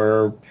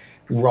or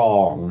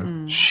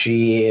wrong.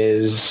 She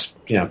is,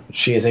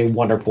 she is a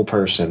wonderful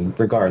person,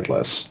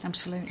 regardless.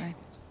 Absolutely.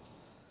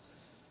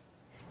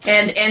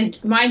 And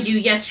mind you,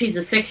 yes, she's a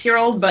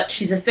 6-year-old, but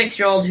she's a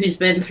 6-year-old who's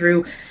been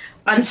through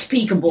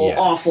unspeakable,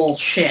 awful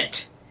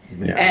shit.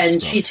 Yeah,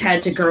 And she's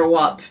had to grow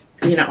up,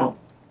 Very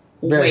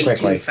way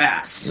quickly. too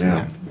fast.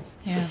 Yeah.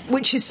 Yeah,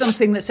 which is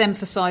something that's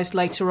emphasised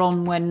later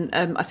on when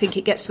I think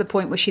it gets to the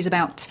point where she's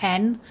about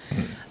 10,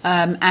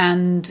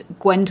 and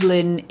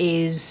Gwendolyn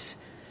is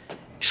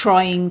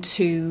trying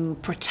to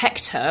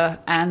protect her,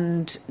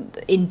 and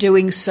in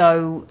doing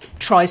so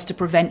tries to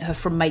prevent her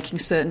from making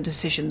certain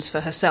decisions for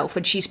herself.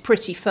 And she's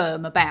pretty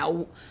firm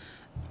about,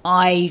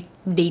 I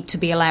need to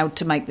be allowed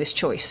to make this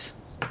choice.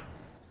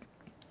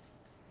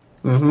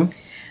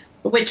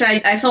 Which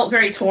I felt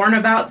very torn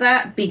about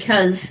that,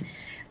 because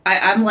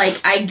I'm like,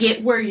 I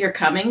get where you're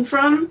coming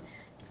from,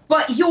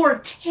 but you're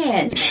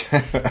 10.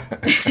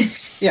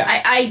 Yeah.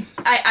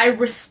 I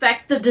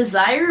respect the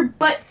desire,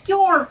 but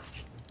you're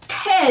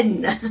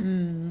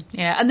 10.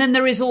 Yeah, and then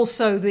there is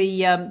also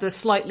the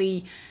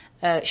slightly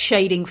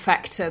shading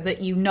factor that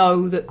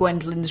that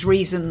Gwendolyn's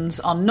reasons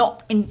are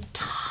not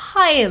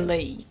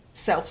entirely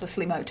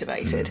selflessly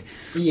motivated.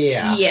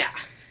 Yeah. Yeah.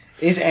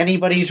 Are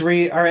anybody's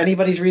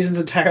reasons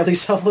entirely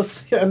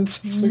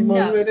selflessly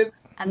motivated?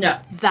 And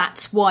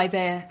that's why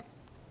they're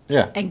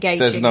engaging.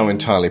 There's no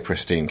entirely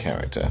pristine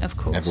character. Of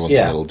course. Everyone's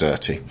a little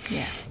dirty.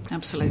 Yeah,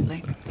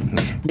 absolutely.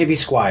 Maybe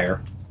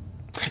Squire.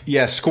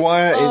 Yeah,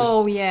 Squire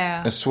is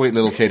yeah. a sweet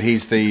little kid.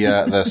 He's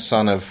the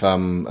son of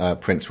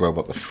Prince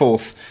Robert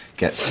IV.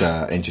 Gets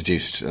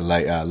introduced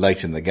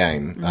late in the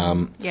game.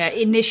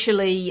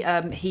 Initially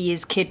he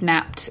is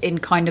kidnapped in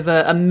kind of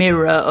a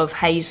mirror of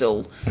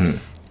Hazel.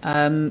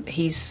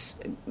 He's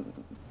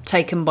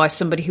taken by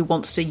somebody who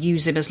wants to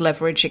use him as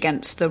leverage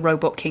against the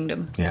Robot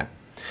Kingdom. Yeah.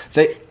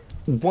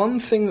 One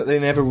thing that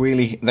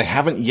they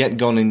haven't yet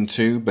gone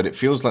into, but it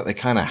feels like they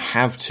kind of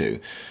have to,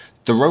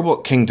 the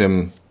Robot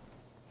Kingdom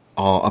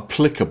are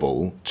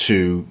applicable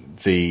to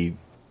the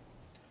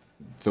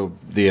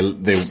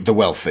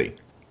wealthy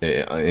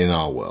in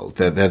our world.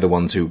 They're the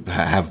ones who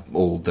have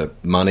all the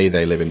money.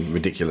 They live in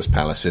ridiculous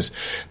palaces.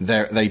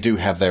 They do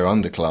have their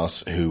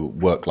underclass who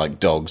work like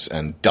dogs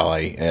and die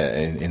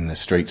in the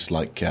streets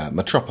like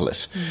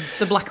Metropolis.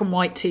 The black and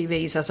white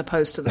TVs as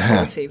opposed to the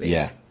color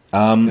TVs.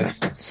 Yeah.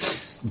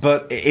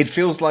 But it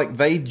feels like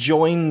they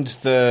joined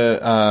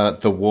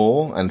the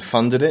war and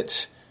funded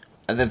it.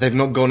 They've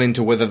not gone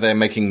into whether they're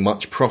making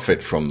much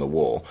profit from the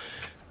war.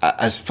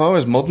 As far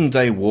as modern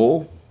day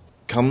war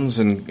comes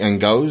and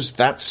goes,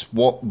 that's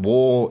what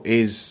war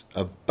is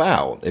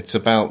about. It's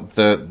about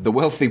the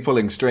wealthy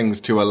pulling strings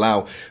to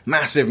allow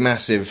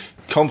massive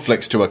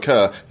conflicts to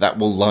occur that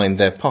will line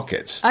their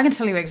pockets. I can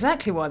tell you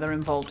exactly why they're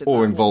involved in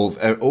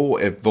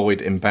or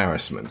avoid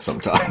embarrassment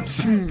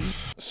sometimes.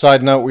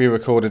 Side note, we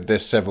recorded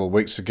this several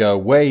weeks ago,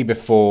 way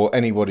before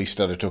anybody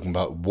started talking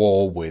about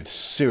war with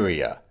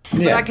Syria.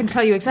 But I can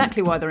tell you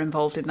exactly why they're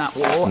involved in that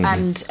war,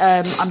 and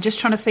I'm just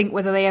trying to think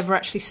whether they ever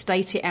actually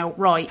state it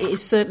outright. It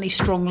is certainly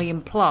strongly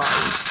implied.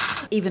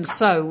 Even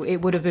so, it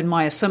would have been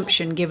my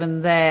assumption,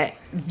 given their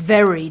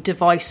very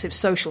divisive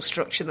social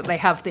structure, that they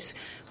have this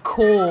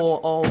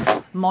core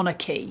of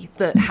monarchy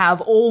that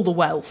have all the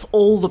wealth,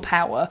 all the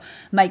power,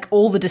 make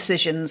all the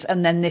decisions,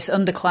 and then this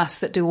underclass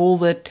that do all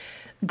the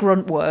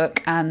grunt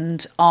work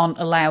and aren't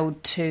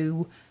allowed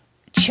to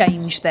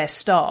change their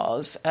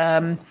stars,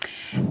 and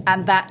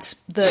that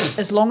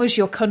as long as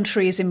your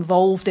country is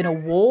involved in a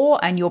war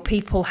and your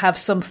people have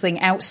something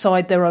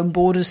outside their own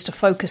borders to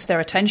focus their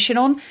attention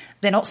on,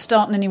 they're not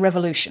starting any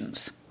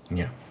revolutions.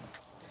 Yeah.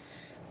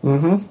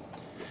 Mm-hmm.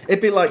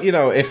 It'd be like,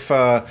 if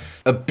a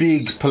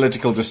big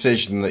political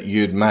decision that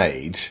you'd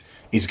made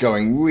is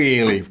going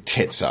really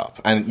tits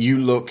up, and you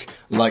look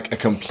like a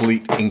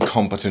complete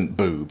incompetent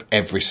boob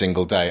every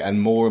single day,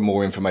 and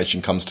more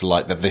information comes to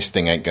light that this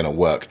thing ain't going to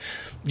work.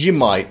 You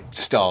might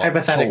start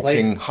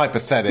talking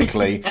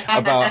hypothetically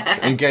about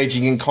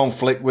engaging in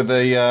conflict with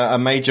a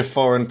major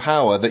foreign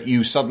power that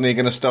you suddenly are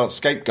going to start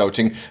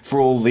scapegoating for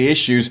all the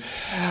issues.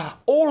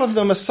 All of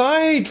them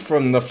aside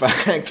from the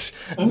fact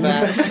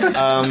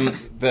that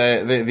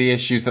the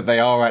issues that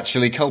they are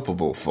actually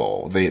culpable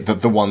for,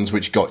 the ones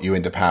which got you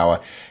into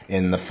power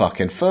in the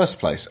fucking first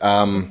place.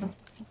 I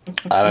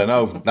don't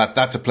know.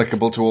 That's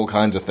applicable to all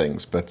kinds of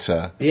things, but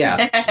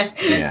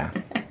yeah.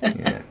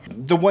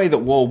 The way that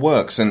war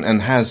works,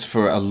 and has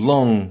for a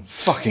long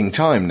fucking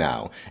time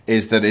now,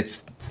 is that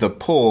it's the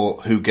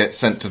poor who get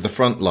sent to the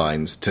front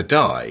lines to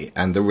die,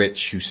 and the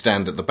rich who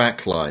stand at the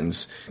back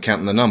lines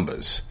counting the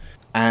numbers.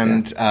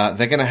 And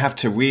they're going to have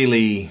to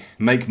really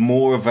make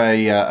more of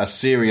a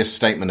serious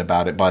statement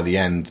about it by the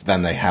end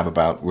than they have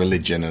about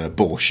religion and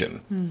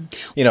abortion.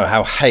 You know,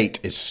 how hate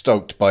is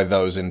stoked by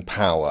those in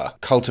power,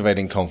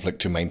 cultivating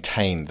conflict to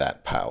maintain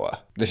that power.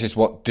 This is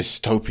what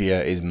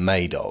dystopia is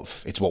made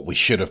of. It's what we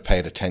should have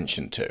paid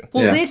attention to.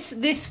 Well,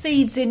 this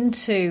feeds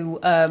into,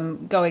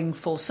 going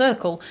full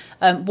circle,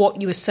 what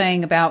you were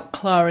saying about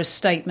Clara's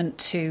statement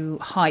to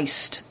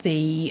Heist,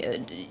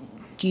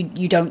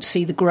 You don't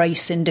see the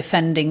grace in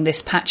defending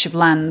this patch of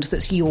land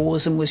that's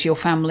yours and was your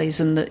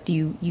family's, and that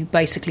you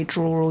basically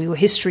draw all your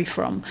history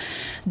from.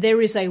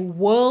 There is a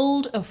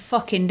world of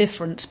fucking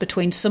difference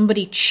between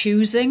somebody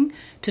choosing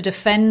to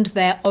defend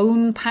their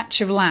own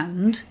patch of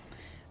land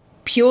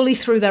purely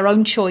through their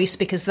own choice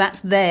because that's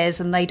theirs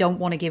and they don't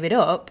want to give it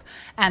up,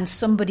 and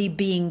somebody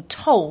being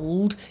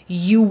told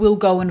you will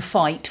go and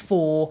fight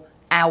for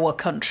our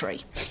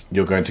country.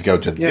 You're going to go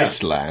to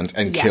this land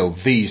and kill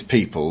these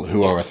people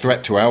who are a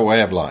threat to our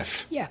way of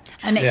life. Yeah,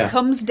 and it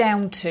comes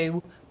down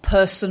to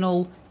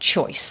personal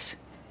choice.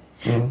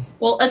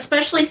 Well,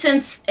 especially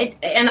since,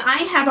 and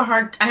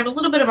I have a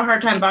little bit of a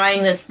hard time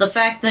buying this. The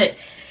fact that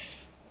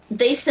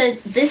they said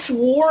this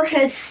war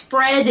has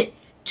spread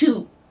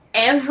to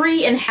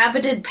every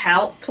inhabited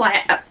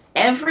planet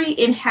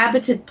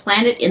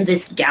in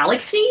this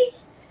galaxy.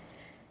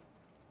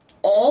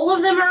 All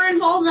of them are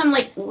involved. I'm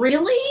like,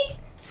 really?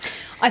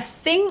 I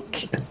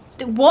think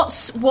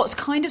what's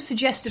kind of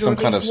suggested, some or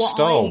at kind least of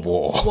Star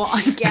War. What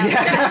I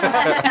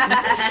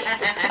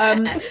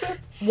gathered,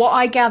 what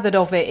I gathered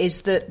of it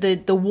is that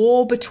the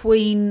war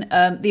between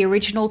the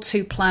original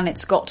two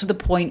planets got to the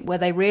point where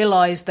they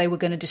realised they were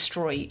going to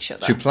destroy each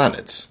other. Two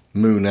planets,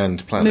 Moon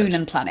and Planet. Moon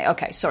and Planet.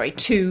 Okay, sorry,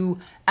 two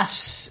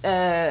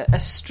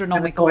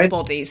astronomical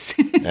bodies.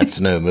 That's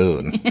no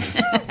moon.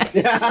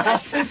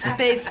 That's a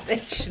space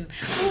station.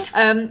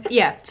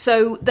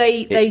 So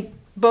they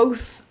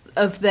both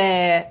of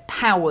their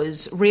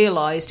powers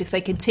realised if they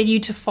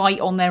continued to fight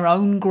on their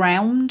own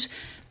ground,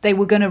 they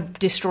were going to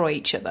destroy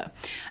each other.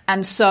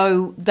 And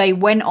so they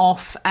went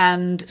off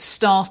and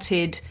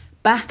started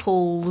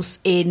battles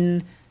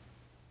in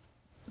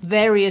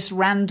various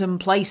random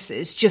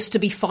places just to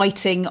be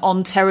fighting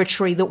on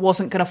territory that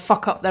wasn't going to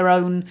fuck up their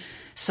own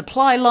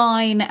supply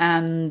line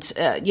and,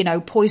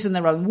 poison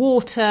their own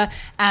water.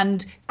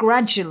 And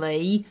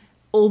gradually,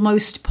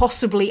 almost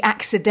possibly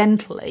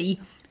accidentally,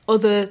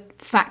 other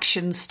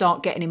factions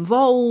start getting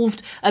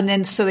involved, and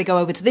then so they go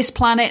over to this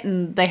planet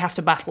and they have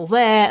to battle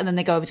there, and then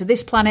they go over to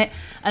this planet,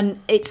 and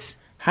it's...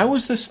 How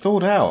was this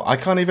thought out? I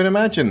can't even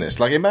imagine this.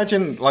 Like,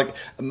 imagine,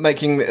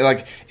 making,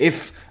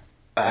 if,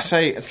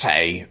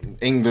 say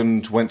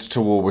England went to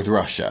war with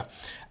Russia,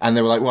 and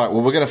they were like, right,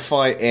 well, we're going to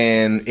fight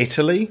in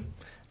Italy,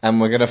 and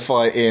we're going to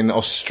fight in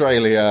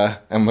Australia,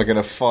 and we're going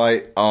to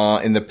fight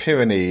in the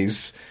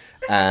Pyrenees,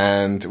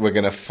 and we're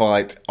going to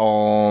fight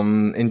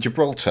in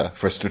Gibraltar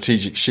for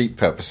strategic sheep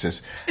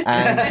purposes.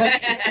 And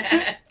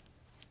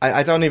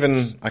I can't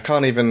even,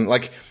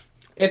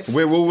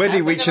 we're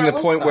already reaching the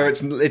point where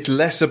it's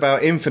less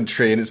about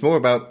infantry and it's more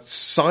about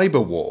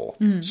cyber war.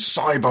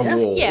 Cyber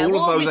war. Yeah, all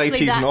of those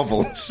 80s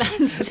novels.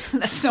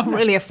 That's not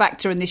really a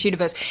factor in this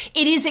universe.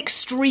 It is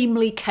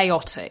extremely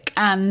chaotic,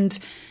 and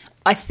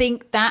I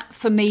think that,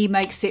 for me,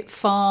 makes it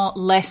far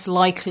less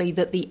likely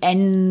that the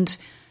end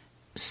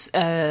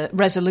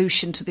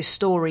resolution to this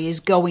story is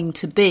going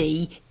to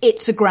be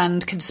it's a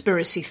grand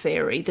conspiracy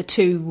theory. The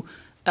two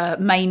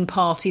main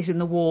parties in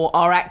the war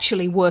are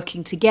actually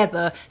working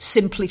together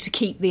simply to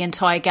keep the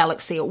entire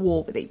galaxy at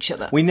war with each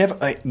other. We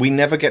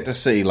never get to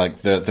see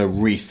the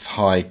Wreath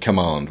High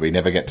Command. We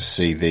never get to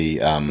see the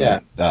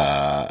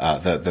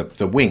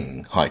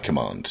Wing High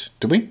Command.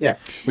 Do we? Yeah.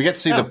 We get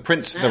to see the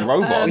Prince, the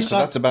robot. So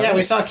that's about it.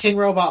 We saw King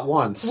Robot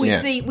once.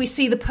 We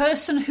see the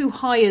person who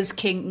hires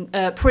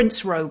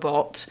Prince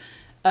Robot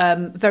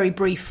very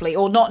briefly,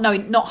 or not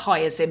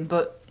hires him,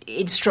 but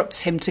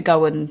instructs him to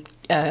go and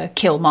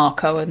kill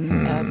Marco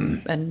and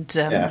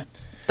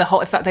the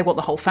whole. In fact, they want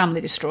the whole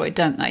family destroyed,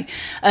 don't they?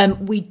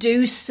 We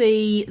do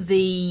see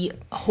the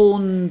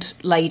horned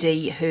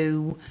lady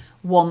who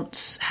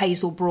wants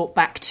Hazel brought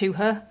back to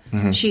her.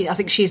 I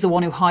think she's the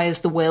one who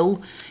hires the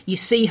will. You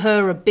see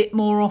her a bit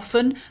more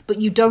often, but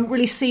you don't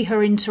really see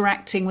her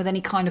interacting with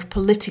any kind of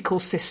political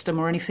system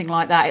or anything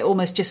like that. It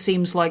almost just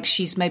seems like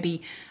she's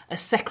maybe a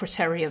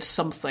secretary of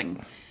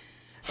something.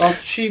 Well,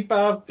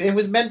 it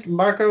was meant.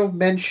 Marco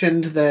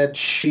mentioned that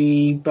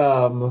she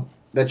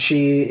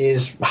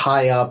is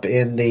high up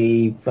in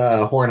the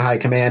Horn High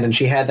Command, and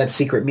she had that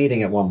secret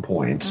meeting at one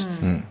point.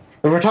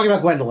 But we're talking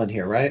about Gwendolyn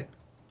here, right?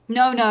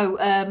 No.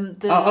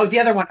 The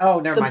other one. Oh,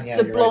 never mind. Yeah,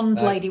 the you're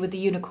blonde right. lady with the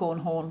unicorn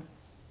horn.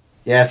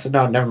 Yes.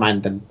 No. Never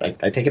mind. Then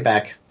I take it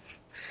back.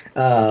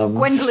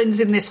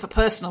 Gwendolyn's in this for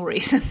personal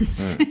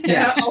reasons.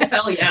 Yeah. Oh,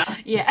 hell yeah.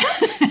 Yeah.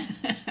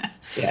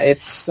 Yeah.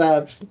 It's.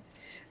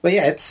 But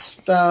yeah, it's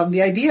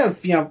the idea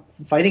of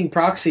fighting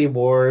proxy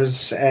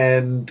wars,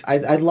 and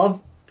I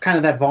love kind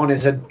of that Vaughan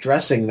is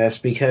addressing this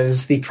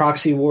because the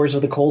proxy wars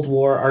of the Cold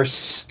War are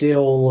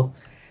still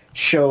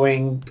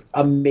showing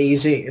not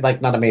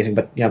amazing,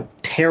 but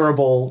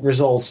terrible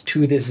results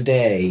to this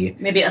day.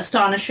 Maybe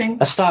astonishing.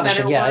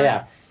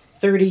 Yeah.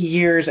 30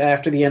 years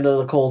after the end of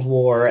the Cold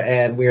War,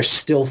 and we're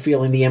still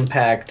feeling the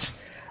impact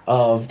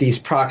of these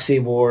proxy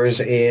wars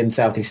in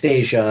Southeast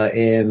Asia,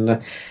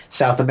 in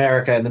South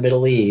America, in the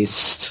Middle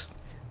East,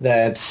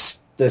 that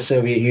the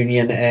Soviet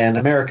Union and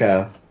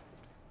America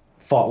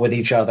fought with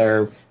each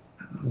other,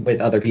 with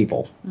other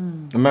people.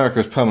 America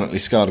was permanently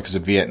scarred because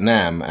of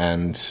Vietnam,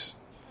 and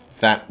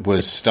that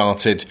was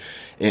started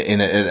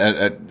in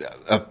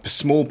a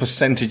small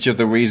percentage of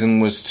the reason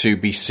was to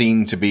be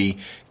seen to be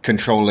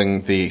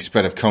controlling the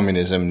spread of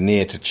communism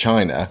near to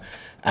China,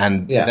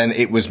 and then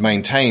it was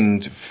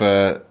maintained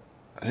for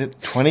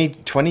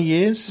 20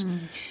 years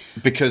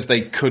because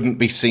they couldn't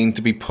be seen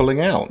to be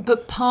pulling out.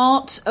 But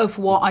part of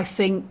what I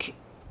think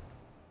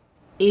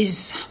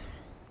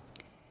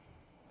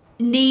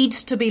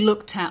needs to be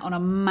looked at on a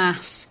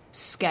mass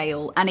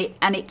scale, and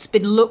it's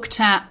been looked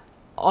at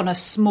on a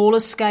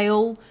smaller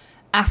scale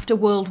after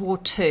World War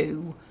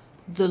II,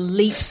 the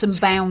leaps and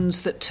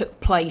bounds that took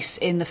place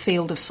in the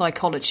field of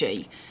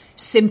psychology,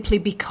 simply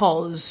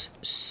because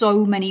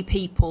so many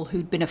people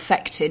who'd been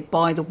affected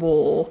by the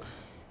war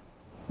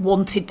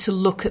wanted to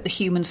look at the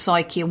human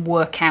psyche and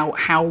work out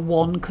how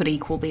one could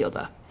equal the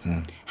other.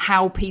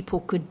 How people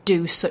could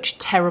do such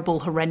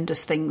terrible,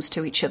 horrendous things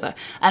to each other.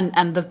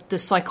 And the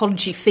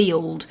psychology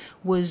field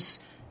was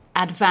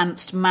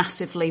advanced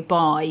massively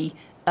by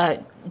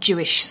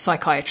Jewish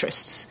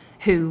psychiatrists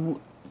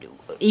who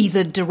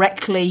either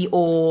directly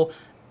or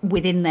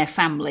within their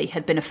family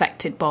had been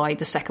affected by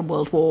the Second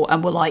World War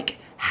and were like,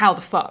 how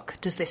the fuck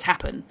does this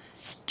happen?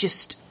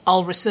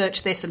 I'll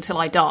research this until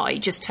I die.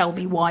 Just tell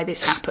me why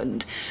this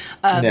happened.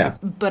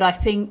 But I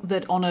think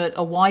that on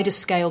a wider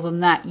scale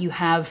than that, you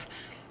have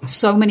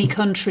so many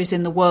countries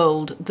in the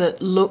world that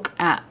look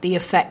at the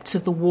effects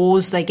of the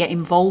wars they get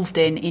involved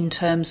in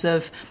terms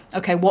of,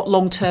 okay, what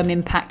long-term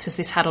impact has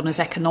this had on us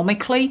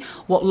economically?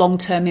 What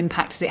long-term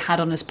impact has it had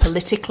on us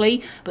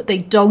politically? But they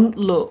don't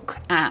look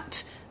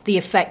at the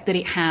effect that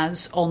it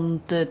has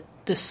on the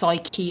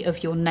psyche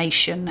of your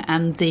nation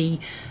and the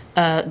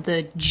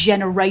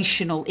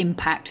generational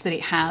impact that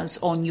it has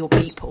on your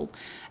people,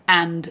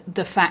 and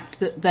the fact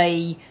that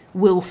they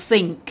will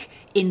think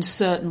in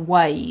certain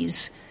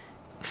ways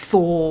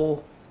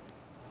for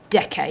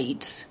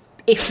decades,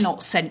 if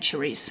not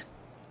centuries,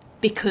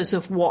 because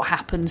of what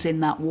happens in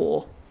that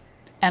war,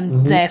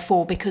 and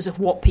therefore because of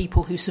what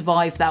people who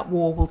survive that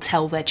war will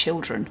tell their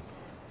children.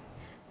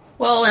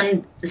 Well,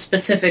 and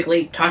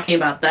specifically talking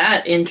about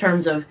that in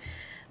terms of,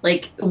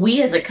 like,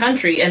 we as a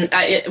country, and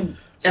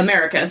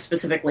America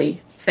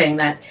specifically saying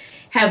that,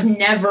 have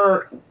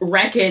never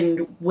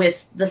reckoned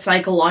with the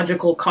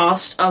psychological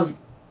cost of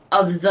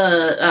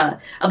the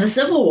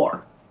Civil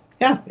War.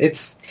 Yeah,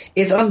 it's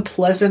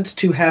unpleasant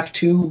to have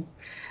to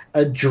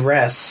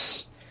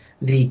address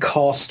the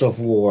cost of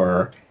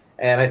war,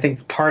 and I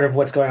think part of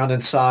what's going on in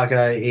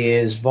Saga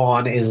is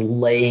Vaughan is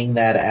laying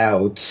that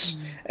out,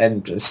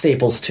 and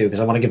Staples too,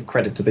 because I want to give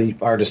credit to the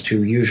artist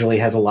who usually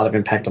has a lot of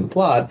impact on the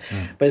plot,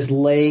 but is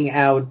laying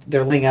out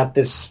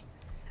this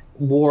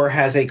war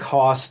has a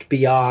cost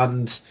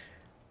beyond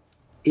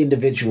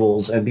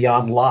individuals and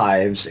beyond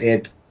lives.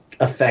 It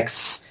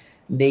affects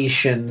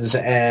nations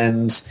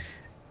and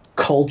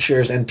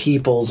cultures and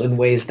peoples in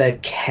ways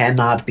that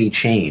cannot be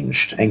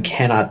changed and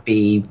cannot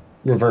be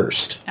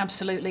reversed.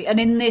 Absolutely. And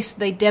in this,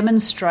 they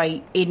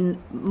demonstrate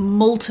in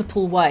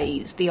multiple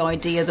ways the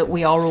idea that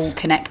we are all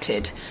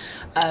connected,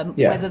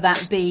 whether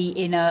that be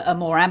in a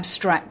more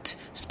abstract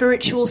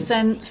spiritual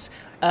sense,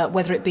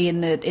 whether it be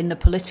in the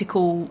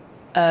political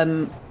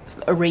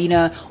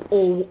arena,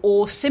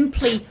 or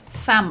simply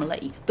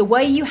family. The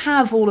way you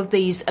have all of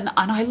these, and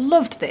I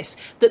loved this,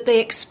 that they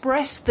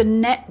express the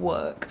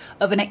network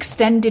of an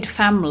extended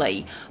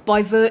family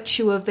by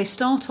virtue of, they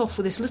start off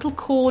with this little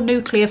core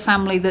nuclear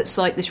family that's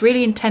like this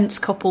really intense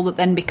couple that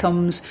then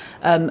becomes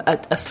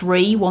a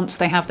three once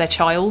they have their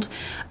child,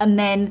 and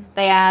then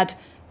they add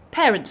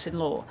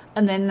parents-in-law,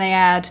 and then they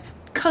add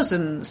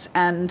cousins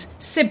and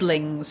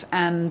siblings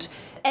and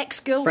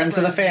ex-girlfriends friends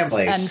of the families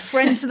and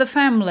friends of the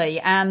family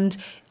and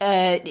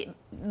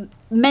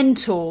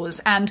mentors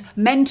and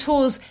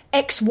mentors'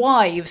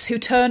 ex-wives who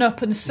turn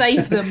up and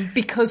save them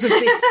because of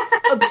this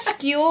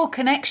obscure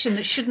connection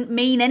that shouldn't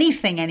mean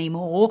anything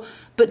anymore,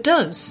 but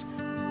does.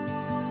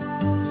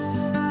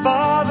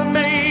 Father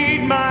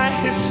made my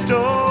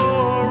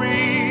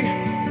history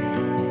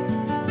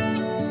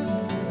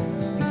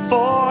and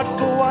fought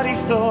for what he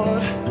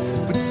thought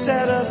would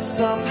set us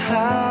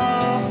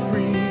somehow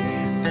free.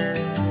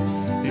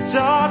 He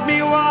taught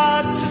me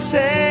what to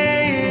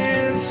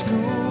say in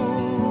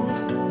school.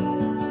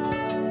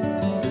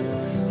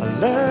 I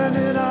learned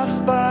it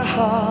off by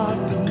heart,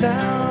 but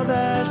now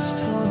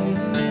that's torn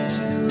in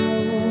two.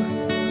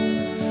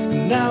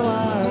 And now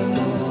I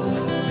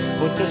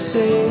know what they're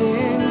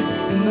saying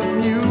in the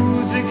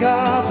music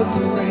of the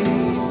parade.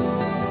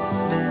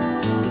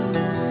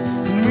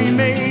 And we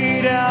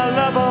made our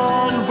love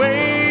on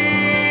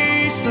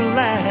wasteland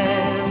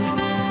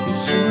and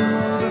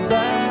through the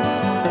barricades.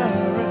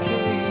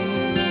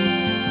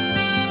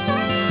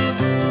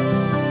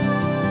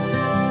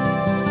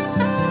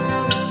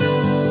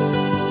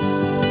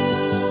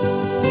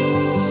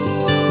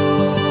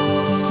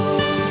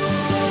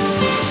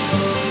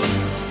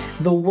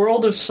 The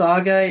world of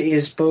Saga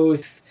is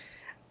both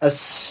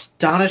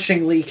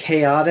astonishingly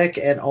chaotic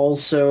and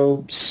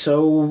also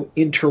so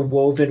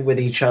interwoven with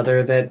each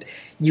other that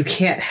you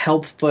can't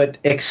help but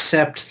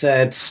accept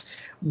that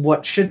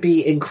what should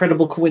be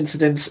incredible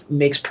coincidence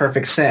makes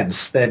perfect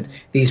sense, that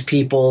these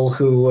people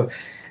who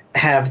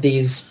have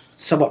these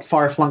somewhat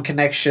far-flung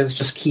connections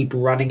just keep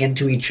running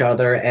into each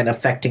other and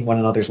affecting one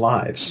another's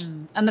lives.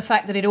 And the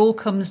fact that it all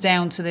comes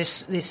down to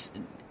this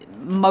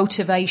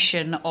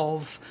motivation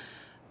of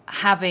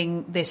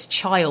having this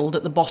child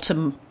at the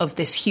bottom of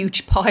this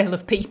huge pile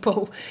of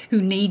people who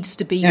needs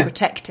to be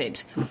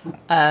protected,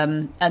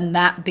 and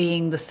that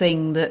being the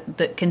thing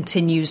that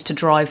continues to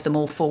drive them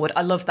all forward.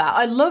 I love that.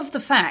 I love the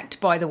fact,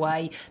 by the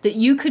way, that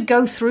you could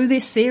go through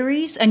this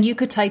series and you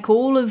could take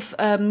all of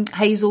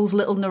Hazel's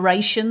little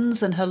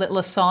narrations and her little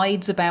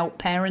asides about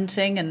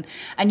parenting,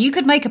 and you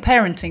could make a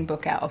parenting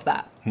book out of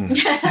that.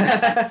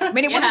 I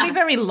mean, it wouldn't be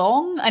very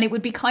long, and it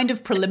would be kind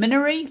of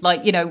preliminary,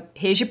 like, you know,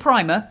 here's your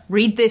primer,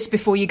 read this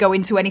before you go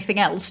into anything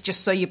else,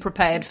 just so you're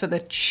prepared for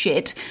the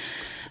shit.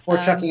 Or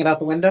chucking it out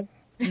the window.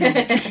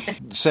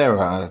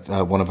 Sarah,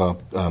 one of our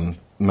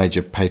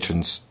major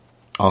patrons,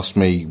 asked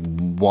me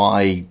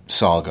why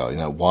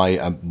Saga, why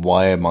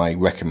am I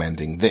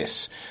recommending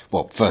this?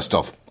 Well, first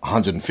off,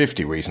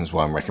 150 reasons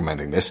why I'm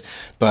recommending this,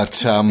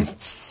 but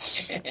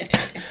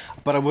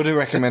but I would have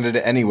recommended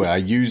it anyway. I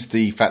used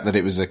the fact that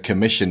it was a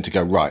commission to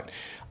go, right,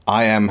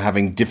 I am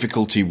having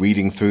difficulty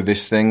reading through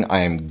this thing.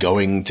 I am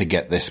going to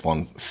get this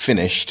one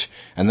finished.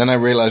 And then I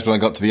realized when I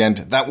got to the end,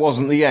 that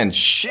wasn't the end.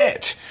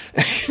 Shit!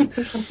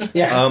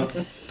 Yeah.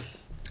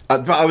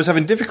 But I was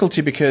having difficulty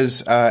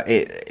because of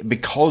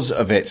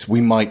it,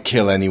 we might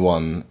kill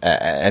anyone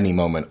at any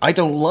moment. I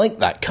don't like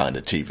that kind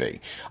of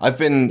TV. I've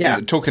been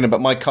talking about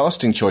my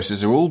casting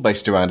choices are all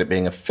based around it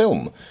being a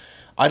film.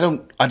 I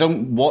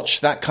don't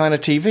watch that kind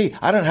of TV.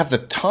 I don't have the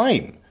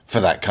time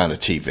for that kind of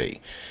TV.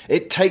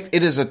 It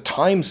is a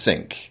time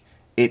sink.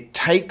 It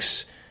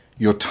takes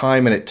your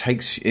time and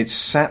it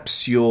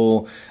saps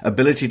your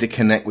ability to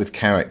connect with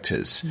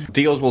characters.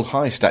 D. Oswald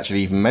Heist actually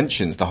even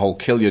mentions the whole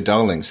kill your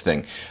darlings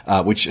thing,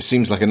 which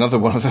seems like another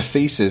one of the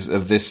theses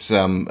of this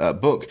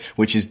book,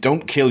 which is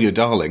don't kill your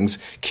darlings,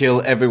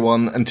 kill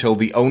everyone until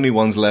the only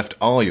ones left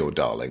are your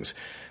darlings.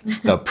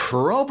 The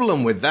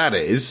problem with that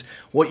is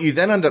what you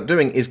then end up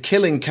doing is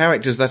killing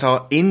characters that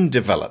are in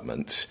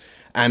development,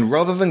 and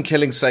rather than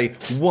killing, say,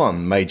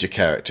 one major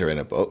character in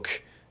a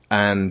book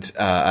and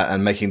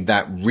making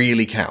that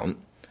really count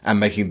and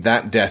making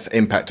that death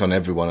impact on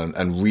everyone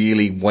and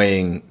really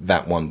weighing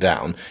that one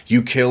down,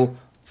 you kill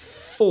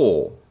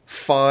 4,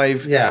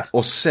 5,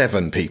 or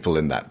 7 people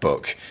in that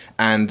book.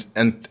 And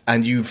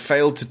you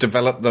failed to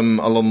develop them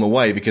along the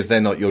way because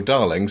they're not your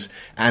darlings.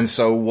 And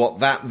so what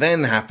that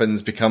then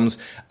happens becomes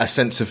a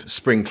sense of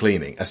spring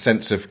cleaning, a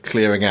sense of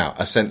clearing out,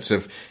 a sense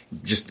of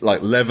just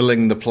like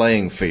leveling the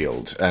playing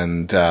field.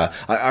 And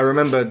I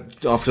remember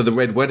after the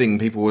Red Wedding,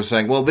 people were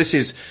saying, well, this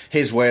is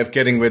his way of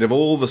getting rid of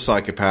all the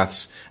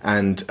psychopaths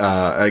and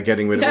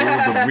getting rid of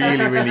all the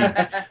really, really...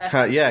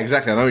 yeah,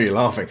 exactly. I know you're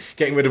laughing.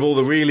 Getting rid of all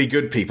the really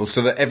good people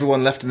so that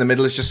everyone left in the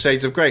middle is just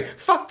shades of grey.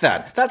 Fuck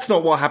that. That's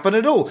not what happened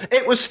at all.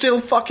 It was still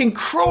fucking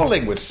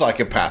crawling with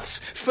psychopaths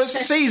for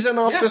season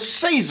after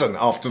season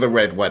after the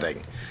Red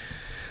Wedding.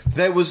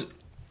 There was...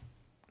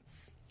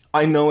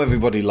 I know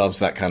everybody loves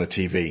that kind of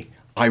TV.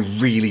 I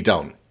really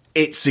don't.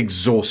 it's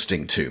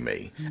exhausting to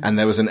me. And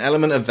there was an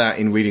element of that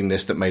in reading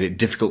this that made it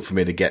difficult for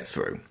me to get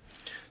through.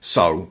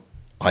 So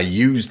I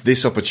used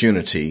this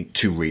opportunity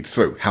to read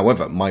through.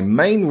 However, my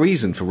main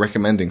reason for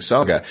recommending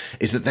Saga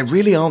is that there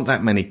really aren't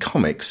that many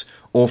comics,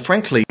 or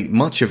frankly,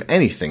 much of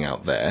anything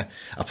out there,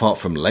 apart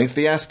from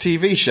lengthy-ass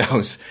TV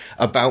shows,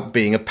 about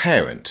being a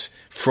parent.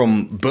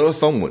 From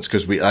birth onwards,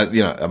 because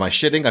am I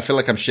shitting? I feel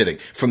like I'm shitting.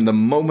 From the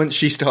moment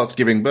she starts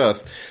giving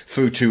birth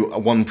through to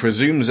one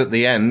presumes at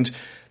the end,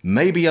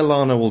 maybe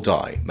Alana will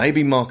die.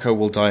 Maybe Marco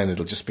will die and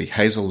it'll just be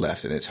Hazel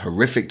left, and it's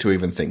horrific to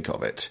even think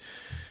of it.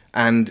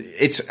 And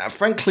it's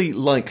frankly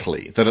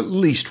likely that at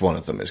least one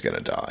of them is going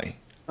to die.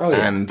 Oh,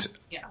 yeah. And,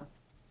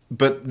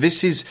 but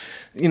this is,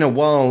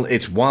 while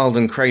it's wild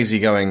and crazy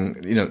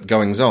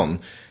goings on,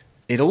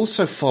 it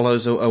also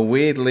follows a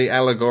weirdly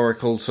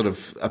allegorical, sort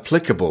of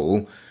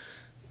applicable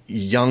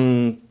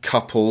young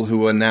couple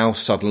who are now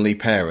suddenly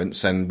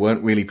parents and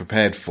weren't really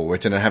prepared for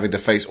it and are having to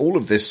face all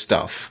of this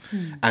stuff.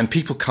 And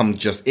people come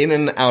just in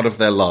and out of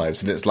their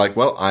lives, and it's like,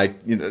 well,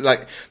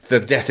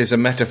 the death is a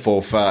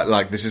metaphor for,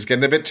 like, this is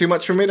getting a bit too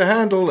much for me to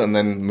handle, and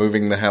then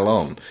moving the hell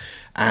on.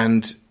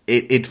 And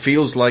it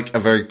feels like a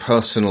very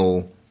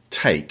personal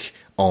take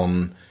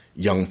on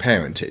young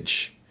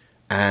parentage,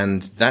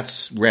 and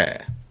that's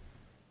rare.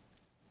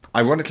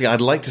 Ironically, I'd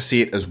like to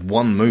see it as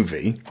one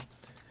movie,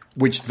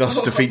 which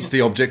thus defeats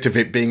the object of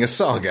it being a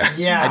saga.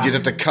 Yeah. And you'd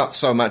have to cut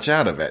so much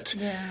out of it.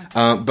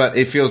 Yeah. But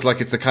it feels like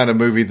it's the kind of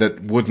movie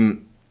that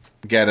wouldn't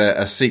get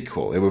a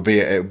sequel. It would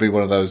be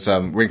one of those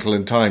Wrinkle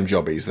in Time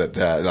jobbies that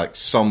like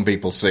some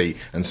people see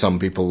and some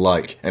people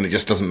like, and it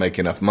just doesn't make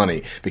enough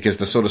money because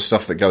the sort of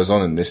stuff that goes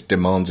on in this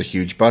demands a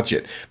huge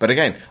budget. But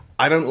again,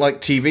 I don't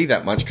like TV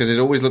that much because it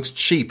always looks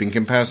cheap in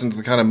comparison to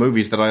the kind of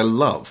movies that I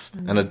love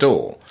and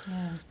adore.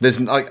 Yeah. There's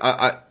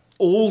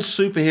all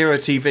superhero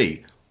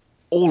TV,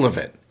 all of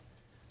it.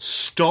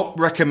 Stop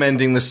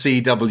recommending the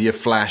CW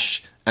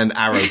Flash and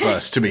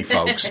Arrowverse to me,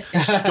 folks.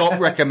 Stop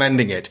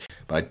recommending it.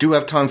 But I do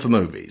have time for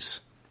movies.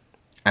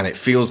 And it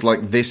feels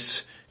like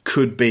this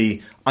could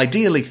be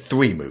ideally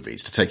 3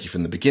 movies to take you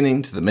from the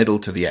beginning to the middle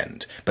to the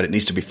end. But it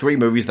needs to be 3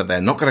 movies that they're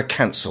not going to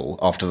cancel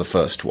after the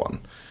first one.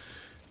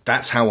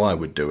 That's how I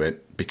would do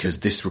it,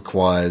 because this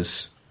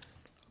requires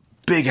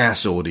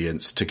big-ass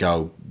audience to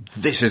go,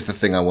 this is the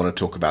thing I want to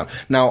talk about.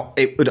 Now,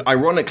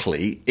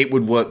 ironically, it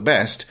would work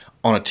best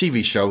on a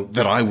TV show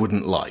that I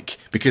wouldn't like,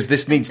 because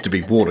this needs to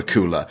be water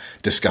cooler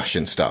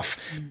discussion stuff.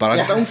 But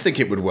I don't think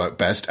it would work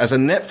best as a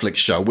Netflix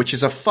show, which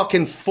is a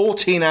fucking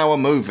 14-hour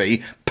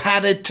movie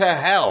padded to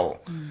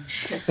hell.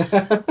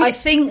 I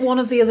think one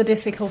of the other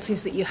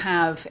difficulties that you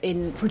have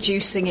in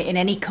producing it in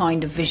any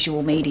kind of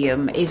visual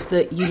medium is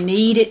that you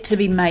need it to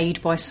be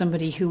made by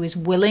somebody who is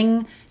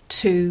willing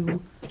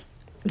to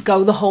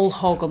go the whole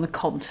hog on the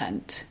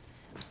content,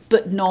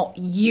 but not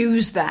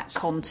use that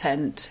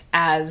content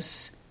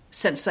as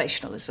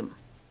sensationalism.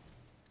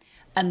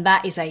 And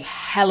that is a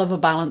hell of a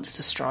balance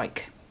to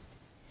strike.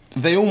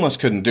 They almost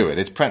couldn't do it.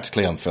 It's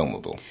practically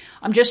unfilmable.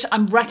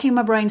 I'm racking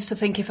my brains to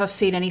think if I've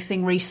seen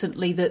anything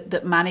recently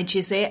that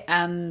manages it,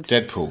 and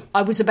Deadpool.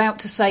 I was about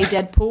to say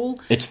Deadpool.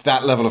 It's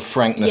that level of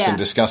frankness and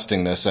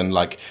disgustingness and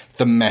like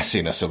the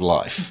messiness of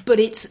life. But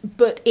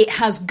it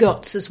has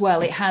guts as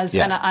well. It has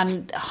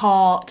and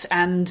heart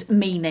and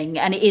meaning,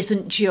 and it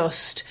isn't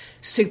just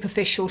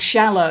superficial,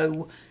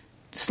 shallow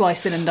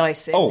slicing and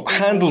dicing. Oh,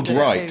 handled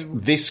right,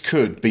 this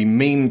could be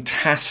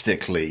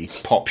meme-tastically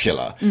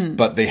popular,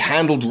 but the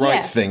handled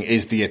right thing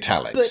is the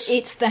italics. But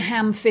it's the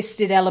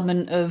ham-fisted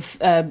element of,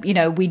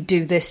 we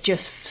do this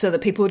just so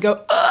that people would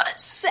go,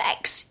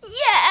 sex,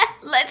 yeah,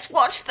 let's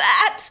watch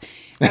that.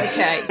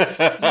 Okay,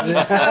 you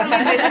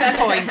totally missed the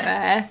point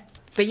there.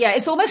 But yeah,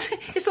 it's almost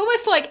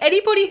like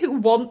anybody who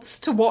wants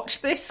to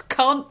watch this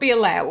can't be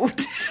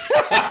allowed.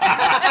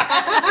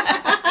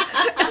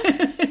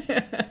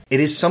 It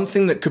is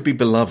something that could be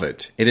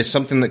beloved. It is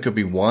something that could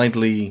be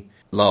widely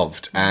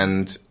loved.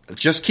 And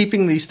just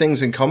keeping these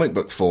things in comic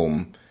book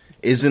form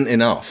isn't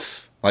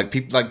enough. Like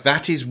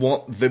that is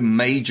what the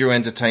major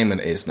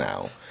entertainment is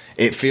now.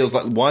 It feels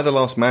like Why the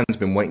Last Man's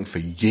been waiting for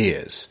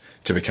years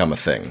to become a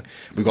thing.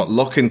 We've got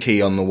Lock and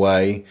Key on the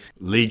way.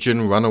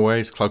 Legion,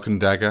 Runaways, Cloak and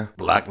Dagger,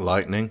 Black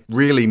Lightning.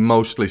 Really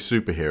mostly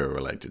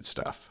superhero-related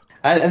stuff.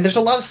 And there's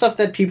a lot of stuff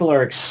that people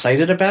are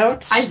excited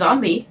about.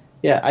 iZombie.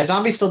 Yeah,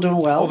 iZombie's still doing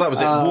well. Oh, that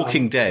was it.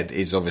 Walking Dead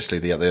is obviously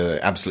the other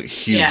absolute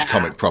huge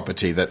comic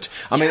property that,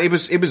 I mean, it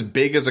was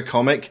big as a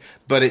comic,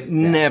 but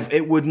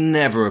it would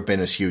never have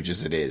been as huge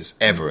as it is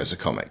ever as a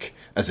comic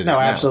as it is now. No,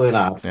 absolutely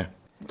not. Yeah.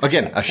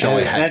 Again, a show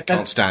I had,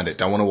 can't stand it,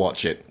 don't want to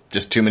watch it.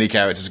 Just too many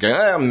characters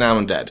going, now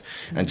I'm dead.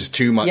 And just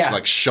too much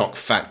like shock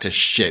factor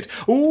shit.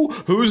 Ooh,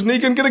 who's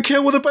Negan gonna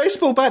kill with a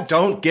baseball bat?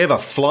 Don't give a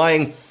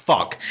flying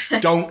fuck.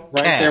 Don't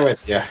care. Right there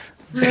with you.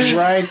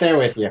 Right there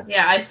with you.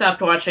 Yeah, I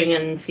stopped watching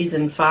in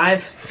season 5,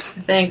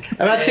 I think.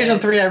 About season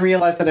 3, I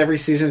realized that every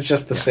season's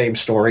just the same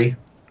story.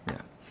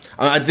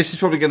 Yeah. This is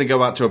probably going to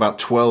go out to about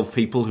 12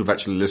 people who've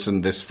actually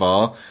listened this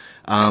far.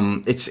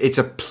 It's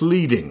a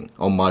pleading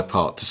on my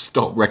part to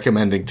stop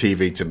recommending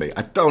TV to me.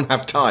 I don't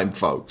have time,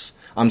 folks.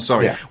 I'm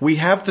sorry. Yeah. We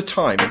have the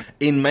time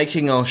in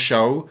making our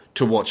show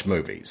to watch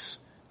movies.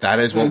 That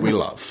is what we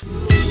love.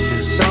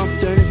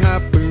 Something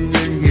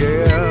happening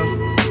here.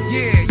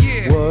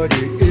 Yeah. What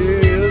it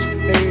is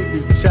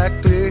ain't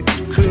exactly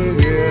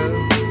clear.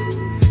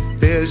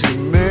 There's a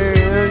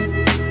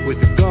man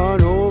with a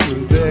gun over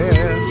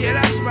there. Yeah,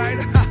 that's right.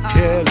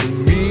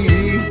 Telling me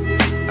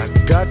I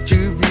got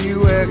to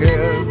beware.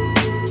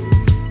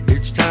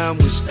 Each time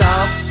we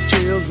stop,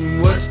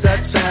 children, what's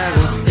that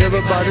sound?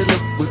 Everybody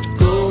look what's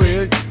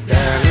going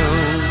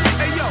down.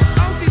 Hey, yo, I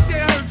don't think they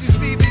heard you,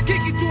 Stevie.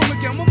 Kick it to him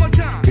again, one more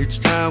time. Each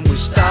time we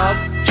stop,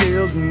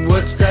 children,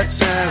 what's that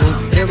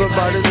sound?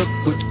 Everybody look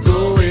what's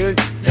going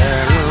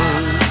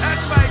down.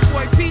 That's right,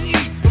 boy. P.E.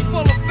 in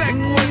full effect,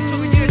 boy, till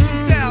the year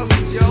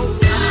 2000, yo.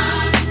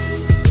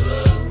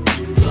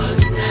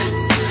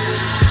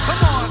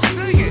 Come on,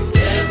 sing it.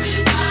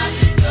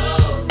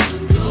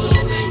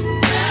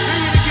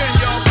 Sing it again,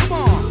 y'all. Come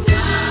on.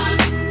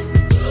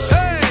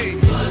 Hey.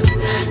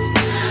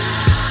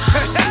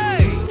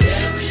 Hey.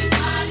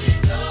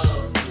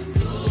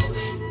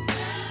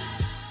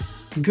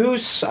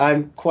 Goose,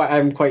 I'm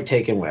quite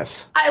taken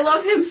with. I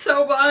love him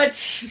so much.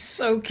 He's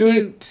so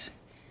cute.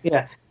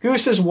 Yeah,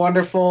 Goose is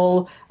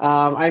wonderful.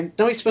 I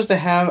know he's supposed to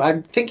have.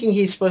 I'm thinking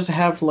he's supposed to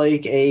have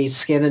like a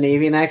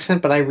Scandinavian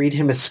accent, but I read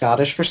him as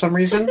Scottish for some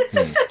reason.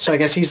 So I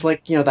guess he's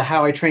like the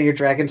How I Train Your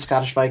Dragon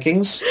Scottish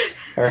Vikings,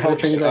 or How I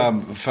Train Your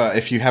Dragon.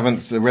 If you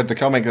haven't read the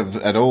comic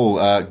at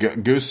all,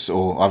 Goose,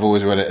 or I've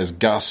always read it as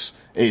Gus.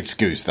 It's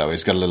Goose, though.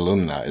 It's got a little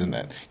now, isn't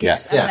it?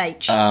 Goose and an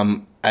H.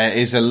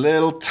 Is a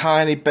little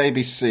tiny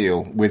baby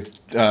seal with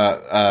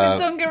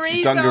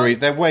dungarees dungarees. on.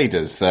 They're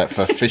waders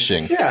for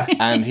fishing. Yeah.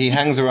 And he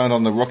hangs around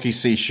on the rocky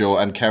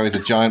seashore and carries a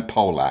giant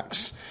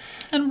poleaxe.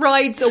 And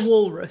rides a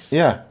walrus.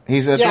 Yeah,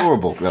 he's an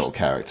adorable little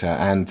character,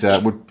 and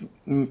would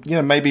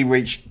maybe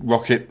reach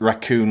Rocket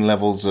Raccoon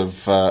levels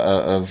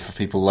of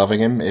people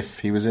loving him if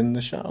he was in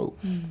the show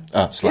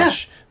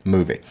 /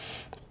 movie.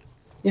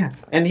 Yeah,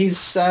 and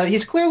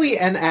he's clearly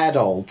an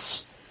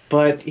adult,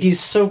 but he's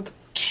so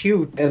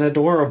cute and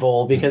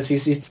adorable because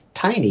he's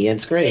tiny and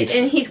it's great.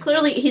 And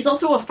he's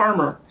also a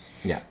farmer.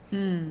 Yeah.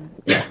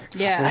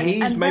 Yeah.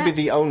 He's and maybe that-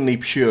 the only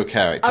pure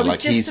character. I was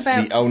Like just he's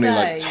about the to only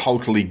say.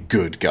 totally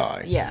good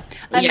guy. Yeah.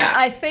 And Yeah.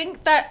 I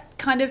think that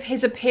kind of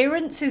his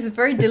appearance is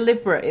very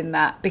deliberate in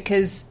that,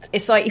 because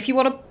it's like if you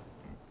want to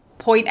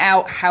point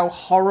out how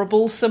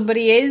horrible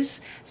somebody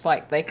is, it's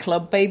like they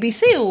club baby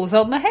seals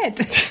on the head.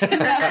 That's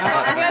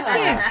what Gus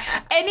is.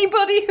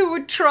 Anybody who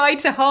would try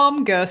to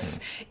harm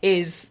Gus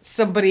is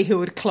somebody who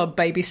would club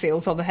baby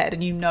seals on the head,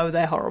 and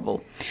they're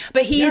horrible.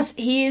 But he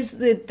is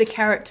the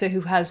character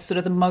who has sort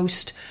of the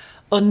most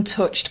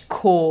untouched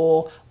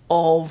core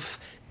of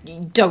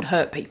don't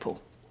hurt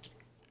people.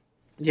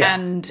 Yeah.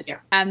 And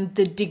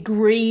the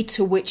degree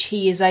to which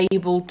he is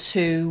able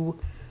to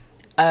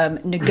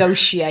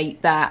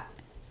negotiate that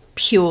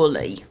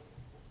purely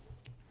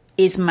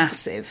is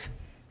massive.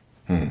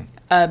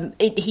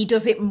 He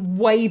does it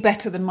way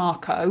better than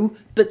Marco,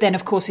 but then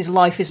of course his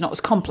life is not as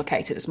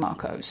complicated as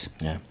Marco's.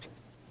 Yeah.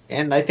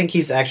 And I think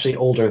he's actually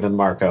older than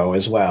Marco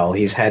as well.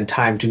 He's had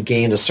time to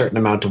gain a certain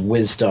amount of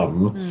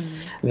wisdom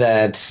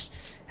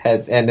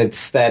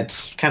it's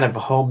that kind of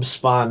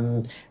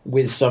homespun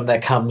wisdom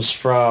that comes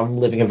from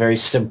living a very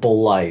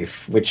simple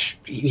life, which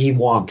he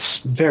wants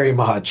very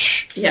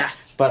much. Yeah.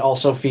 But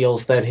also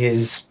feels that he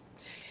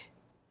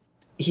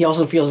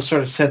also feels a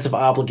sort of sense of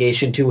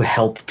obligation to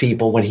help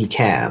people when he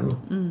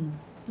can.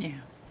 Yeah.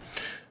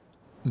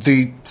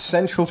 The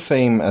central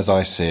theme, as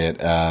I see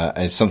it,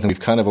 is something we've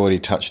kind of already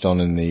touched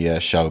on in the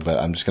show, but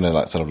I'm just going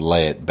to sort of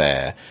lay it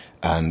bare.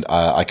 And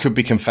I could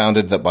be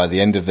confounded that by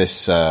the end of this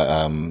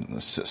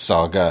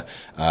saga,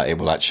 it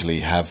will actually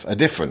have a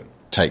different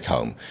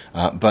take-home.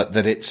 But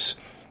that it's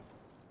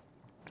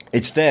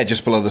there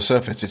just below the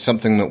surface. It's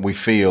something that we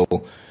feel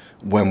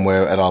when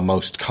we're at our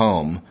most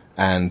calm,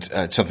 and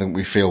it's something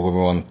we feel when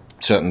we're on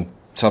certain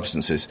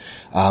substances,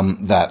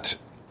 that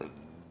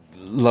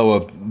lower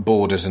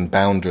borders and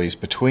boundaries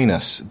between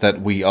us,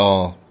 that we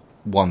are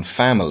one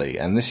family.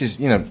 And this is,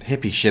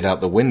 hippie shit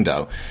out the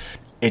window.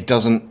 It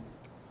doesn't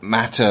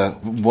matter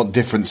what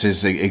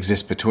differences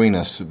exist between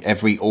us.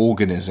 Every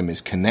organism is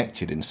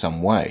connected in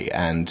some way,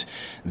 and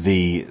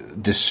the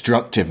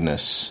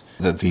destructiveness,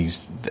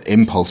 the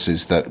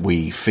impulses that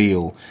we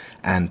feel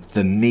and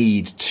the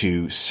need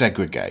to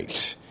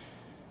segregate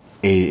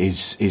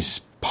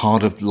is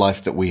part of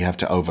life that we have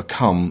to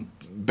overcome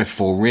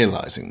before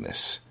realizing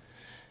this.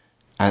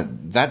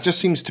 And that just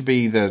seems to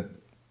be that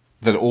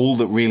all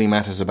that really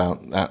matters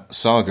about that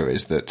saga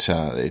is that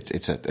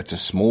it's a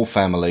small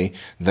family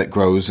that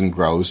grows and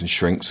grows and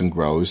shrinks and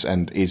grows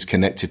and is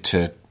connected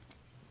to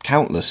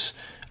countless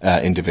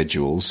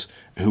individuals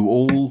who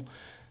all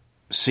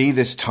see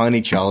this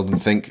tiny child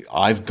and think,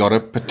 I've got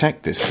to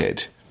protect this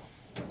kid.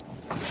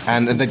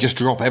 And they just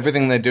drop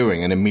everything they're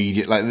doing and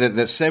immediately,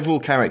 that several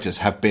characters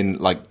have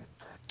been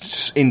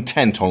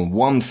intent on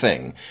one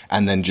thing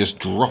and then just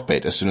drop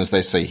it as soon as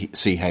they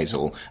see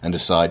Hazel and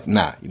decide,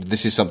 nah,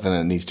 this is something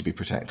that needs to be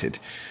protected.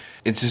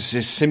 It's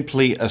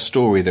simply a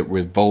story that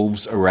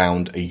revolves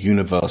around a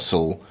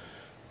universal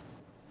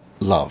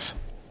love,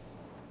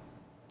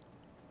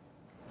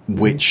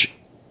 which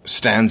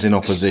stands in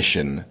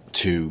opposition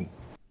to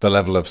the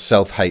level of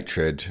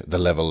self-hatred, the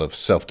level of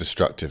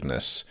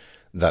self-destructiveness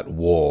that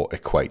war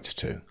equates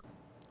to.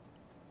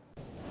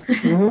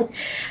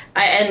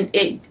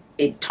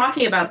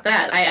 Talking about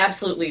that, I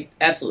absolutely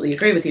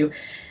agree with you.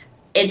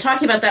 In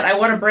talking about that, I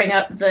want to bring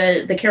up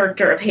the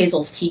character of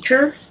Hazel's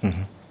teacher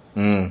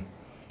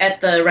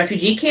at the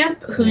refugee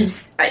camp,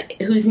 whose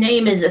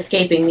name is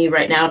escaping me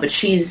right now, but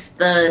she's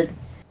the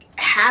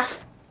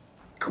half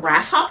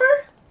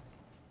grasshopper,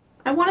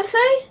 I want to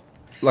say.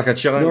 Like a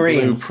giant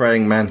blue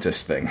praying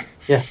mantis thing.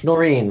 Yeah,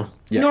 Noreen.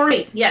 Yeah.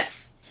 Noreen,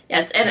 yes.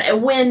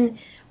 And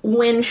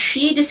when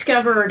she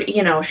discovered,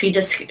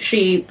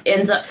 she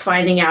ends up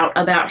finding out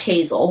about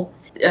Hazel,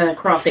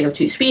 crossing of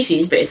two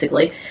species,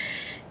 basically,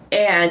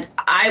 and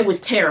I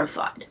was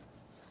terrified.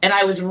 And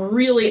I was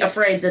really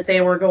afraid that they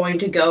were going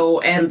to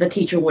go and the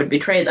teacher would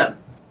betray them.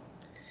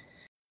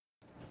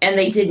 And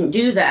they didn't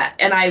do that.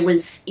 And I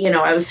was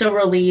so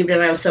relieved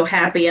and I was so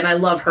happy, and I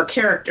love her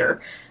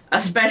character.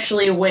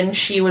 Especially when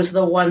she was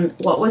the one,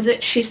 what was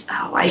it?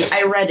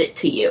 I read it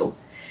to you.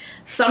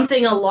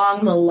 Something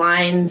along the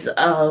lines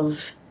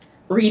of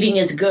reading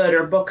is good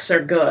or books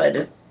are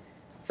good.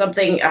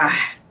 Something,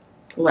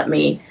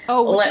 anybody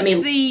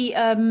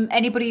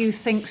who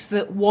thinks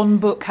that one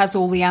book has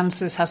all the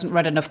answers hasn't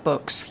read enough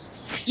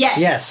books.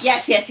 Yes. Yeah.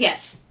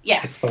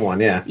 It's the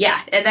one, yeah.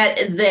 Yeah, and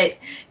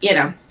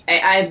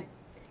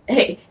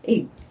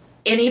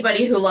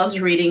anybody who loves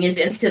reading is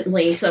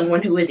instantly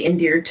someone who is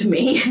endeared to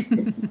me.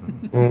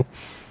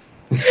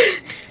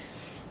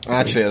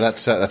 Actually,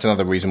 that's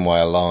another reason why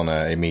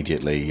Alana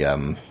immediately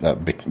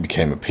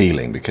became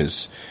appealing,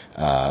 because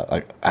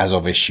as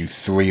of issue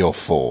 3 or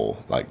 4,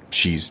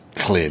 she's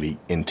clearly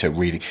into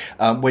reading.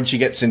 When she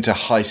gets into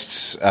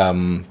Heist's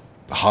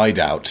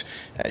hideout,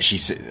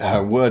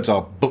 her words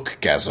are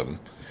bookgasm.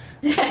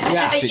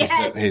 She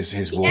sees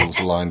his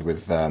walls lined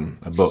with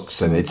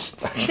books, and they're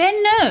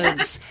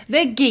nerds.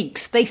 They're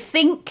geeks. They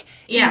think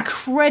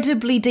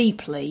incredibly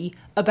deeply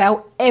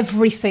about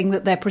everything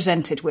that they're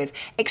presented with,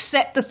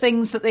 except the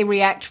things that they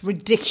react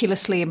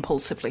ridiculously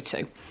impulsively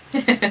to.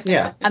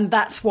 Yeah, and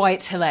that's why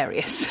it's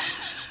hilarious.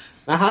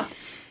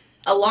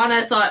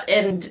 Alana thought,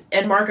 and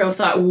Marco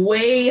thought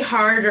way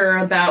harder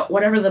about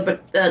whatever the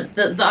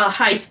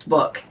heist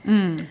book,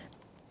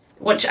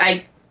 which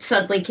I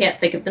suddenly can't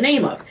think of the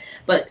name of.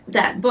 But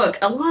that book,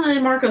 Alana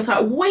and Marco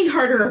thought way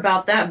harder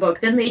about that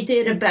book than they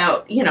did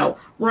about,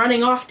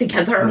 running off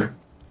together.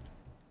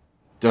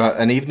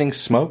 An evening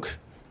smoke?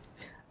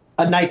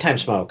 A nighttime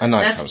smoke. That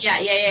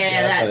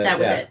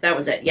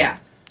was it, yeah.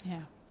 Yeah.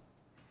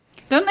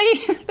 Don't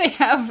they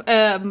have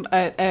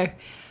a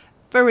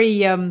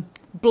very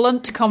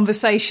blunt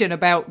conversation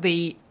about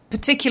the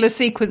particular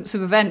sequence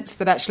of events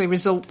that actually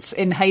results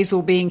in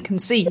Hazel being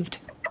conceived?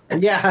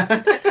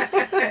 Yeah.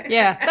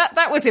 Yeah,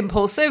 that was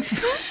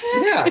impulsive.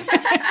 Yeah.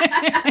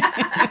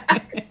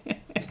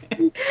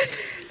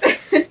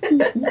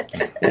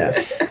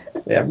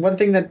 Yeah. One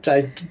thing that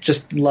I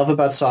just love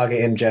about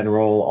Saga in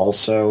general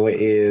also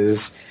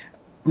is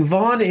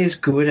Vaughan is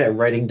good at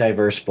writing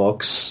diverse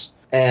books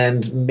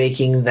and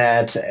making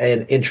that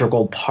an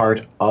integral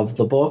part of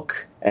the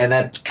book. And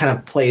that kind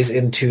of plays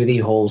into the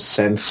whole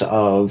sense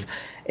of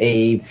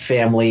a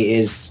family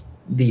is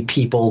the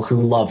people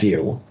who love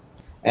you.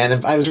 And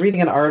if I was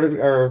reading an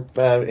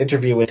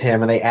interview with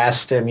him, and they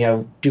asked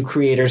him, do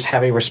creators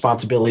have a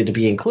responsibility to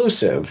be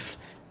inclusive?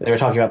 They were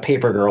talking about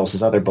Paper Girls,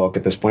 his other book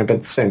at this point, but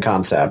the same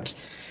concept.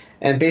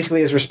 And basically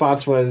his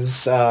response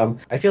was,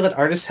 I feel that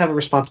artists have a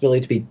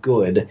responsibility to be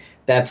good.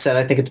 That said,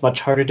 I think it's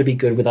much harder to be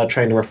good without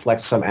trying to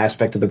reflect some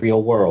aspect of the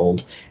real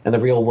world. And the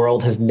real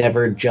world has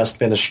never just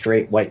been a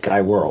straight white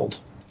guy world.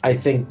 I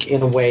think,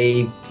 in a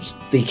way,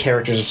 the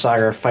characters of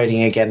Saga are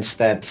fighting against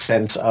that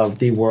sense of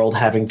the world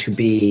having to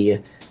be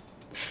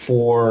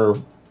for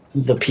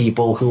the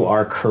people who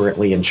are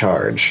currently in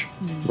charge,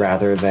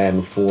 rather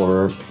than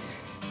for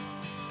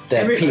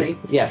everybody.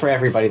 For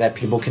everybody, that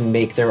people can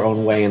make their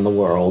own way in the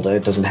world.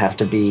 It doesn't have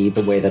to be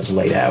the way that's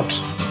laid out.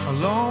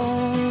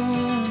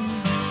 Alone,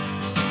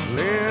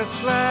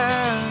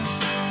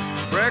 listless,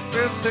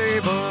 breakfast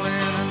table in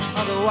an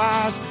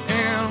otherwise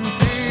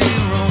empty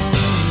room.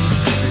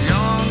 A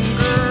young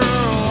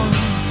girl,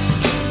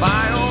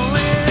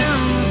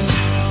 violins,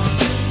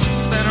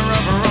 center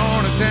of her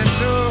own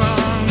attention.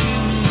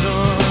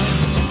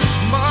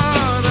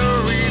 Mother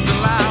reads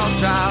aloud,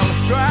 child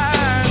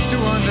tries to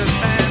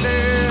understand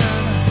it,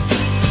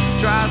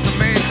 tries to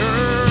make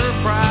her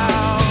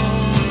proud.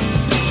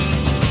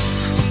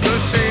 The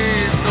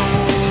shades go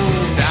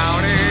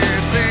down,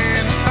 it's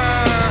in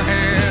her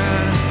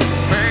head.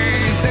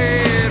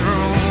 Painted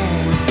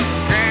room,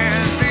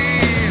 can't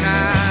see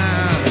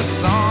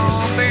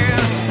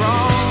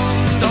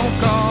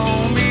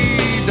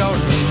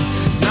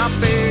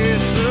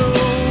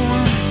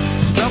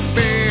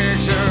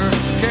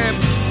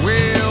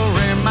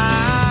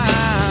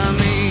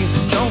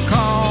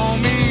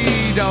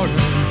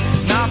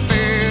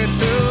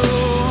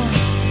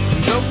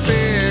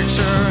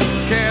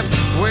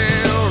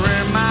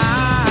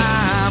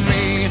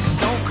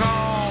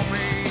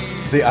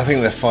I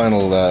think the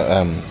final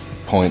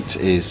point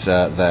is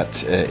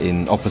that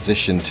in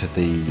opposition to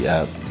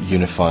the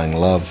unifying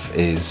love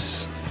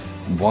is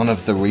one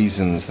of the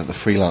reasons that the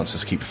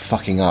freelancers keep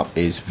fucking up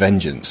is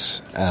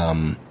vengeance.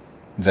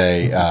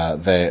 They're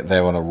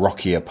on a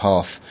rockier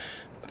path.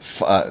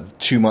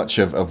 Too much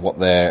of what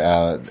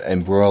they're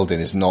embroiled in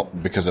is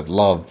not because of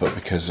love, but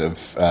because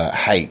of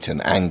hate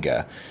and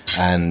anger,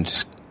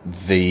 and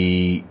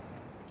the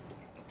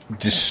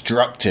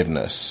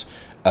destructiveness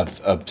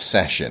of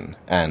obsession,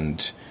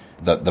 and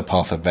that the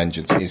path of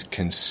vengeance is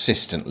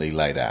consistently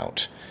laid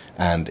out.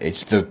 And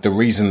it's the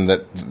reason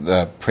that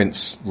the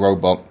Prince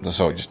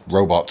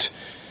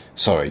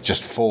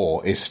just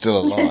 4 is still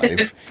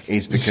alive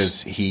is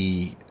because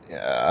he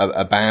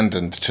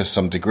abandoned to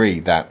some degree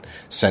that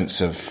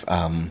sense of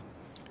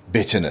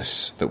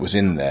bitterness that was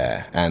in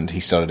there, and he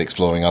started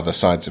exploring other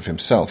sides of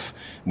himself,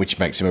 which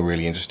makes him a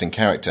really interesting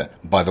character.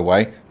 By the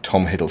way,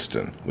 Tom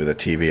Hiddleston with a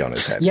TV on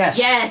his head.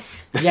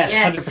 Yes,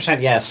 100%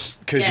 yes.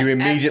 Because you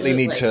immediately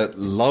need to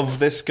love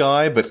this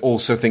guy, but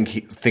also think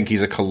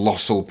he's a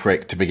colossal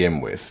prick to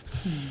begin with.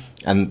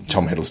 And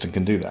Tom Hiddleston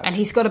can do that. And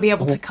he's got to be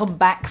able to come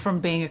back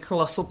from being a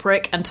colossal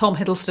prick, and Tom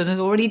Hiddleston has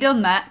already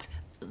done that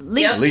at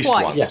least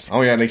twice. Once.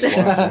 Oh yeah, at least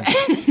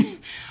twice.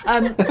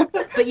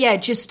 But yeah,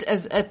 just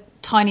as a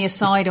tiny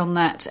aside on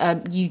that,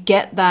 you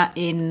get that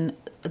in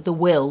The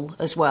Will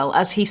as well.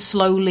 As he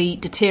slowly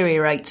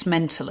deteriorates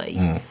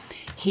mentally,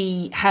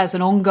 he has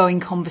an ongoing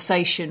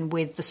conversation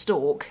with the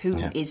Stork, who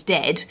is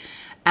dead,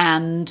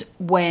 and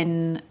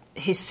when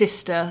his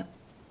sister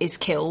is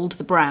killed,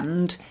 the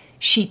Brand,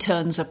 she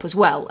turns up as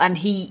well. And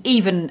he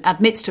even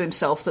admits to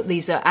himself that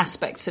these are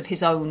aspects of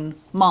his own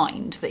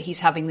mind that he's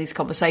having these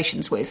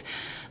conversations with.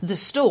 The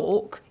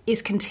Stork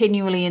is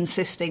continually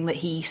insisting that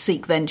he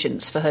seek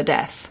vengeance for her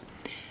death.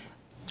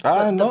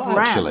 Not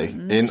actually.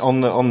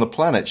 On the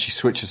planet, she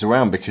switches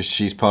around because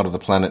she's part of the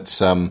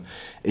planet's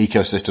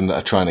ecosystem that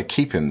are trying to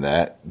keep him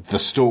there. The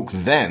Stork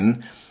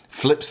then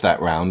flips that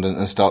round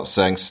and starts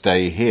saying,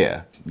 "Stay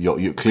here.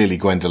 You clearly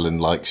Gwendolyn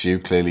likes you.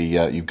 Clearly,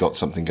 you've got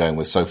something going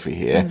with Sophie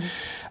here."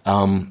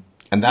 And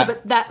that,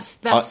 but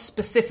that's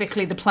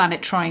specifically the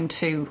planet trying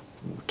to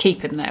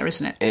keep him there,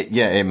 isn't it?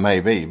 It may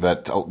be,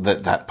 but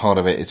that part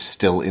of it is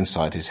still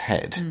inside his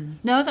head.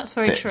 No, that's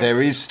very true.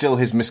 There is still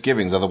his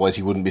misgivings, otherwise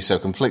he wouldn't be so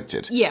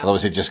conflicted. Yeah.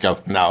 Otherwise he'd just go,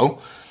 no.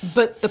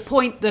 But the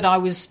point that I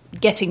was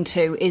getting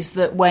to is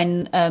that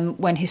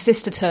when his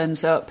sister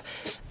turns up,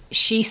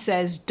 she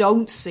says,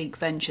 "Don't seek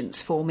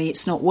vengeance for me,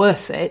 it's not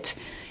worth it."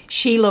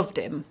 She loved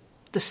him.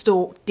 The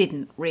Stork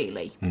didn't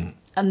really.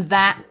 And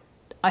that,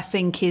 I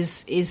think,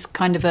 is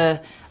kind of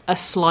a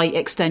slight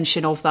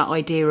extension of that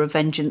idea of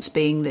vengeance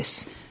being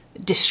this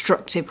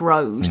destructive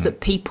road,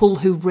 that people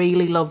who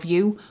really love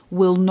you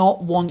will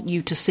not want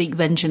you to seek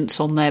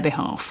vengeance on their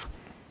behalf.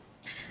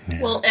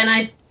 Well,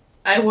 and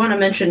I want to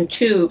mention,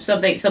 too,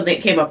 something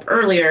that came up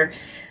earlier,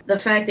 the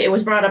fact that it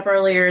was brought up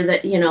earlier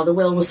that, the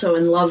Will was so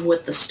in love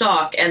with the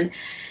Stalk, and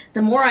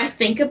the more I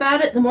think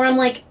about it, the more I'm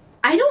like,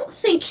 I don't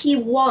think he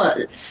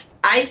was.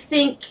 I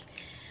think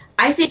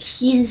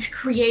he's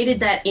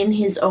created that in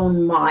his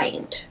own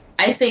mind.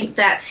 I think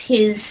that's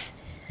his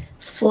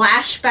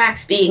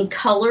flashbacks being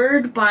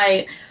colored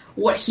by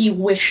what he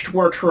wished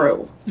were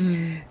true.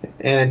 And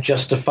it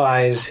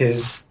justifies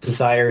his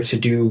desire to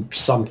do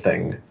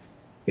something.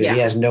 Because he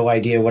has no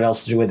idea what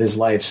else to do with his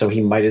life, so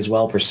he might as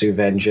well pursue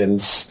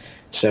vengeance.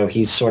 So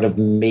he's sort of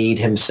made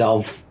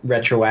himself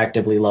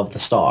retroactively love the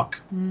Stalk.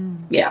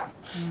 Yeah.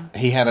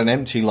 He had an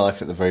empty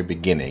life at the very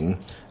beginning,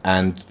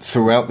 and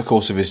throughout the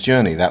course of his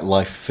journey, that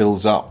life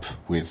fills up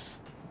with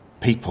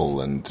people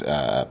and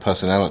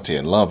personality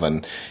and love,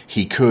 and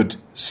he could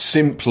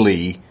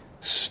simply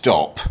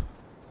stop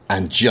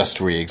and just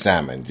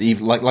re-examine,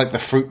 even like the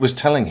fruit was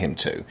telling him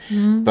to.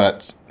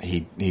 But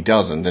he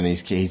doesn't, and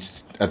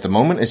he's at the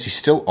moment, is he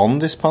still on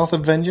this path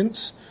of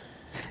vengeance?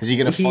 Is he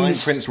going to find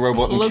Prince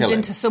Robot and kill him? Plugged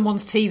into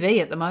someone's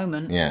TV at the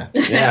moment.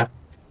 Yeah.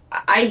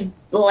 I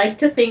like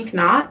to think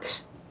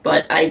not,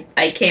 but I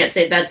can't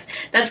say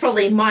that's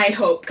probably my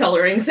hope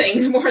coloring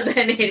things more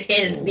than it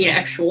is the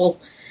actual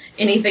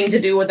anything to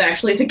do with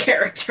actually the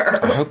character.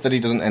 I hope that he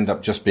doesn't end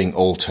up just being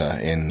Alter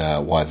in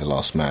Why the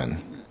Last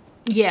Man.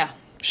 Yeah.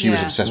 She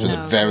was obsessed with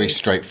a very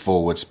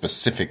straightforward,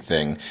 specific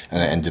thing,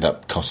 and it ended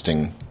up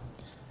costing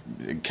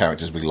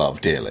characters we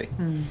love dearly.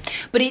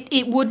 But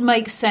it would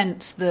make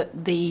sense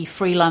that the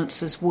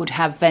freelancers would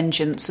have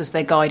vengeance as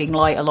their guiding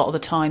light a lot of the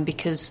time,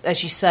 because,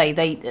 as you say,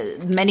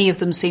 many of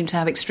them seem to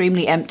have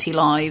extremely empty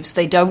lives.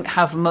 They don't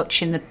have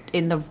much in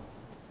the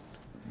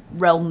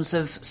realms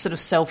of sort of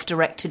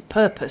self-directed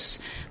purpose.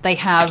 They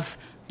have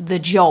the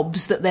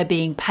jobs that they're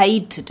being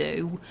paid to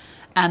do,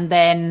 and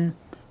then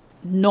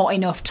not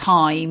enough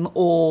time,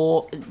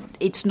 or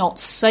it's not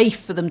safe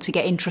for them to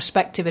get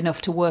introspective enough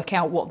to work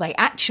out what they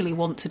actually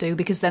want to do,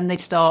 because then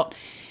they'd start,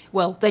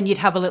 well, then you'd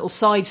have a little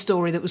side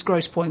story that was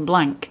Grosse Pointe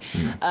Blank.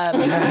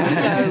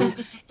 So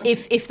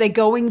if they're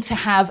going to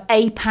have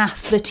a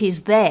path that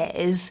is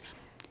theirs,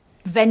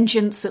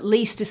 vengeance at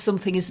least is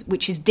something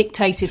which is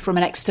dictated from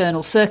an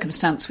external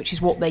circumstance, which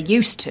is what they're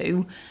used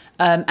to.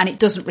 and it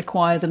doesn't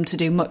require them to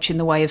do much in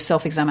the way of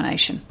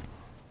self-examination.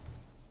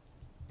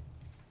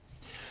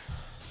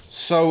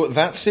 So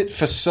that's it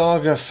for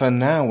Saga for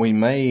now. We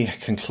may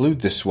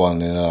conclude this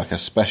one in like a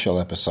special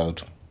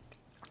episode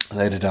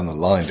later down the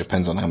line.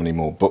 Depends on how many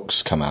more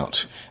books come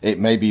out. It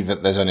may be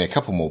that there's only a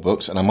couple more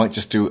books, and I might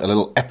just do a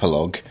little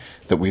epilogue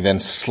that we then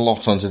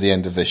slot onto the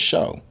end of this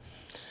show.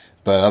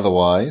 But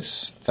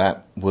otherwise,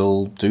 that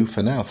will do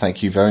for now.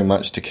 Thank you very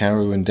much to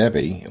Kaoru and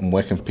Debbie. And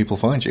where can people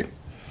find you?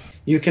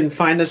 You can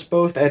find us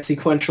both at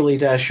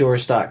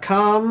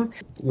sequentially-yours.com.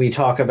 We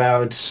talk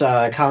about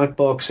comic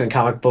books and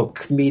comic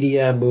book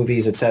media,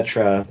 movies,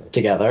 etc.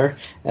 together.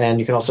 And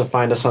you can also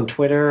find us on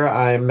Twitter.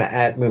 I'm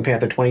at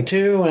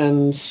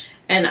MoonPanther22,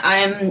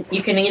 And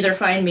you can either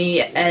find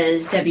me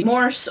as Debbie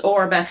Morse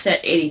or best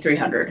at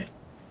 8300.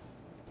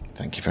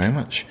 Thank you very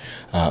much.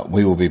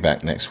 We will be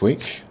back next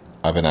week.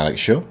 I've been Alex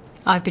Shaw.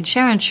 I've been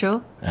Sharon Shaw.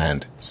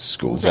 And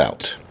school's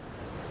out.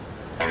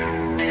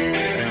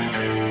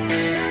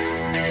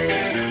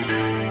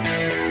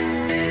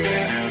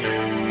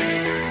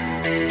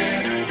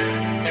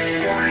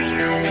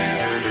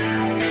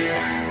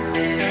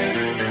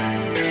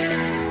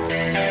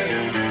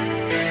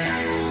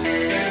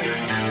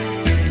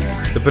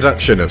 The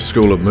production of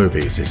School of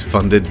Movies is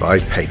funded by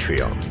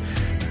Patreon.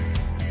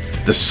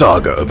 The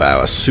saga of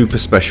our super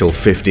special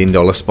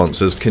 $15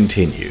 sponsors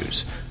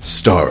continues,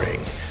 starring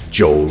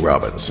Joel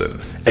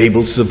Robinson,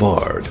 Abel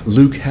Savard,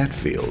 Luke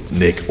Hatfield,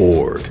 Nick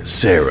Ord,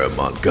 Sarah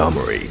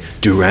Montgomery,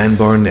 Duran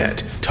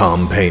Barnett,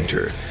 Tom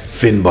Painter,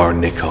 Finbar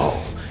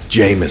Nicol,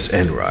 Jameis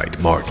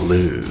Enright, Mark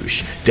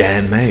Luge,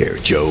 Dan Mayer,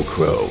 Joe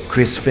Crow,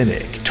 Chris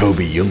Finnick,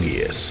 Toby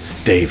Jungius,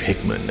 Dave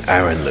Hickman,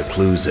 Aaron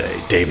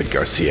Lecluse, David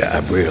Garcia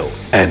Abril,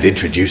 and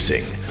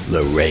introducing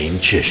Lorraine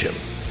Chisholm.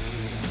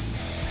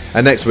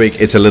 And next week,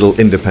 it's a little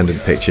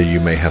independent picture you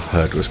may have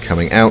heard was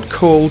coming out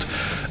called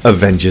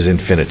Avengers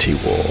Infinity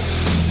War.